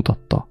csinálta, ezt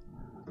mutatta.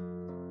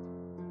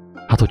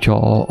 Hát,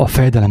 hogyha a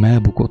fejedelem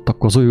elbukott,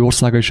 akkor az ő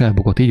országa is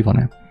elbukott, így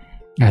van-e?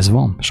 Ez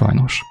van,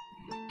 sajnos.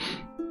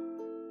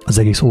 Az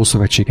egész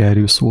Ószövetség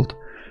erről szólt,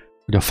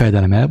 hogy a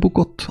fejedelem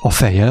elbukott, a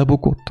fej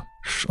elbukott,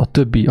 és a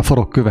többi, a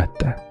farok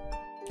követte.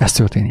 Ez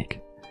történik.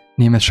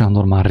 Németh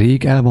Sándor már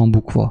rég el van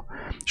bukva,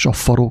 és a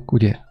farok,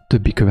 ugye,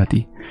 többi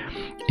követi.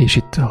 És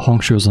itt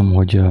hangsúlyozom,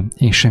 hogy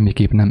én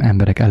semmiképp nem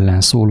emberek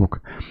ellen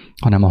szólok,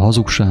 hanem a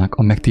hazugság,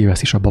 a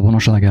megtévesztés, a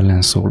babonaság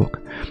ellen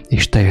szólok.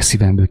 És teljes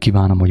szívemből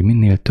kívánom, hogy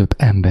minél több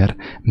ember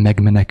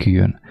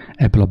megmeneküljön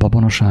ebből a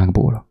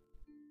babonaságból.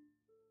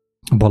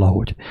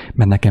 Valahogy.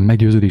 Mert nekem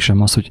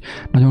meggyőződésem az, hogy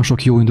nagyon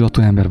sok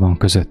jóindulatú ember van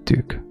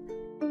közöttük.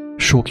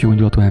 Sok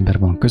jóindulatú ember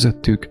van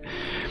közöttük,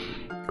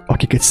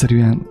 akik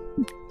egyszerűen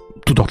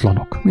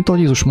tudatlanok. Mint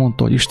ahogy Jézus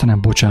mondta, hogy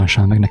Istenem,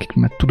 bocsássál meg nekik,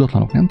 mert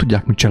tudatlanok, nem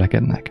tudják, mit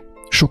cselekednek.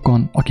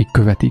 Sokan, akik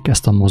követik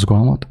ezt a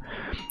mozgalmat,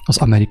 az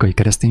amerikai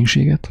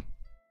kereszténységet,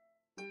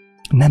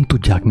 nem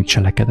tudják, mit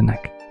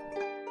cselekednek.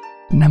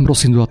 Nem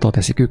rossz indulattal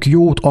teszik. Ők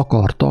jót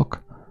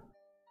akartak,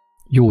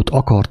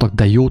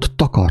 de jót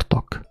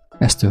takartak.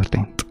 Ez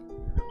történt.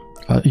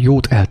 A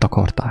jót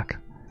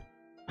eltakarták.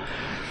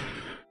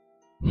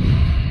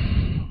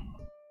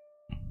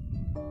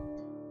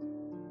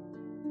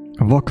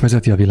 A vak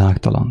vezeti a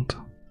világtalant.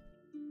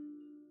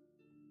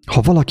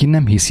 Ha valaki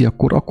nem hiszi,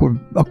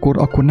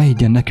 akkor ne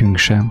higgyen nekünk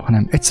sem,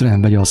 hanem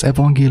egyszerűen vegye az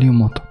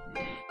evangéliumot,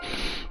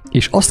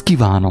 és azt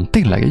kívánom,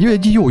 tényleg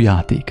egy jó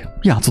játék.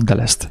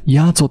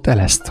 Játszott el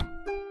ezt.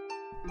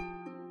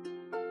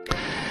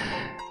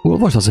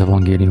 Olvasd az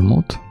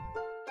evangéliumot,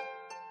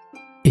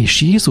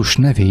 és Jézus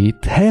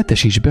nevét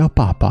helyettesíts be a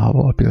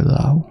pápával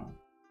például.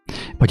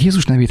 Vagy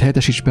Jézus nevét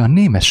helyettesíts be a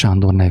Németh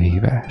Sándor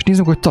nevével, és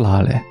nézzük, hogy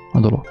talál-e a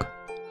dolog.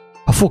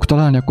 Ha fog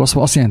találni, akkor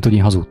azt jelenti, hogy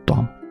én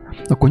hazudtam.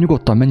 Akkor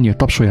nyugodtan menjél,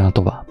 tapsoljál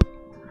tovább.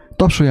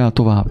 Tapsoljál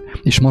tovább,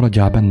 és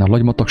maradjál benne a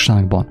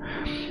lagymatagságban,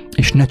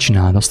 és ne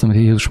csináld azt, amit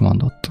Jézus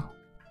mondott.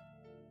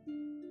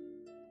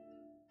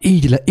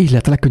 Így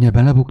lehet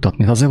legkönnyebben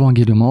lebuktatni. Az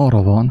evangélium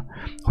arra van,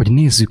 hogy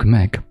nézzük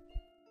meg,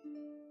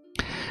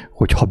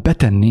 hogy ha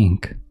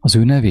betennénk az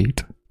ő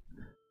nevét,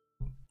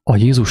 a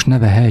Jézus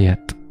neve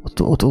helyett,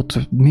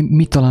 ott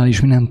mi talál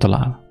és mi nem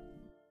talál.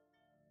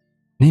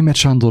 Németh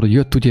Sándor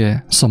jött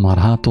ugye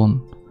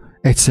szamárháton,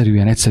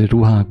 egyszerű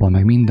ruhákban,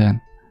 meg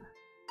minden.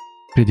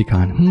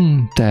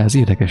 Prédikálni. Te ez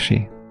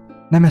érdekessé.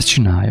 Nem ezt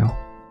csinálja.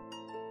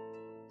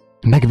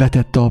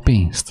 Megvetette a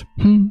pénzt.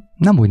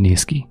 Nem úgy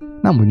néz ki.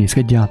 Nem úgy néz ki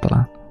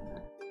egyáltalán.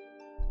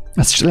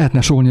 Ezt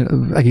lehetne sorolni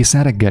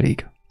egészen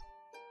reggelig.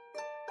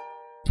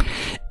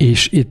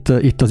 És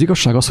itt az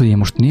igazság az, hogy én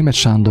most Németh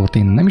Sándort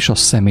én nem is a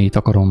személyt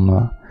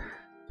akarom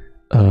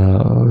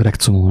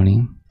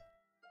rekcumolni,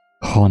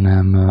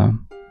 hanem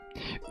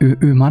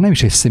ő már nem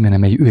is egy személy,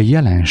 hanem ő egy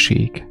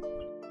jelenség.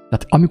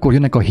 Tehát amikor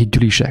jönnek a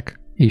hitgyűlisek,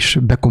 és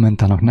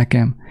bekommentálnak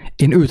nekem,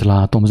 én őt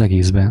látom az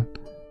egészben.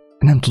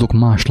 Nem tudok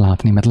más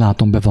látni, mert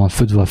látom, be van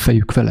födve a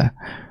fejük vele.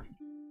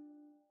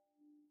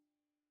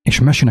 És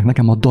mesélnek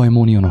nekem a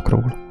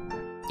daimonionokról.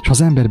 És ha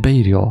az ember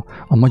beírja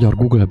a magyar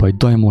Google-ba egy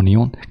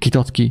daimonion, kit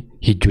ad ki?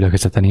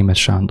 Hitgyülekezete Németh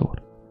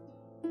Sándor.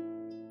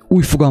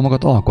 Új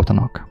fogalmakat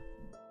alkotanak,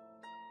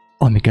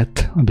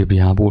 amiket a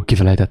Bibliából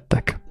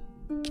kifelejtettek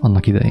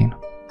annak idején.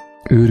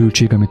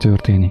 Őrültség, ami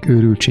történik,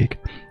 őrültség.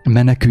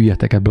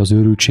 Meneküljetek ebből az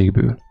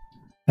őrültségből.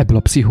 Ebből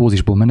a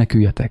pszichózisból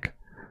meneküljetek.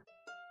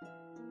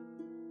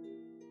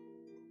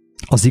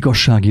 Az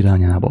igazság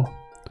irányába.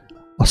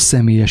 A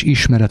személyes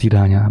ismeret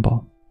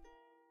irányába.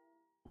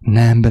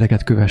 Ne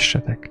embereket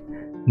kövessetek.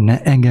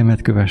 Ne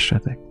engemet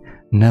kövessetek.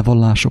 Ne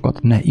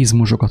vallásokat, ne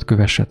izmusokat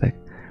kövessetek.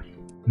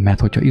 Mert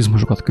hogyha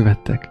izmusokat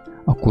követtek,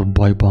 akkor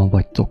bajban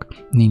vagytok.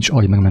 Nincs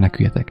agy, meg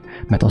meneküljetek.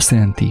 Mert azt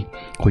jelenti,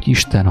 hogy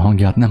Isten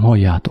hangját nem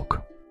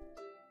halljátok.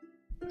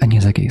 Ennyi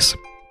az egész.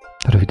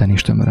 Röviden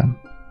és tömören.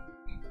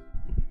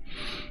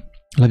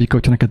 Levika,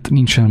 hogyha neked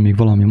nincsen még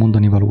valami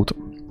mondani valót,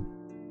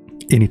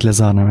 én itt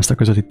lezárnám ezt a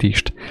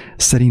közvetítést.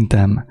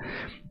 Szerintem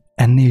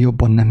ennél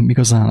jobban nem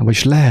igazán,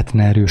 vagyis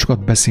lehetne erről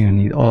sokat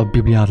beszélni, a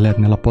Bibliát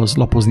lehetne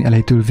lapozni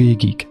elejétől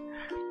végig,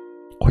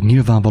 hogy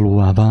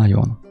nyilvánvalóvá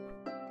váljon,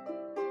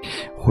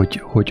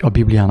 hogy a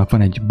Bibliának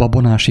van egy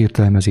babonás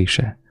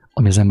értelmezése,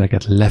 ami az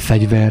embereket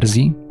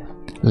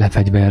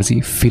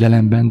lefegyverzi,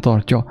 félelemben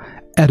tartja,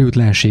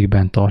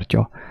 erőtlenségben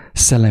tartja,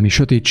 szellemi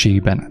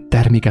sötétségben,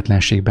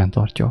 terméketlenségben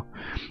tartja.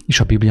 És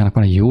a Bibliának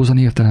van egy józan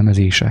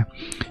értelmezése,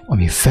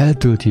 ami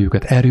feltölti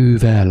őket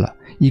erővel,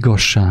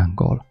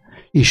 igazsággal,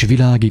 és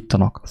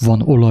világítanak,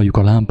 van olajuk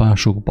a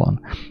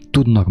lámpásukban,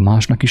 tudnak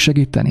másnak is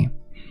segíteni.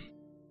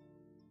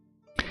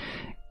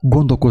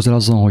 Gondolkozz el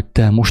azon, hogy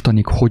te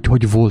mostanig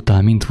hogy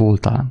voltál, mint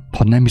voltál.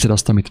 Ha nem hiszed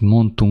azt, amit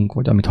mondtunk,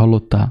 vagy amit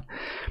hallottál,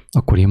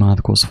 akkor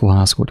imádkozz,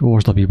 fohászkodj,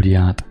 olvasd a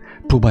Bibliát,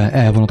 próbálj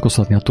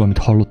elvonatkoztatni attól, amit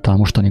hallottál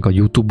mostanig a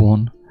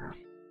YouTube-on,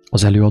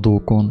 az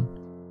előadóktól,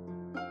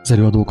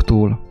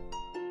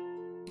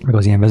 meg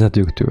az ilyen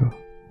vezetőktől.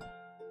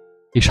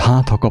 És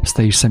hát, ha kapsz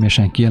te is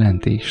személyesen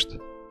kijelentést,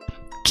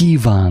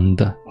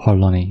 kívánd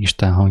hallani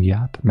Isten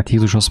hangját, mert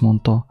Jézus azt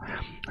mondta,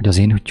 hogy az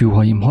én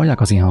tyúhaim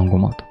hallják az én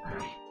hangomat.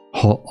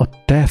 Ha a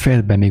te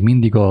fejedben még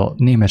mindig a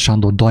Németh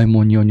Sándor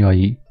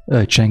daimonionjai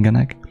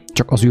csengenek,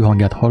 csak az ő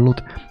hangját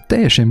hallod,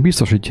 teljesen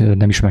biztos, hogy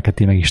nem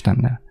ismerkedtél meg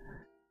Istennel.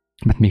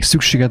 Mert még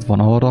szükséged van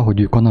arra, hogy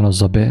ő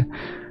kanalazza be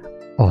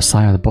a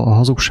szájadba a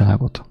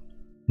hazugságot.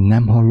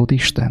 Nem hallod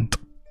Istent?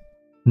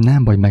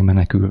 Nem vagy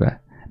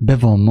megmenekülve. Be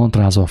van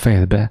mantrázva a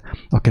fejedbe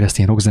a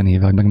keresztény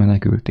rockzenével, hogy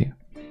megmenekültél.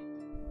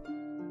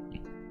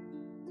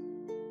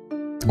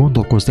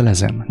 Gondolkozz el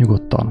ezen,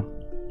 nyugodtan.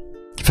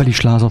 Fel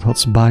is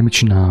lázadhatsz, bármit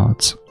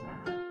csinálhatsz.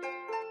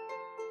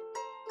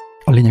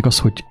 A lényeg az,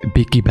 hogy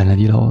békében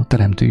legyél a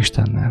Teremtő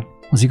Istennel,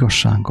 az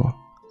igazsággal.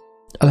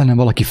 Ellenem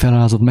valaki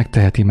felázad,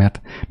 megteheti,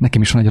 mert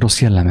nekem is van egy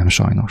rossz jellemem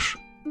sajnos.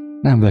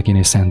 Nem vagyok én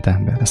egy szent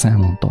ember, ezt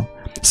elmondtam.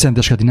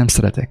 Szenteskedni nem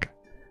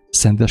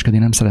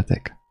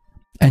szeretek.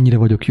 Ennyire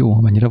vagyok jó,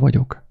 amennyire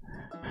vagyok.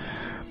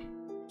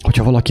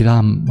 Hogyha valaki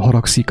rám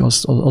haragszik,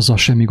 azzal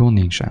semmi gond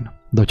nincsen.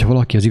 De hogyha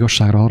valaki az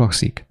igazságra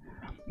haragszik,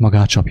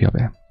 magát csapja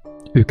be.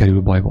 Ő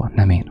kerül bajba,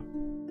 nem én.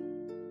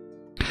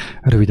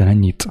 Röviden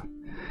ennyit.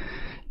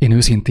 Én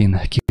őszintén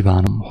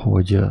kívánom,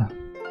 hogy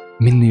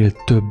minél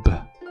több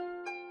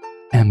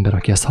ember,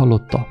 aki ezt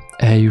hallotta,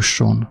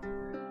 eljusson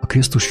a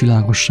Krisztus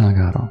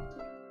világosságára,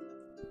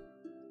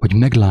 hogy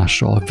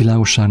meglássa a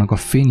világosságnak a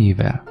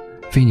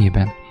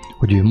fényében,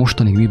 hogy ő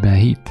mostanig miben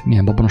hitt,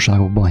 milyen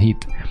babonaságokban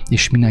hitt,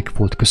 és minek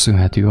volt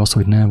köszönhető az,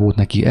 hogy nem volt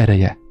neki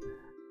ereje,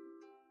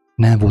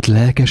 nem volt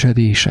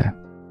lelkesedése,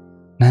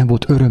 nem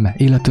volt öröme,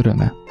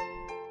 életöröme,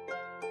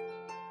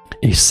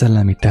 és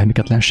szellemi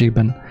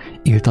terméketlenségben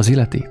élt az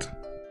életét.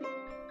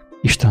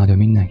 Isten áldja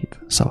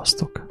mindenkit,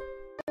 szavaztok!